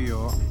geladen wie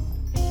joh.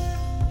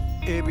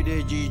 Every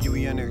day Gigi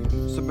wie en ik,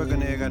 ze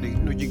beginnen gaan die,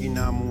 nu je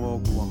naam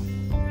ook kwam.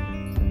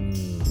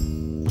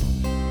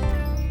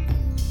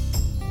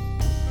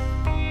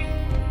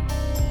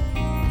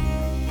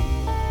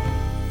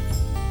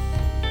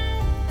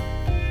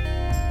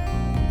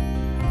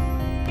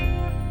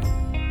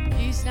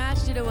 You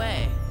snatched it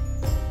away.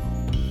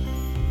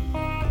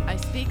 I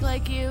speak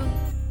like you.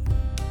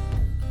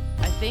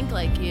 I think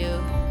like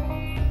you.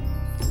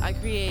 I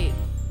create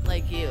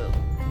like you.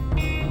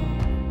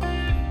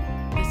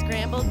 The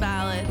scrambled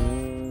ballad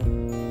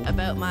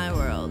about my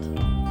world.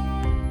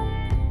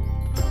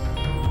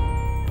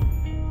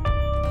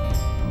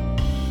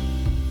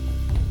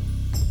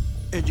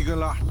 En je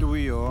geladen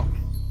wie joh.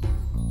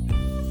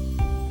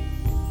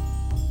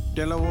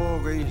 Della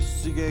woge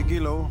sige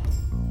gilo.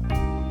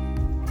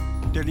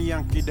 Deli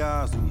Yankee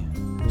dazi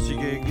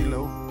sige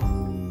gilo.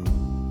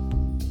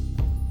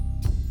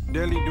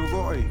 Deli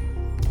dugoi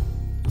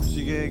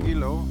sige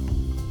gilo.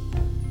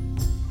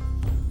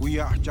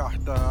 Wiya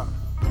chahta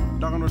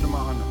dagno de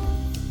mahana.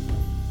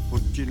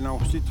 Utjil na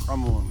usit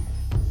kamon.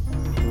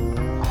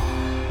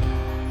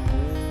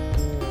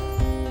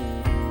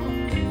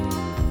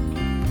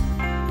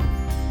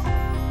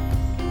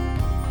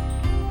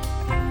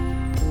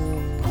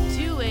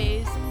 Two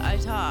ways I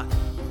talk.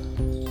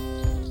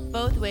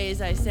 Both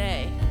ways I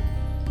say.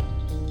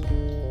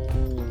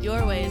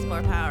 Your way is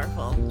more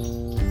powerful.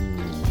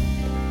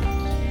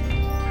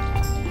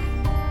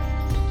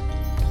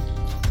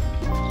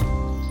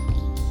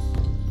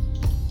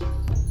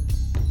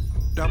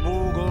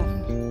 Dabugel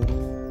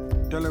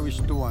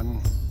televistuan.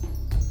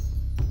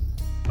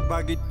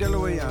 Bagi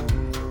telewayan.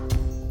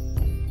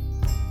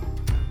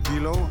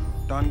 Kilo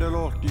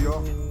tandelo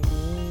tio.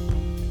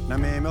 Na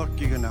me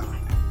melkigana.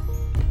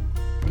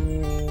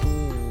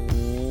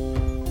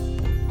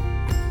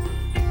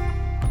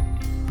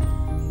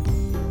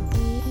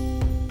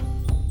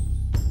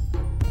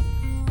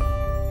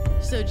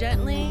 So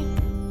gently,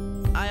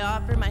 I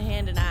offer my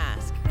hand and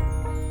ask,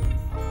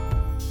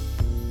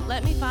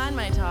 let me find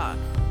my talk,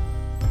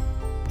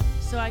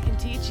 so I can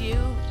teach you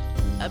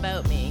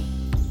about me.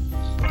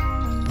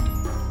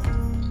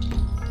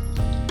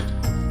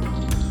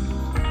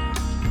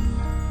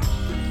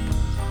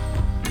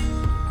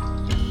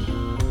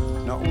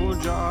 Na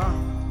ulja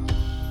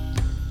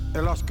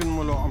elasken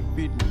mulo ang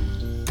pit.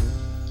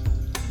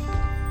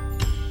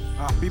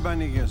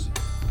 Bibaniges.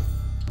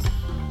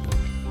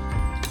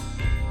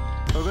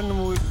 Agan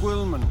mo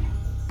ikwilman.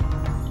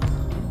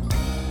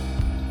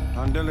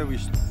 Andela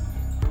vist.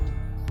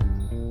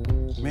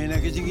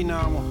 Mena kizigi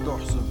na mo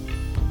dosa.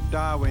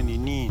 Dawe ni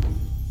nin.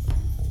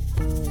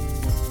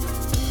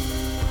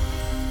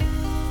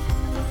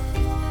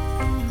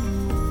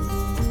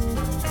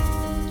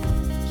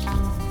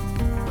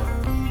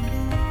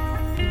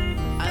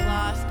 I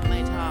lost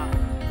my top.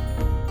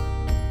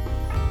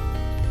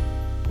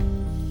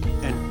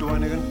 En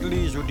tuan egan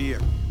kliso dia.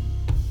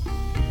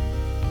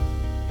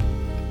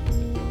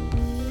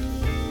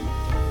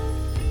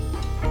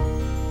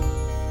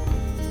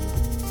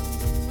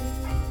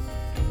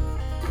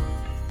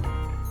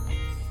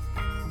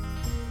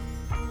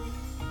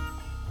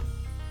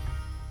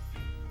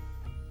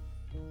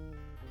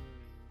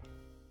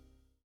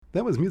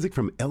 That was music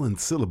from Ellen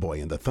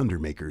Syllaboy and the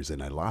Thundermakers,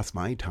 and I Lost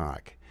My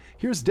Talk.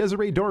 Here's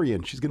Desiree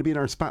Dorian. She's going to be in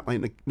our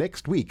spotlight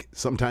next week.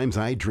 Sometimes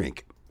I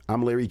Drink.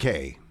 I'm Larry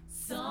K.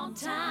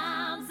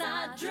 Sometimes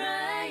I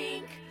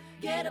drink,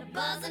 get a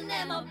buzzing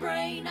in my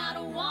brain. I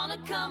don't wanna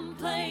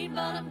complain,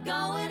 but I'm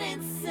going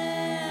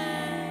insane.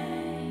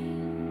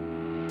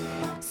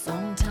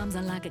 Sometimes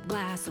I like a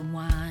glass of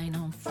wine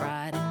on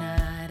Friday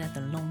night at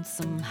the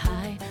Lonesome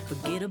High.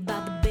 Forget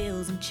about the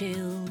bills and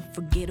chill,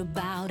 forget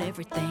about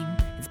everything.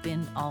 It's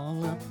been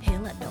all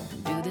uphill. I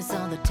don't do this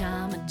all the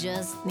time, I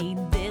just need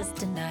this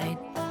tonight.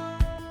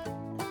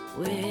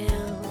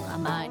 Well, I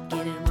might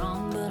get it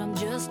wrong, but I'm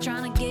just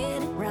trying to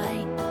get it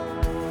right.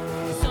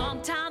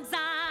 Sometimes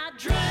I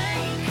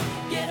drink,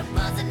 get a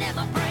buzzing in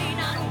my brain.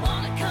 I don't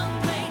wanna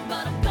complain,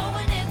 but I'm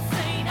going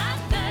insane. I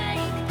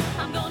think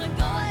I'm gonna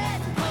go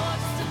ahead and pour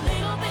just a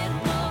little bit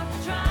more,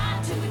 try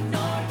to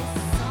ignore it.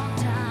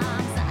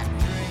 Sometimes I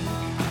drink.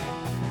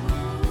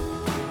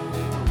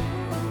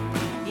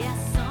 Yeah,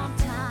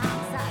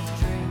 sometimes I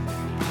drink.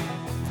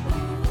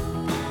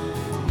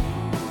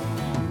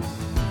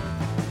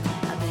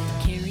 I've been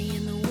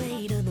carrying the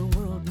weight of the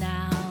world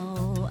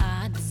now.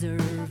 I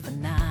deserve a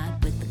night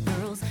with the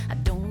girls. I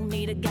don't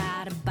need a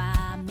guy to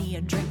buy me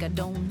a drink. I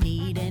don't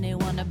need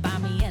anyone to buy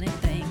me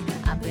anything.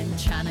 I've been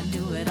trying to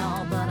do it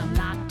all, but I'm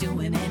not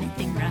doing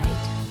anything right.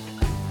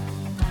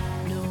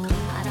 No,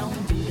 I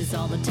don't do this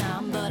all the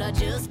time, but I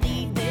just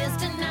need this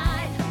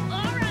tonight.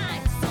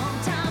 Alright,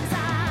 sometimes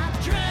I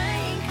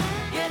drink,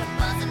 get a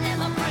buzzing in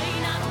my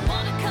brain. I don't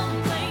wanna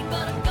complain,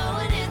 but I'm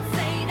going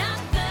insane. I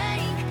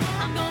think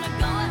I'm gonna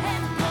go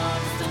ahead and pour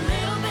just a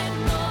little bit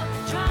more,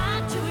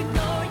 try to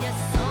ignore you.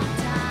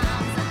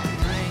 Sometimes I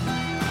drink.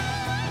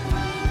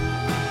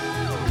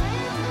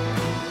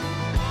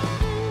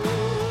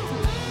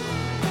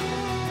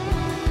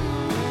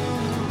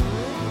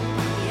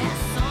 Yeah,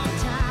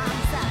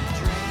 sometimes I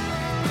drink.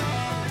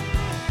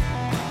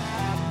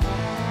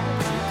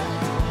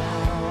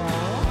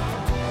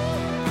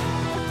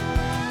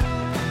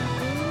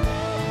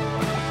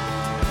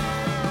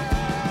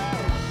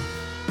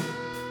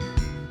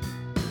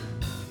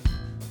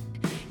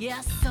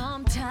 Yeah,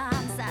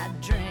 sometimes I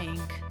drink.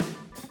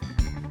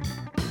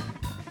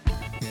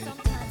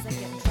 Sometimes I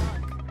get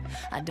drunk.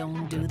 I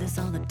don't do this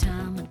all the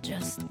time, I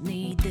just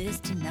need this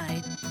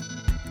tonight.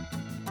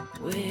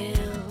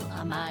 Well,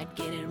 I might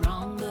get it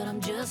wrong, but I'm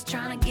just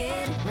trying to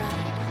get it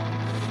right.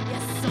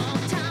 Yeah,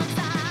 sometimes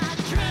I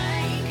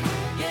drink,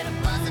 get a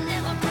buzzing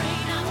in my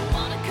brain. I don't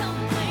wanna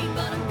complain,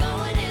 but I'm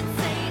going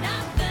insane.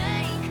 I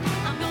think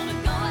I'm gonna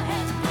go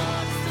ahead and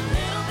pour just a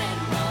little bit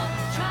more,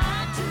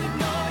 try to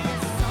ignore you.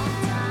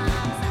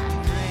 Sometimes I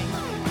drink.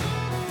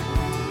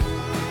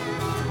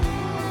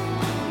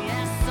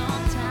 Yeah,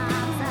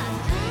 sometimes I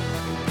drink.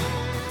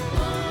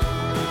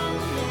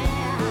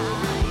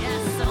 Yeah,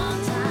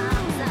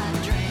 sometimes I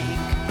drink.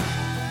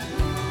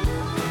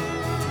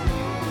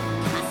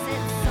 I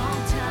said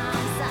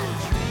sometimes I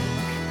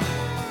drink.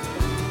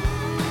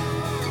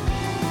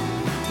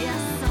 Yeah,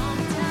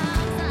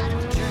 sometimes I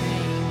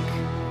drink.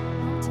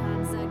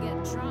 Sometimes I get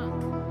drunk.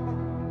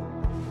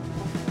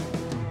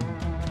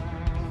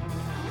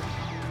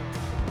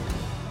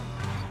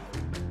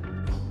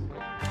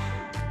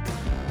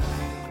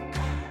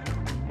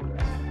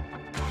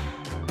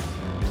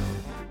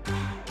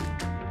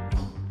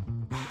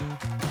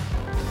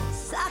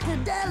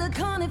 Psychedelic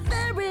on a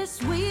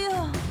Ferris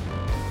wheel,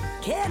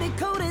 candy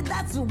coated,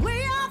 that's the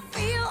way I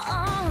feel.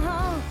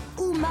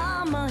 Ooh,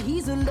 mama,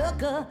 he's a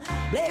looker.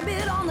 Blame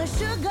it on the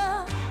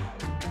sugar.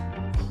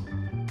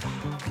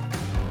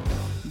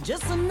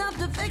 Just enough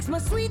to fix my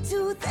sweet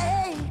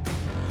toothache.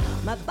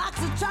 My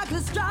box of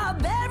chocolate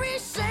strawberry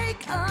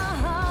shake,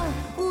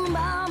 Ooh,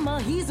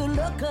 mama, he's a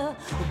looker.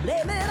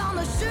 Blame it on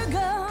the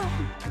sugar.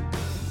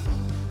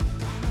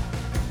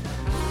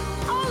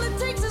 All it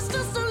takes is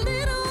just a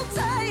little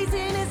taste,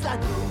 and it's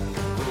like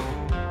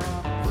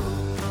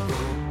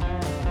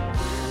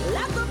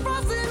the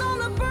frosting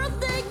on a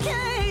birthday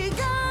cake.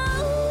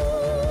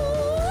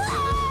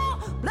 Oh,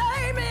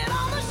 blame it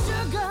on the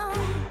sugar.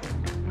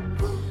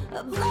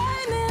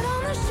 Blame it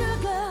on the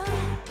sugar.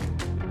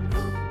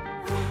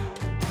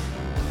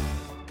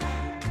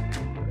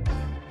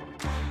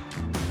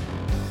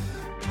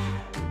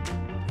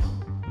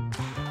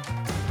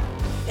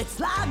 It's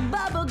like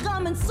bubble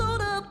gum and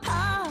soda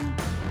pop.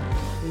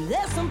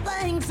 There's some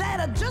things that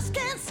I just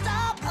can't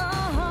stop.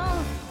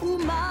 Ooh,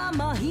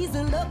 mama, he's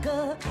a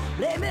looker.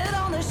 Blame it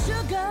on the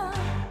sugar.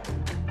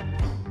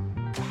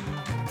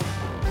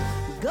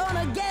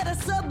 Gonna get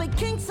us a big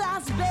king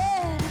size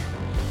bed.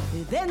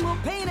 Then we'll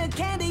paint a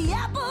candy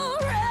apple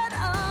red.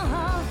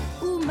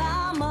 Ooh,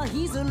 mama,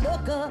 he's a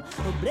looker.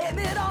 Blame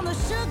it on the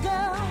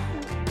sugar.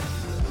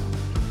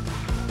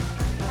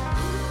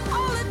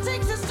 All it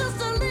takes is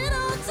just a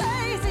little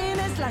taste, and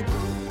it's like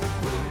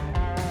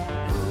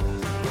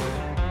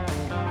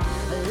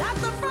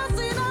the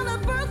frosting on a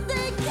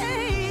birthday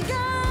cake.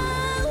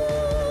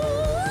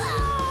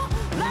 Oh,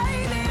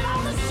 blame it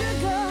on the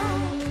sugar.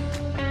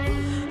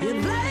 You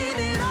blame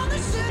it on the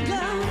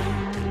sugar.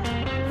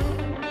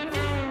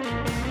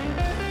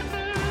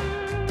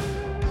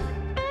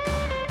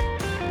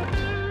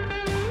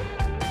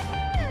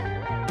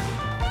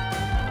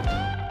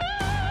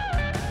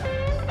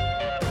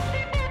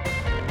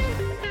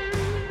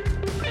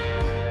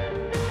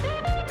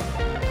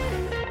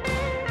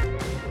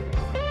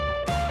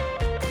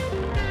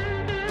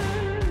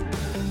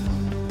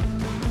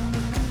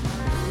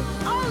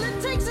 All it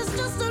takes is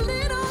just a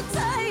little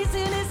taste,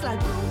 and it's like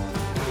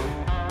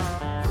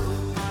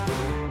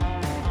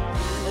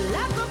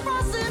the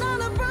frosting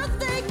on a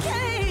birthday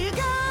cake.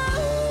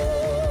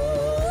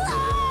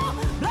 Oh,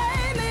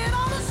 blame it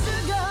on the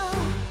sugar.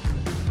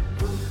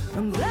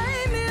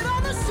 Blame it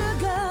on the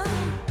sugar.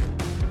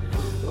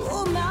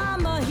 Oh,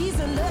 mama, he's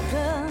a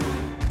looker.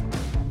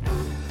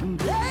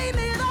 Blame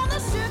it on the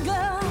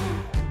sugar.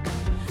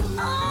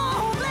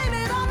 Oh, blame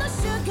it on the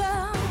sugar.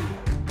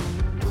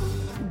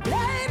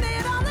 Blame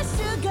it on the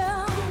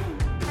sugar.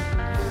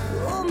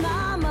 Oh,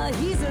 mama,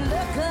 he's a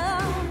looker.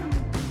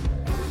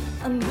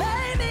 And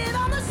blame it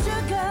on the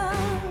sugar.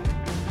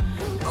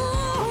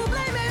 Oh,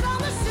 blame it on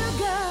the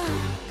sugar.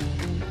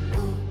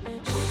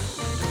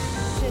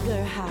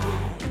 Sugar high.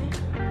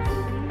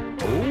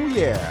 Oh,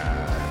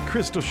 yeah.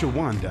 Crystal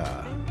Shawanda.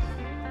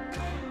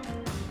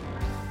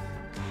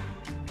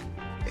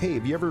 Hey,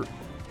 have you ever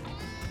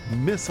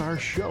miss our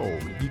show?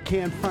 You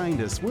can't find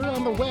us. We're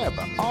on the web,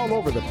 all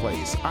over the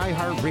place.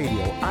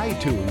 iHeartRadio,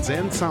 iTunes,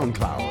 and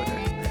SoundCloud.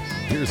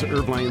 Here's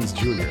Herb Lyons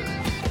Jr.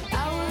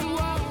 I would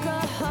walk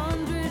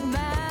 100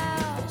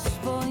 miles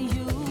for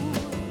you.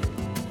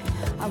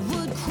 I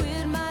would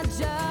quit my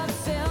job,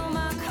 sell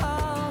my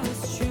car,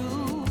 it's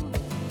true.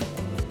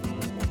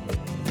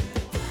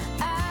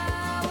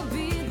 I will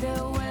be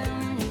there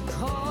when you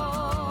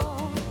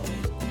call.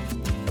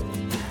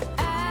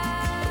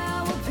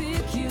 I will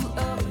pick you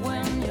up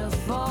when you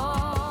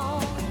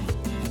fall.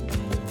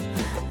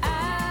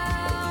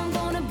 I'm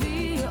gonna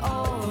be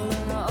all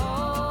in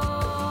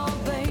all,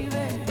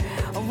 baby.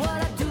 What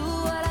I do,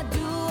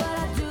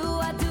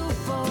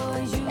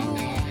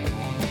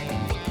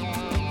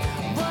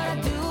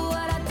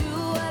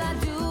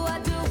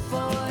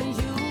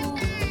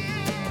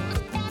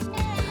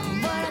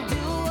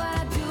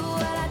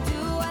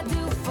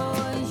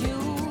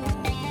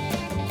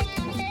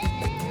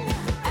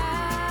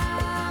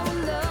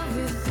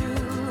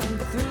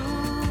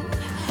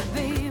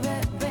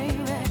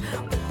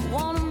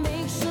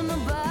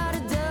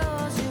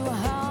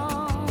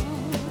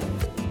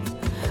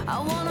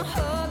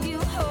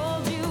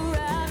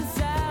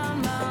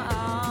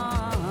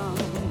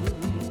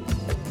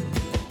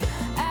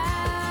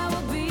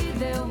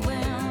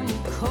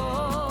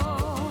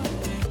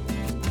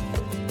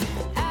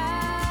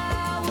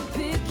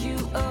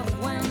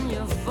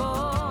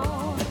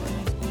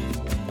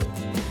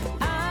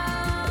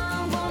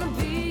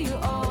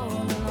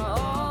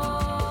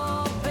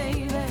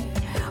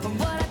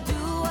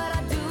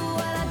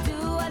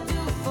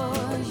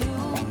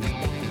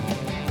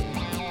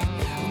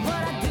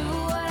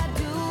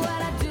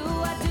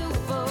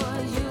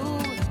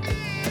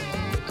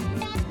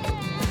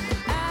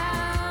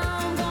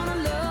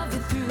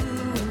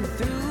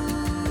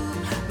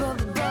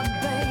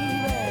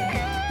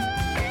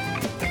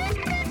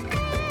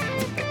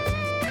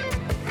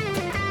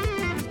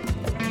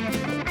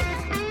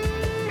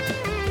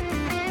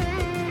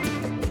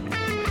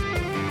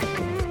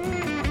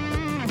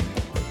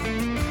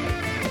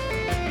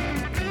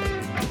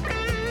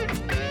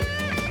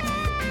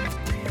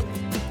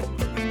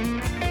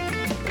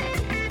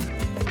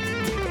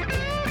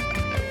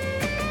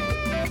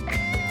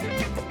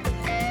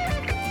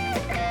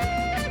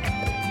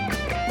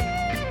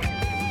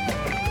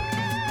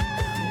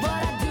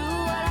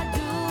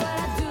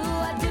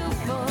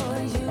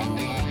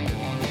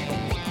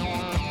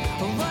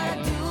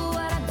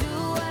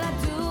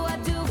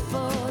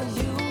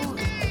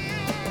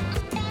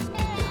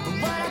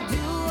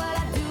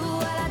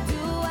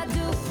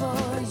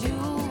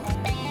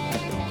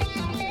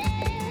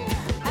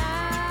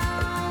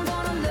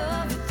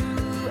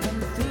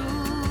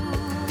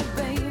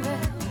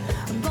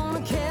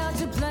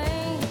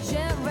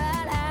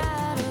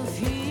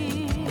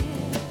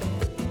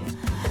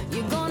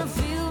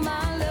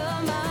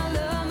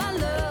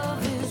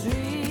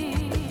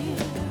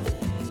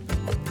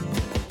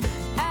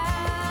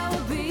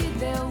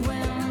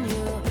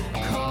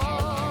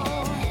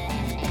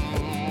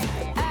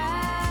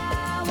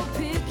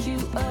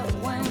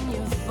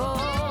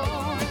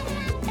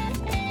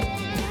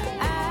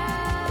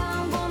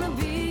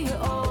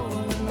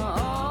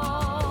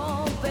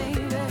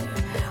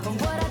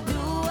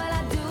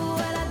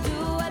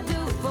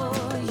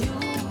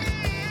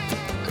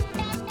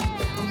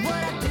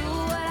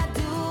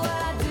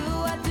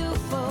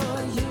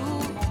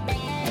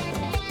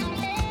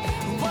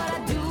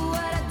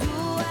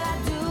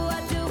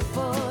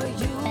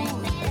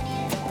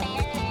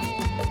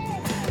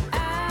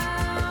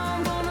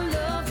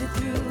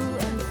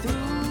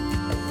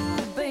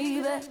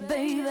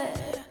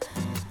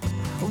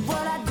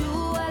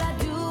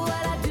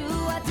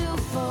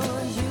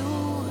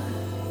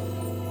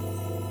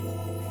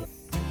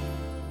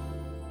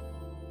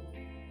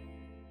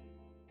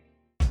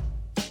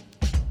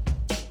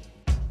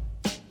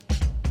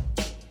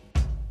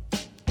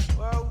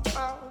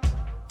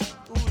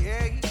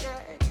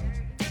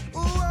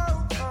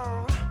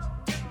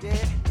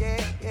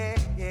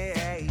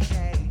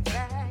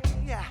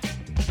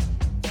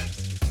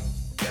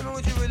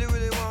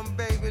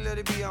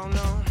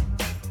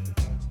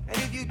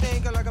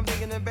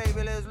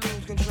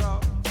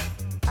 control.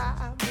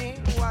 I've been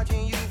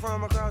watching you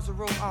from across the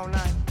room all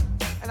night,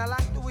 and I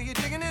like the way you're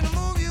digging in the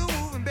move you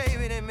moving,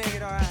 baby, then make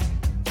it alright.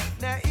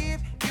 Now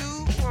if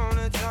you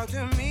wanna talk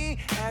to me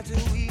after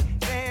we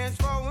dance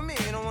for a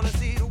minute, I wanna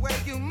see the way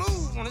you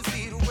move, wanna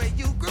see the way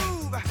you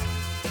groove.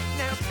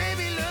 Now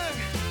baby, look,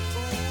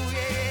 ooh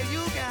yeah,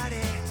 you got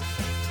it,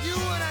 you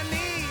what I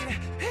need.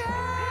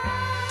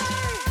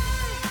 Hey,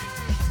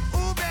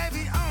 ooh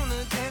baby, on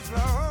the dance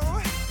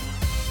floor,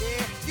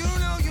 yeah, you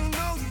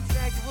know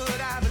exactly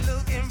what I've been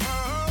looking for.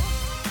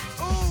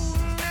 Ooh,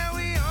 now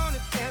we on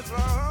the dance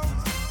floor.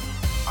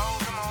 Oh,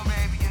 come on,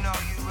 baby, you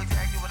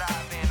exactly what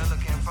I've been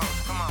looking for.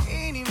 So come on.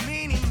 Eeny,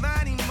 meeny,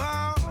 miny,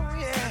 mo,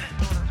 yeah.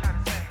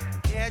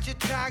 Catch a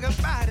tiger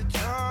by the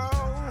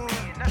toe.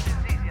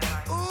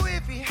 Ooh,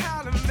 if he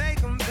holler, make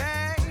him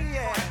pay,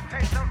 yeah.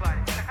 Pay somebody.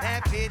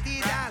 That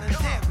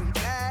 $50 every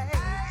day.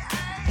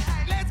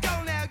 Let's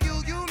go now,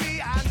 you,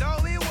 me. I know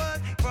it was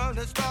from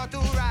the start to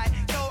right.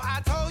 So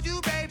I told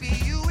you, baby,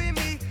 you and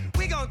me,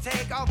 we gon'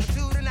 take off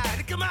to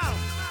tonight. Come on.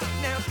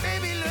 Now,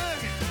 baby,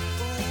 look.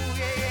 Ooh,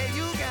 yeah,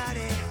 you got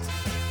it.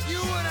 You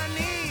what I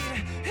need.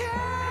 Hey.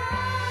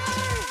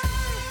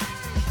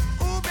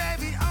 Ooh,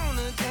 baby, on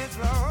the dance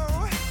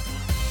floor.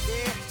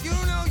 Yeah, you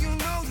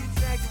know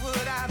exactly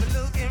what I've been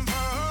looking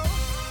for.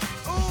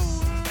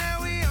 Ooh,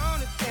 now we on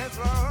the dance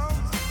floor.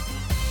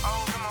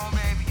 Oh, come on,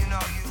 baby, you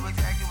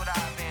exactly what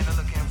I've been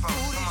looking for.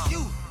 Who this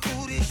you?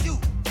 Who this you?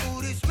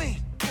 Who this me?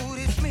 Who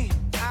this me?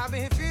 I've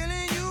been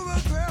feeling you, a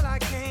girl, I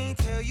can't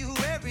tell you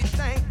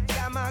everything.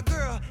 Got my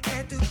girl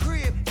at the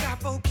crib,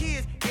 got 4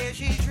 kids, yeah,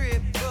 she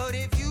trip. But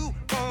if you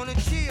wanna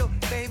chill,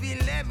 baby,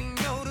 let me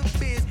know the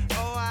biz.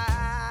 Oh,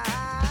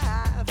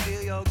 I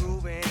feel your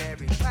groove in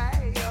every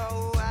way.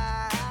 Oh,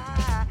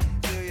 I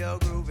feel your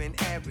groove in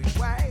every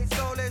way.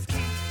 So let's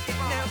keep it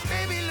now,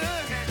 baby, look.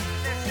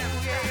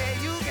 Ooh,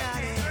 yeah, you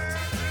got it.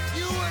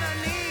 You what I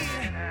need.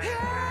 Hey.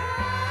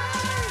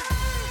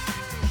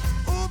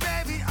 Ooh,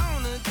 baby,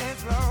 on the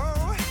dance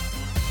floor.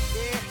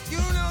 Yeah,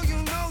 you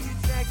know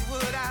exactly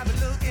what I've been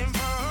looking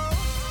for.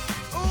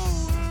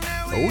 Ooh,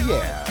 now we Oh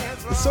yeah,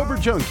 the Sober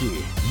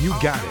Junkie, you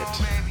got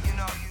it.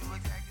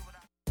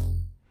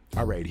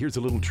 All right, here's a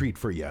little treat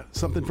for you.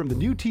 Something from the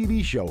new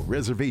TV show,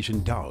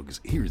 Reservation Dogs.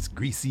 Here's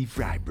Greasy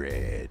Fry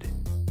Bread.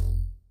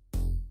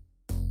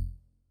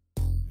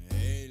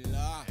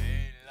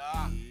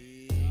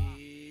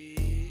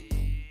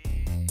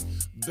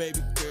 Baby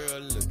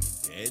girl, look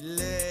at that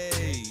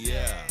leg,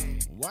 yeah.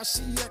 Why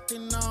she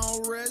acting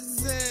all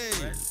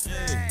resi?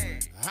 Hey,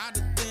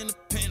 hotter than a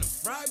pan of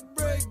fried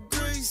bread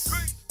grease.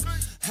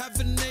 Have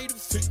a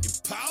native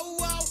 50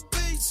 power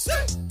beats.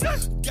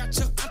 Got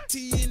your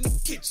auntie in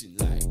the kitchen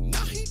like,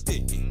 nah, he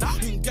didn't.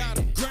 And got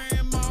a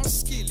grandma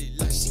skillet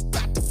like she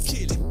bout to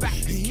kill it.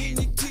 And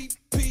you keep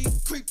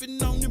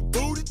creeping on them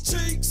booty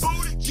cheeks.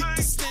 Get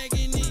the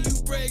snagging and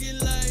you bragging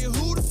like,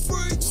 who the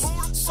freaks?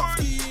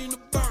 Softy in the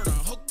burner,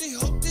 hope they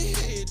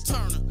head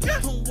turner.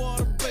 On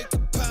water,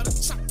 baking powder,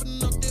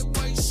 chopping up that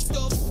white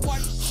stuff.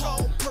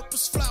 All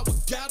purpose flour,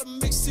 gotta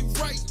mix it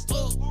right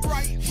up.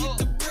 Hit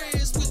the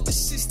breads with the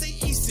shits, they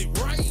ease it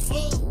right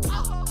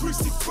up.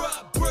 Greasy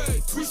fried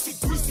bread, greasy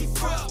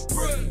fried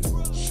bread.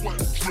 Sweat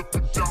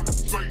dripping down the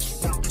face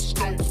from the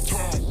stove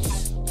top.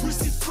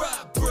 Greasy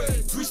fried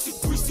bread, greasy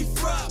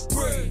fried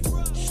bread.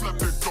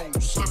 Slap it go,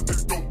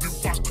 then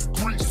watch the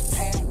grease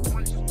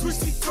pump.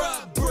 Greasy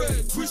fried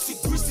bread, greasy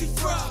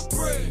fried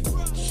bread.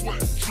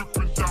 Sweat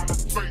dripping down the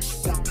face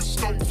from the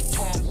stove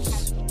top.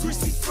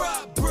 Greasy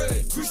fried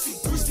bread,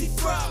 greasy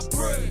fried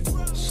bread.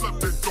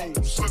 Slap it go,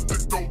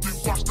 then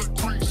watch the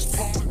grease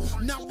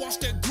pump. Now watch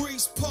that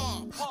grease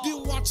pop,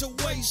 then watch her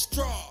waist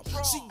drop.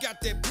 She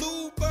got that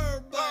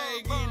bluebird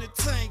bag in a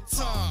tank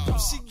top.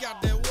 She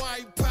got that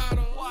white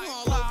powder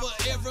all over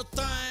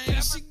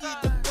everything. She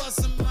get the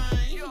bustin',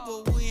 man,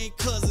 but we ain't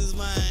cousins,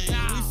 man.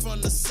 We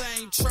from the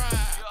same tribe,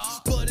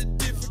 but a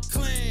different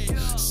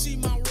clan. She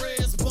my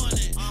red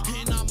bunny,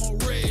 and I'm a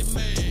red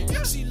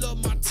man. She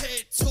love my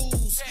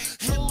tattoos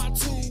and my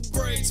 2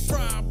 braids.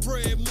 Fried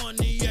bread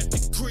money at the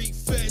Creek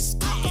Fest,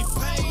 getting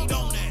paid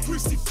on that.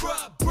 Greasy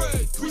fried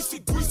bread, greasy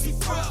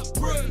fried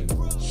bread.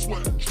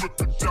 Sweat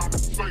dripping down the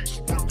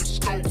face from the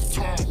stove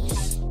top.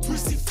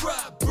 Greasy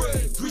fried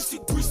bread, greasy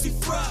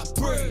fried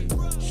bread.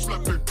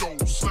 Slap it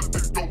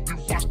go, then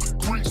watch the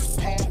grease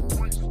pump.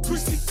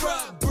 Greasy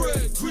fried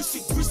bread,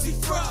 greasy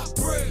fried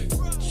bread.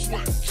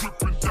 Sweat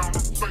dripping down the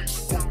face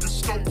from the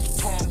stove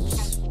top.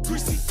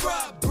 Greasy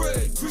fried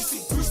bread, greasy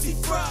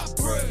fried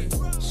bread.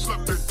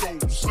 Slap it go,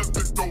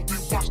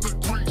 then watch the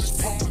grease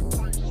pump.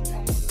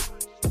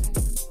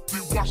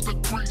 Then watch the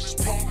grease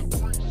pump.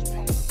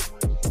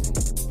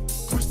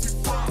 Greasy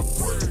fried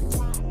bread.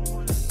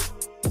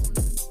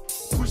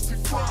 Greasy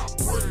fried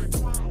bread.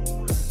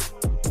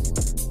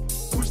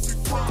 Greasy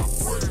fried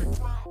bread.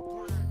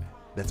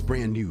 That's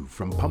brand new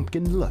from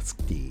Pumpkin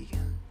Lusty.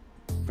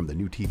 From the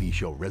new TV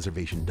show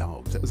Reservation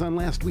Dogs that was on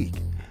last week.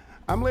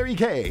 I'm Larry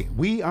K.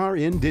 We are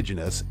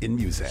indigenous in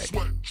music.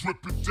 Sweat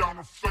dripping down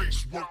her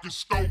face, working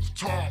stove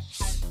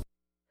tops.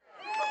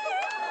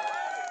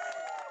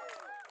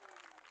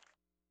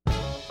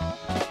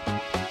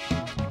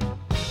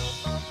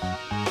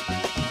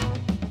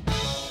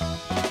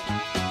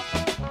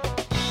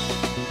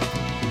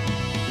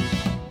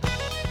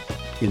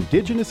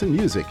 Indigenous in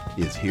Music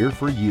is here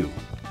for you,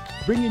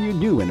 bringing you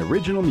new and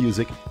original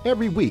music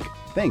every week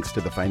thanks to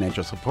the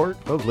financial support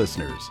of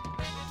listeners.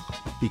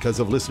 Because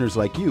of listeners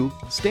like you,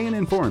 staying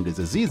informed is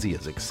as easy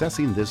as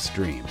accessing this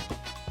stream.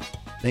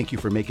 Thank you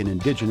for making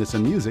Indigenous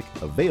in Music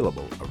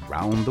available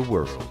around the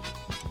world.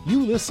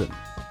 You listen.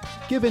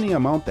 Give any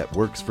amount that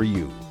works for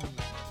you.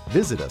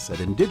 Visit us at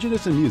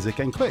Indigenous in Music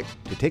and click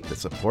to take the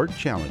support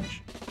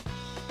challenge.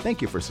 Thank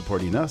you for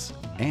supporting us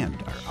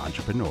and our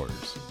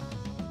entrepreneurs.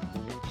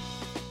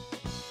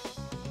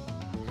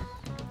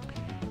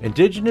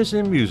 Indigenous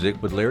in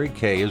Music with Larry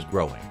K is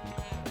growing.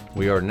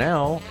 We are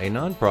now a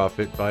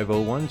nonprofit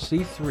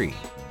 501c3,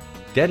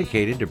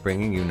 dedicated to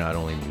bringing you not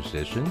only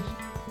musicians,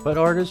 but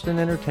artists and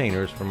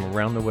entertainers from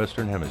around the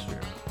Western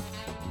Hemisphere.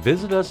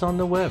 Visit us on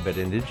the web at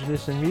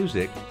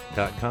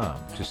indigenousinmusic.com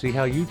to see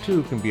how you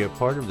too can be a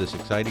part of this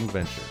exciting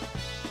venture.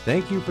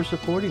 Thank you for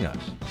supporting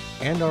us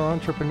and our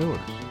entrepreneurs.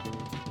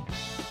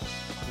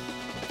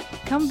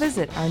 Come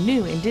visit our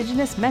new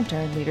Indigenous Mentor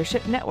and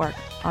Leadership Network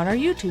on our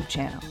YouTube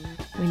channel.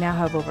 We now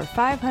have over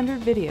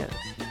 500 videos.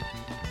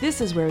 This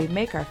is where we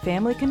make our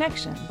family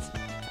connections,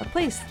 a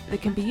place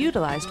that can be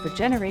utilized for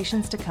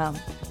generations to come.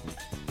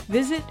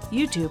 Visit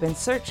YouTube and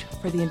search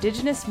for the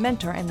Indigenous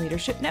Mentor and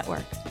Leadership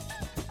Network.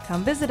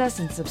 Come visit us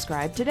and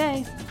subscribe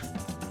today.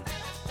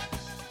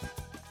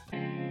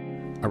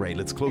 All right,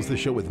 let's close the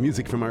show with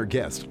music from our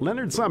guest,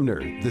 Leonard Sumner.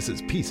 This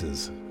is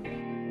Pieces.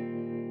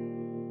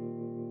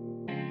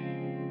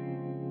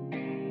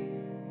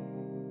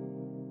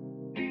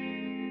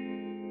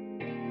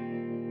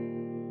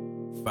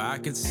 If I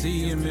could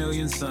see a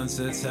million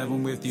sunsets,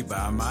 heaven with you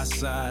by my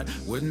side,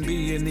 wouldn't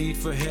be a need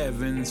for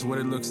heavens, what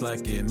it looks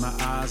like in my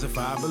eyes. If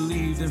I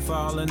believed in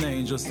fallen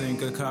angels,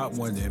 think I caught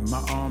one in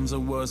my arms. I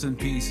was in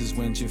pieces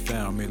when you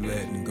found me,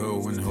 letting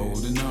go and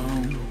holding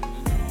on.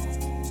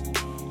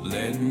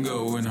 Letting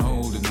go and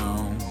holding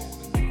on.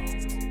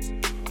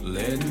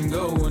 Letting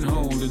go and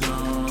holding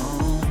on.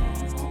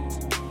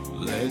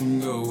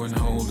 Letting go and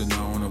holding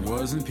on. I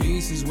was in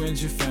pieces when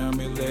you found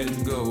me,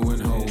 letting go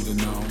and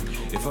holding on.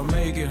 If I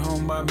make it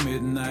home by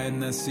midnight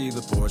and I see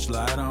the porch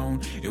light on,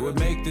 it would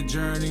make the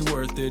journey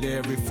worth it,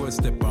 every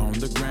footstep on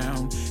the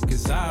ground.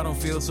 Cause I don't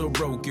feel so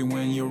broken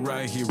when you're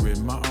right here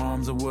in my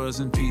arms. I was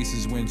in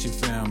pieces when you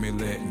found me,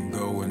 letting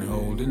go and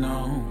holding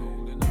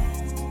on.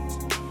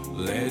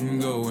 Letting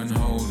go and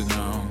holding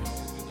on.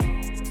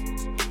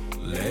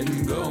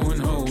 Letting go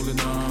and holding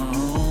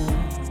on.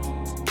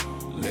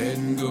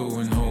 Letting go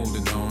and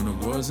holding on. I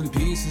was in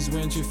pieces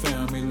when you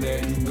found me,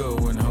 letting go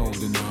and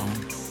holding on.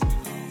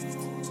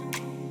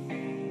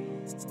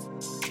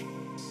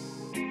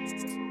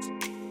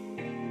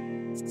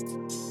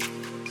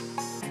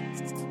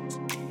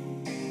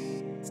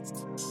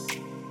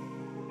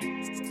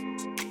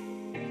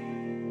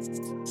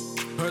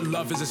 Her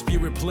love is a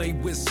spirit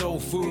played with soul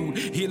food,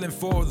 healing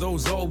for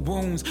those old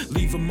wounds.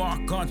 Leave a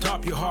mark on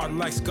top your heart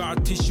like scar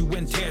tissue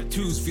and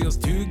tattoos. Feels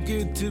too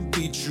good to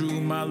be true.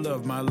 My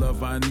love,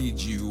 I need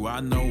you. I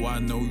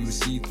know you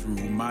see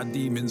through my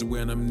demons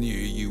when I'm near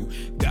you.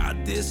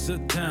 Got this a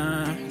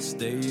time,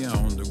 stay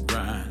on the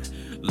grind.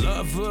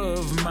 Love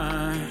of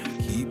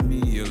mine, keep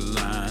me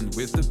aligned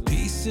with the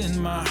peace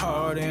in my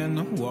heart and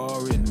the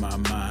war in my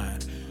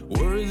mind.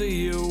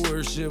 Worthy of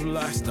worship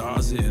like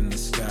stars in the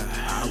sky.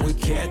 I would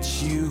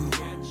catch you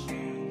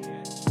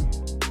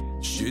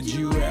should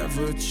you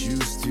ever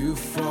choose to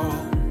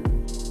fall.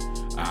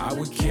 I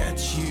would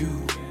catch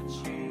you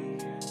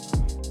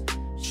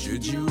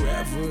should you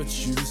ever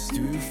choose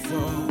to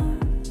fall.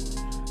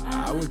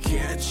 I would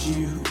catch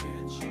you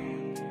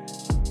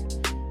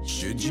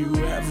should you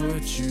ever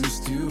choose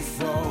to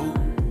fall.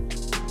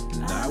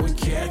 And I would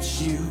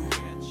catch you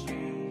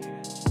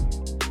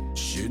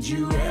should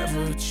you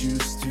ever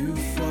choose to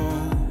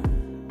fall.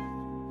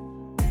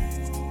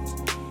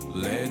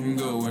 Letting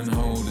go and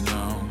holding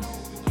on.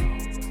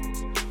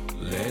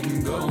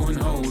 Letting go and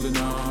holding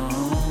on.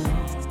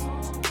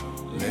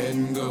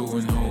 Letting go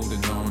and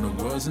holding on. I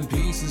was in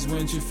pieces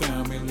when you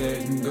found me,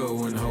 letting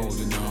go and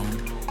holding on.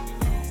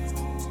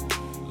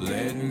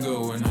 Letting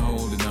go and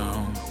holding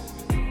on.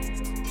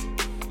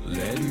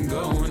 Letting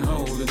go and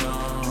holding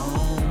on.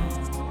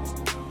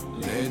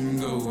 Letting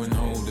go and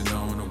holding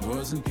on. I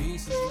was in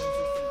pieces.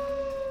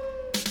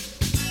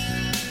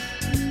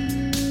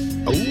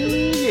 Oh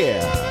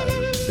yeah,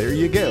 there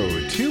you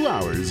go. 2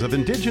 hours of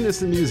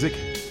Indigenous in Music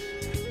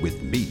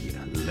with me,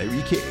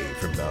 Larry K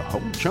from the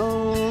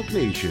Ho-Chunk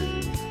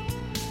Nation.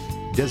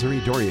 Desiree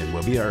Dorian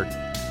will be our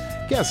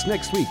guest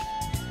next week.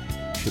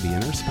 She'll be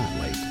in our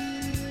spotlight.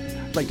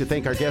 I'd like to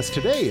thank our guest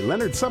today,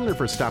 Leonard Sumner,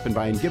 for stopping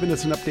by and giving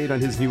us an update on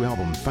his new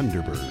album,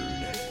 Thunderbird.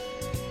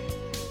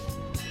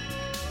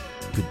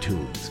 Good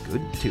tunes,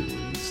 good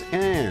tunes.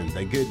 And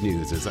the good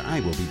news is I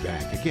will be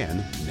back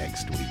again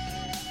next week.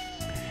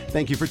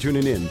 Thank you for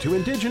tuning in to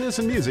Indigenous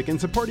in Music and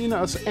supporting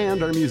us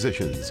and our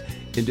musicians.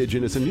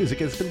 Indigenous in Music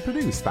has been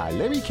produced by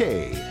Larry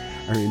K.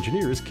 Our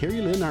engineer is Carrie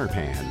Lynn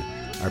Arpan.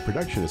 Our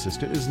production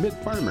assistant is Mitt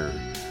Farmer.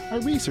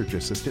 Our research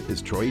assistant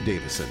is Troy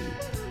Davison.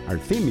 Our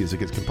theme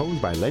music is composed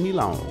by Lenny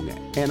Long.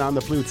 And on the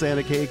flutes,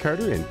 Anna K.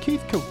 Carter and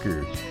Keith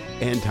Coker.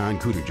 Anton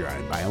Kuderdra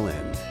on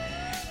violin.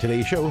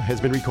 Today's show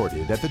has been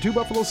recorded at the Two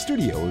Buffalo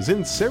Studios in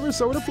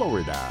Sarasota,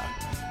 Florida.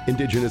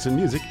 Indigenous in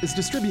Music is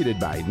distributed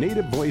by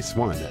Native Voice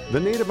One, the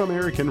Native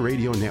American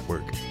Radio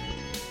Network.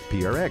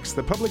 PRX,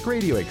 the Public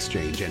Radio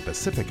Exchange, and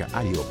Pacifica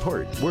Audio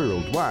Port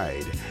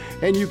worldwide.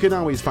 And you can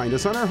always find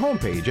us on our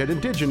homepage at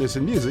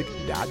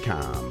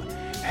indigenousinmusic.com.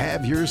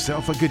 Have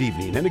yourself a good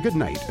evening and a good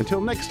night.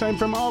 Until next time,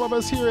 from all of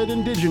us here at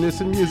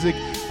Indigenous in Music,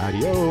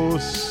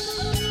 adios.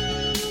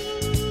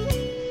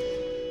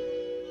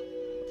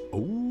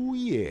 Oh,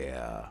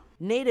 yeah.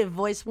 Native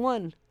Voice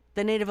One,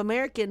 the Native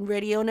American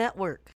Radio Network.